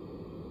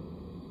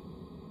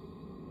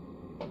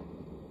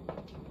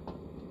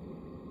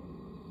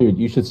 Dude,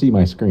 you should see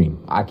my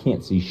screen. I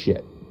can't see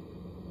shit.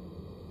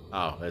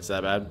 Oh, it's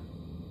that bad?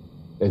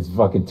 It's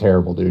fucking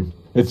terrible, dude.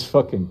 It's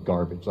fucking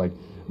garbage. Like,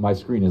 my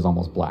screen is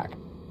almost black.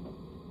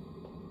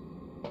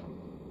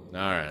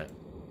 Alright.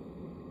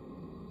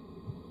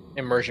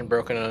 Immersion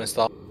broken and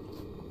uninstalled.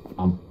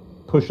 I'm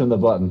pushing the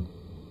button.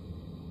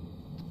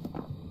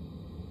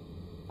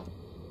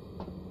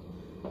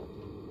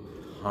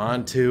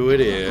 On to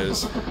it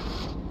is.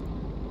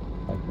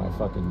 Like,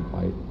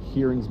 my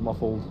hearing's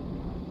muffled.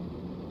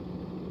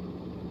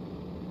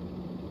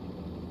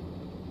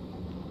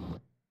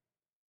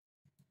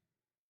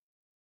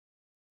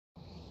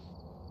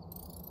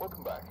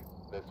 Welcome back.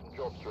 There's some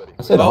jobs ready.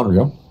 I said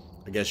Unreal.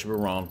 I guess you were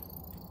wrong.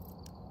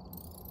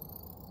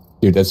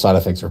 Dude, those side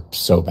effects are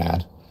so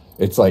bad.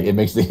 It's like,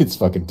 it's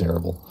fucking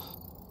terrible.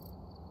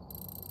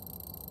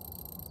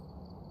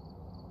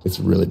 It's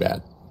really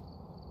bad.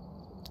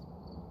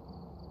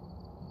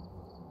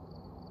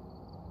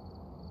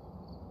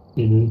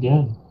 Did it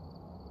again.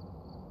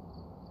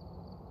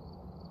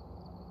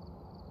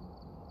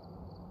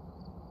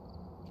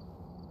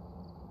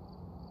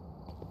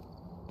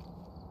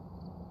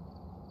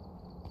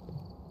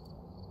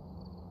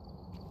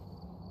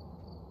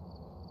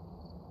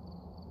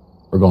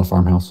 We're going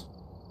farmhouse.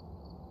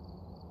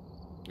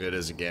 It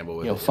is a gamble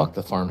with Yo, it. fuck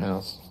the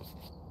farmhouse.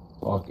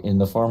 Fuck in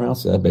the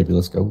farmhouse? Yeah, baby,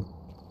 let's go.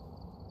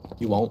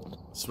 You won't.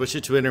 Switch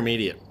it to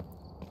intermediate.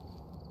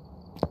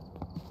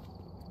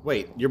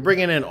 Wait, you're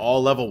bringing in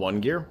all level 1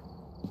 gear?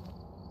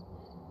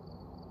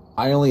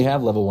 I only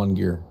have level 1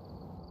 gear.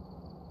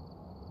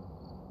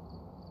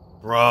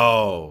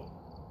 Bro.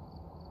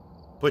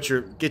 Get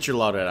your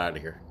loadout out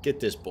of here. Get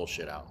this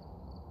bullshit out.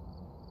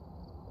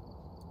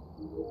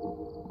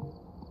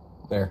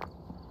 There.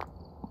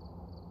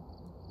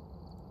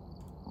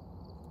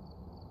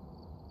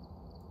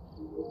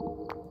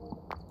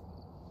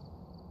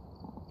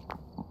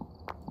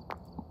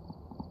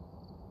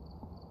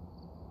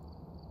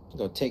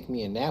 Go take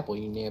me a nap while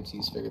you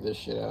Namsies figure this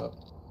shit out.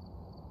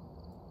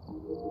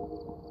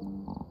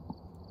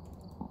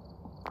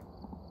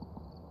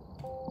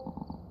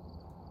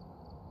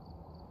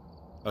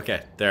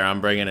 Okay, there,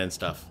 I'm bringing in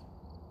stuff.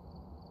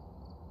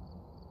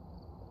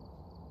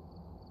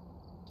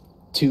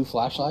 2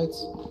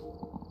 flashlights?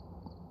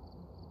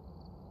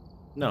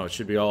 No, it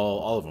should be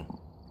all of them.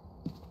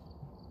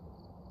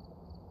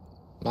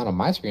 Not on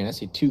my screen. I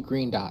see 2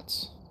 green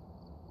dots.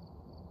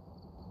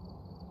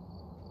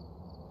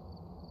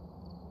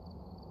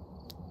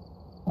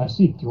 I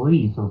see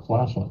 3 for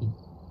flashlight.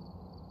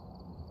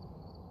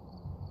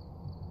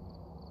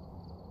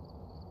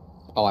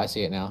 Oh, I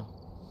see it now.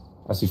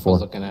 I see I 4.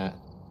 was looking at.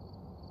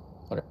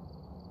 What?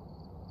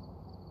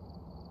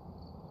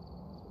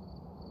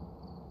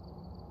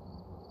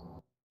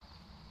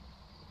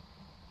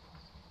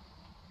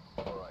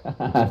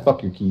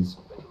 Fuck your keys.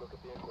 Take a look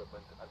at the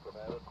equipment and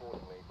prepare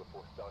accordingly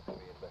before starting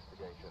the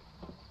investigation.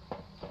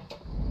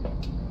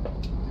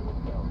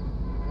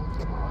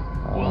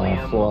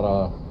 William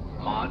For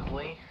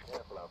Maudsley?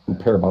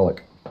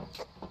 parabolic.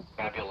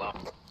 Gotta be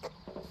alone.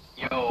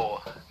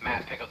 Yo,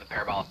 Matt, pick up the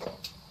parabolic.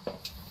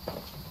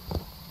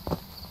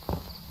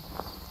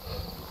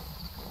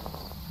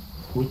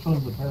 Which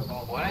one's the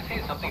parabolic? What did I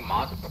say? Something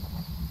mod?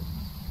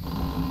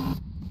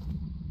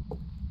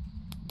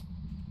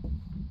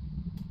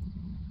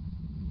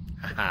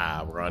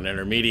 Haha, we're on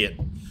intermediate.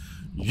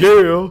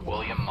 Yeah!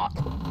 William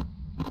Maud.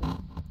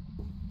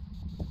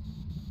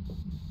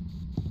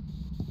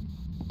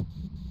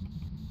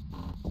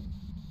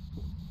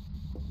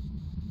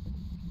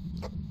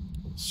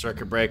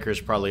 Circuit breaker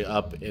is probably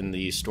up in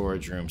the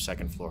storage room,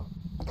 2nd floor.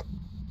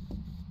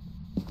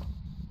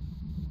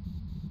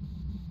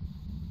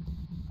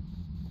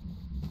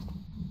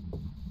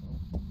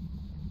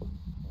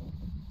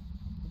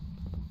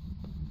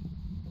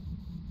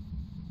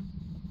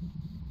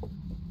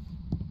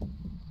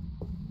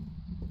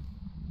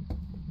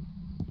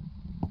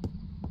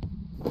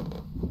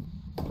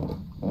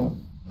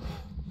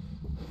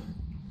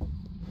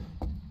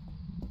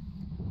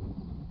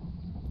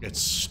 It's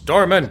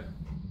storming!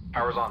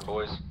 Power's on,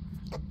 boys.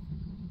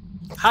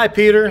 Hi,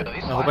 Peter. Yo, these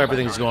I hope flashlights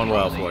everything's aren't going as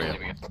well good for as you.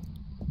 they used to be.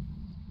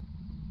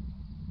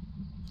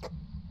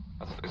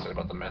 That's what they said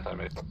about the meth I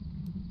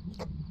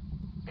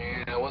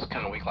Yeah, it was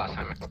kind of weak last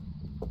time.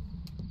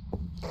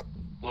 A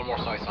little more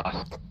soy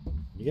sauce.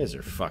 You guys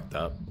are fucked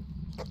up.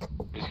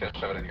 You just gotta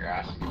shove it in your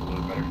ass and get a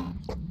little better.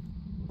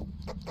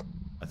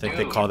 I think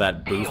they call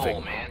that Pee hole,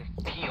 boofing. man.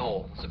 Pee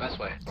hole. It's the best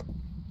way.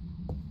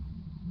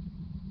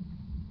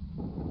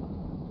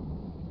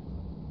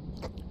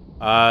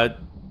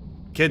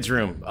 Kids'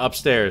 room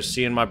upstairs.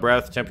 Seeing my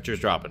breath. Temperature's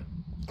dropping.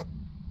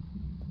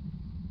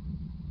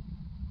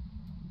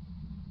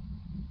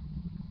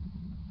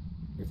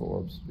 Before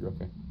orbs, you're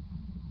okay.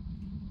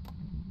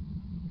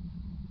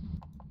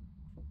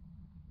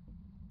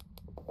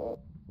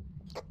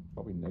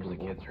 Probably negative.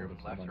 The kids' room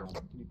left or... Can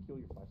you kill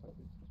your flashlight,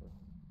 please? Sorry.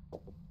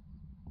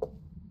 Can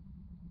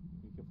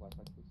you kill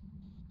flashlight, please?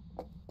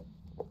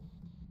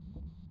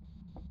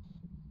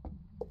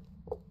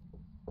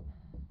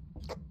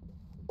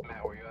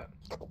 Matt, where you at?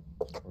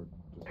 Or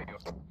just There you go.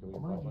 kill your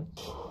flashlight?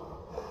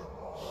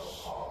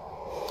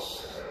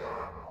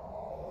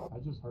 I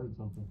just heard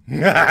something.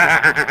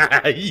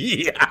 Yeah.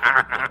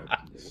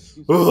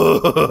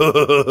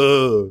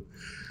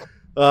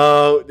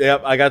 Oh,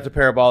 yep. I got the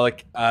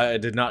parabolic. I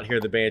did not hear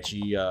the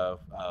banshee. Oh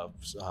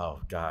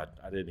God,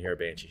 I didn't hear a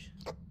banshee.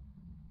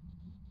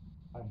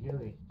 I hear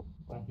it.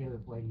 I hear it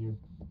right here.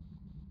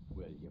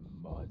 William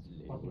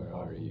Maudsley, Fucking where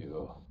are Maudsley.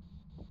 you?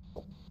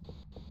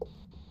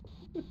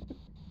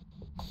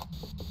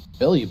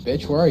 Bill, you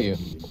bitch, where are you?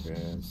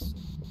 Yes.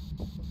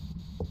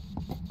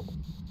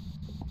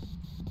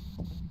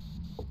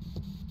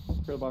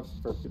 Clear the box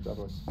first. Good job,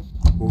 boys.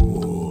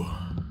 Ooh.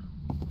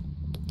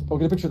 Oh,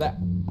 get a picture of that.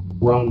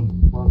 Run.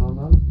 Run, run,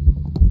 run.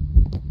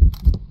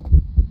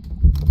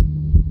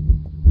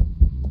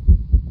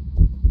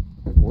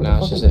 Where the No,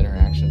 it's fuck just is it?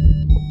 interaction.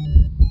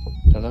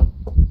 Don't know.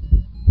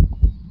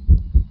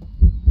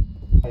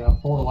 I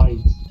got 4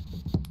 lights.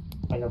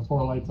 I got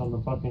 4 lights on the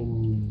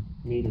fucking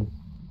meter.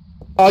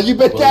 Oh, you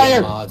bitch, get out of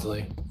here!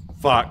 Maudsley.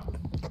 Fuck.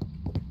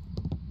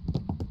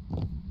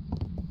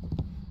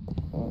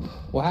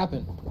 What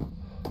happened?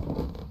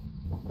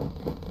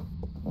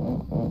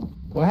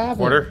 What happened?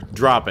 Quarter.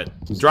 Drop it.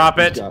 Drop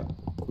it.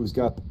 Who's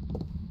got?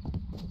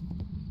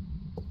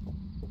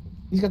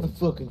 He's got the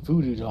fucking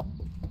voodoo doll.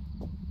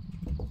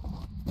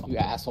 You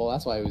asshole.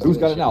 That's why he was. Who's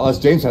got it now? Unless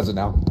James has it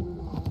now.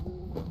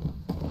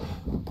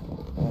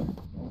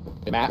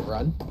 Did Matt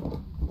run?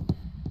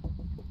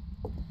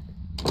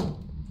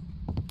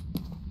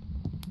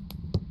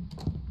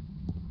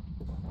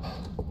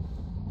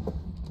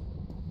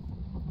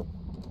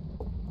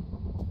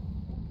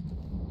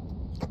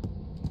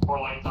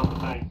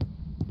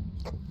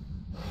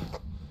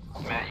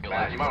 Matt,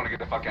 Matt, you might want to get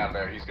the fuck out of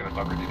there. He's gonna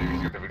fuck with you, dude.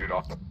 He's got the voodoo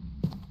doll.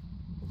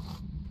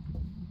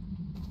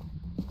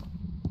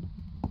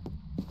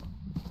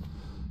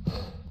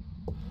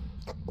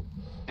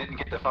 Didn't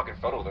get the fucking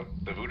photo of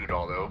the voodoo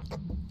doll, though.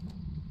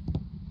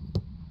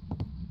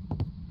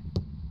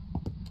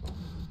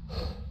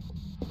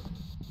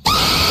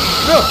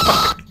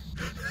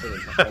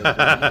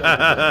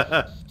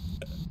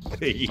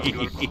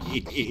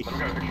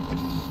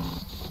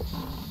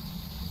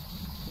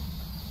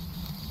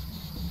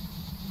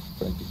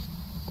 Thank you.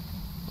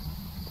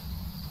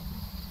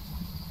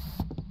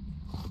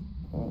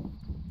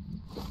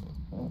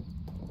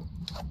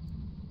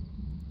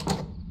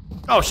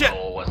 Oh shit!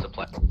 Oh, what's the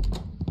plan?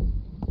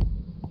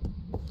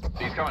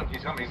 He's coming.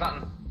 He's coming. He's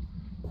hunting.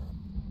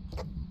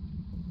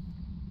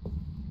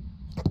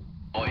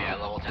 Oh yeah,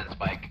 level 10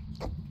 spike.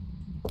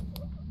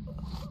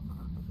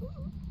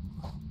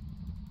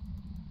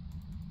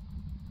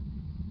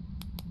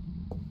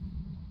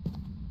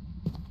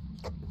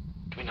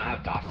 Do we not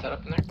have dots set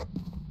up in there?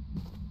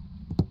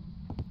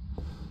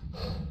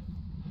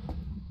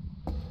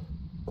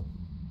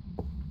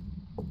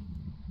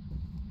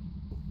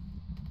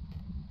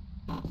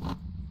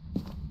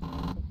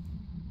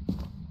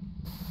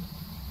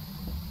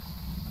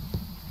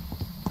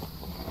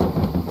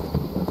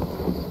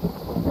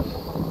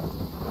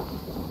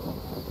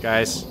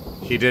 Guys,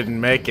 he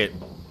didn't make it.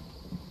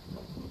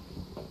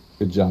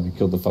 Good job. You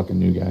killed the fucking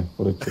new guy.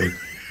 What a trick.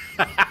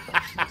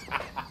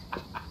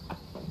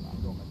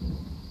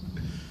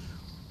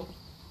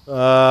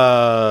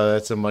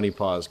 That's a money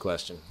pause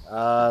question.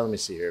 Let me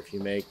see here. If you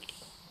make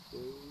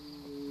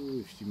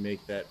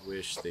that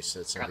wish, they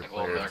said Got send the a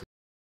gold player. there.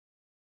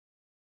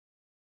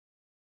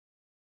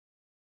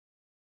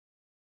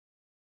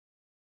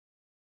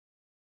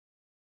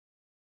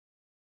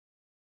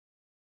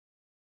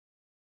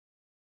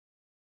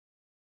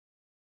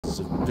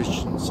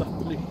 Sufficient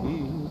softly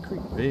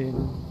creeping.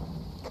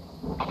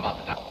 I'm about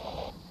to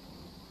die.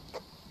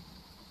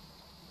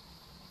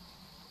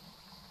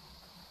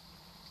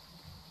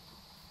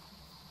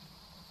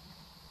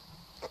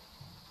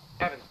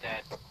 Kevin's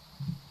dead.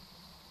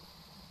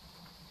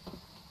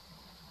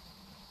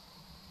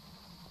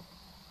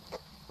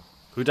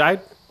 Who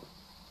died?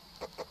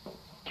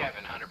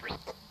 Kevin, 100%.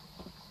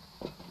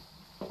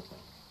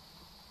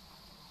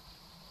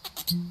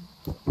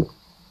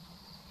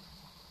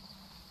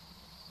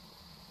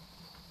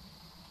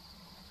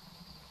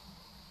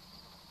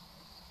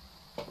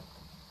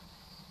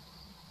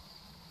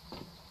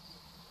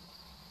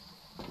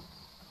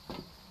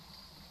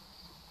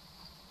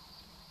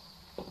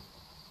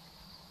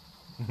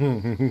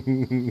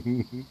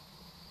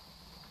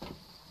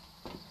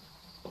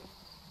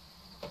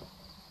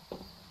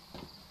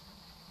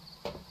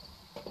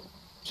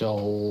 So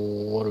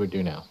what do we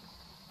do now?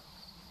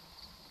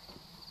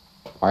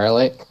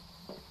 Firelight?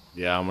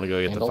 Yeah, I'm gonna go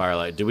get Candle? the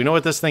firelight. Do we know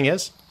what this thing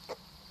is?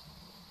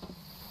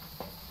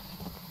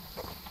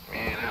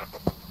 Man, I don't...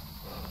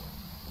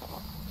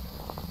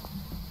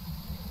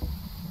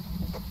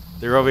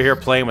 They're over here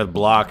playing with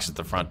blocks at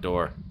the front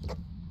door.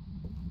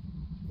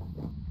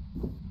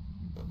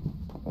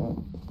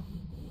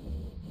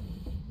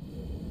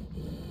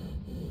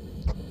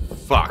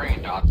 Fuck. Bring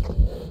it, Doc.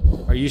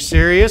 Are you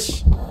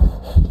serious?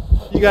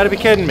 You gotta be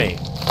kidding me.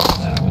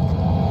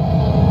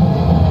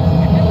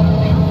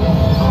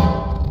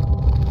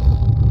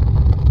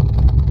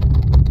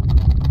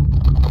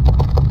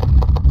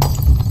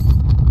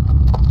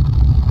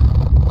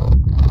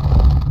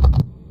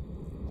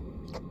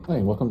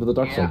 Hey, welcome to the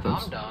dark Yeah, side,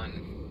 Prince. I'm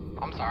done.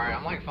 I'm sorry,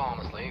 I'm like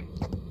falling asleep.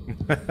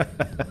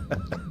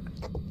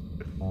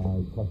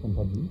 Custom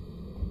PUBG.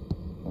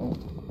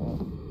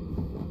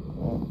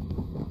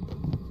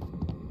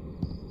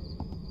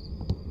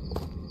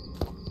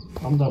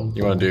 I'm done.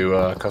 You want to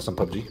do custom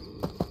PUBG?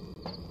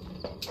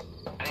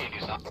 I need to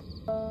do something.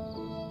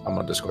 I'm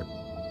on Discord.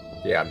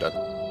 Yeah, I'm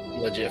done.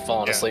 Legit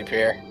falling Yeah. asleep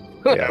here.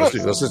 Yeah, let's do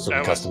some That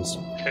was customs.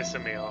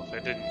 pissing me off.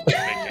 It didn't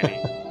make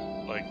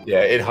any like. Yeah,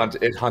 it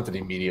hunted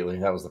immediately.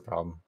 That was the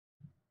problem.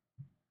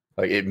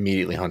 Like it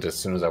immediately hunted as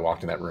soon as I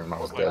walked in that room. I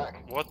was Wait, dead.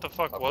 what the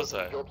fuck was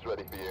that? Jobs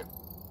ready for you.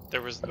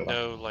 There was I don't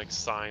no like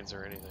signs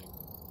or anything.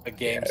 A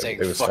game Yeah, saying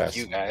it was fuck fast.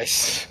 you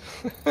guys.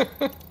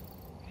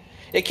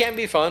 It can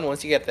be fun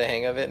once you get the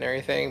hang of it and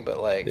everything, but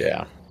like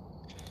Yeah,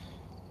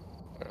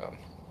 um,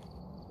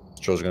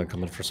 Joe's gonna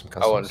come in for some I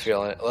customs. wasn't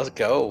feeling it. Let's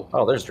go.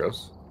 Oh, there's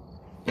Droz.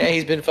 Yeah,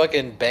 he's been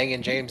fucking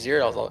banging James'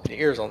 ears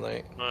all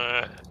night.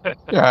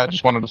 Yeah, I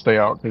just wanted to stay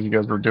out because you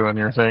guys were doing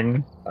your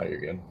thing. Oh, you're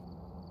good.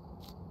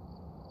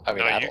 I mean,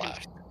 No, I'd you can-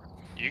 laugh.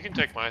 You can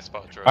take my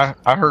spot, Drew.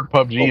 I heard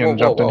PUBG Whoa, whoa, and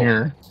jumped whoa, in whoa.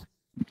 here.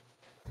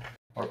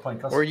 We're playing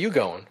Where are you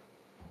going?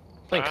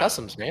 Playing Uh,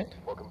 customs, man.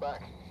 Welcome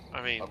back.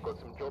 I mean, I've got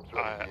some jobs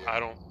ready for you. I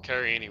don't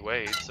carry any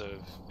weight, so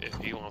if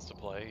he wants to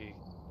play,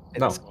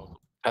 No, It's well,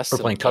 custom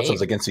we're playing customs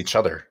game. against each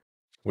other.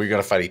 We're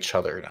gonna fight each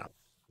other now.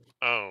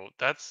 oh,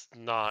 that's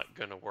not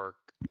gonna work.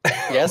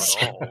 Yes.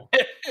 At all.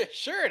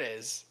 Sure it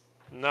is.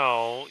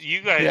 No,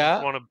 you guys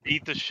Yeah? want to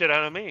beat the shit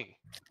out of me.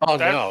 Oh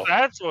That's, no.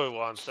 that's what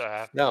wants to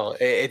happen. No,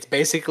 it's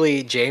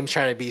basically James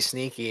trying to be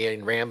sneaky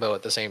and Rambo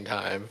at the same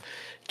time.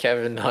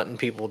 Kevin hunting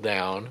people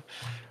down.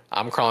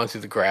 I'm crawling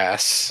through the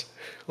grass.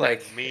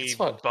 Like Me it's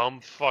fun. bum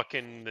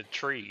fucking the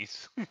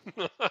trees.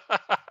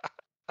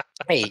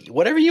 Hey,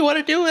 whatever you want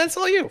to do, that's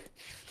all you.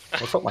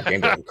 Let's hope my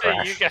game doesn't you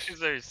crash.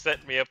 guys are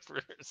setting me up for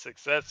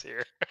success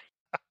here.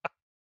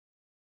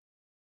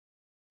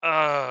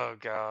 Oh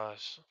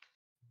gosh.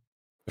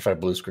 If I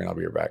blue screen, I'll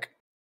be right back.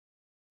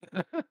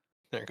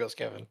 There goes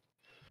Kevin.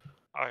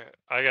 I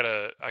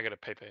gotta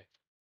pay.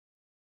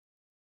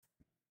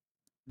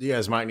 You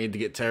guys might need to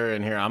get Tara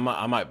in here. I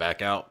might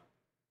back out.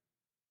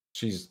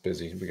 She's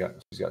busy.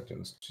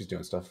 She's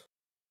doing stuff.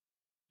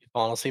 You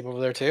falling asleep over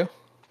there too?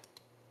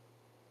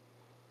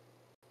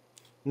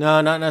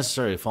 No, not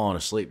necessarily falling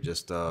asleep.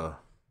 Just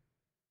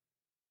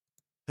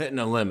hitting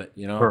a limit.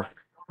 You know. Sure.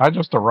 I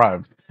just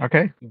arrived.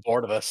 Okay,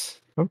 Bored of us.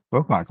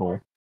 that's not cool.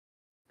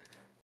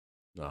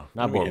 No, Let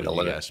not me bored hit with a you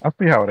limit. guys. I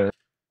see how it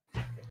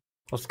is.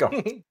 Let's go.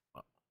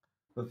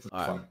 That's All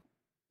right. fun.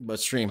 But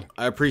stream,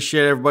 I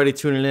appreciate everybody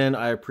tuning in.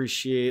 I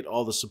appreciate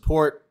all the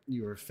support.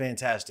 You are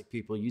fantastic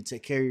people. You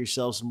take care of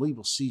yourselves, and we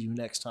will see you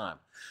next time.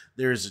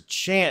 There is a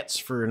chance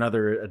for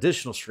another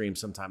additional stream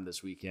sometime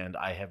this weekend.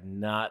 I have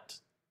not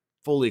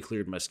fully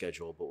cleared my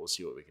schedule, but we'll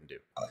see what we can do.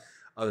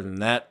 Other than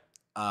that,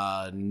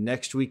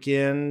 next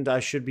weekend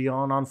I should be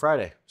on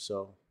Friday.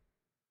 So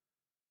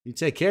you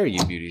take care of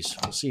you beauties.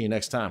 We'll see you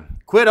next time.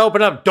 Quit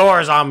opening up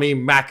doors on me,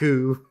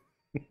 Maku.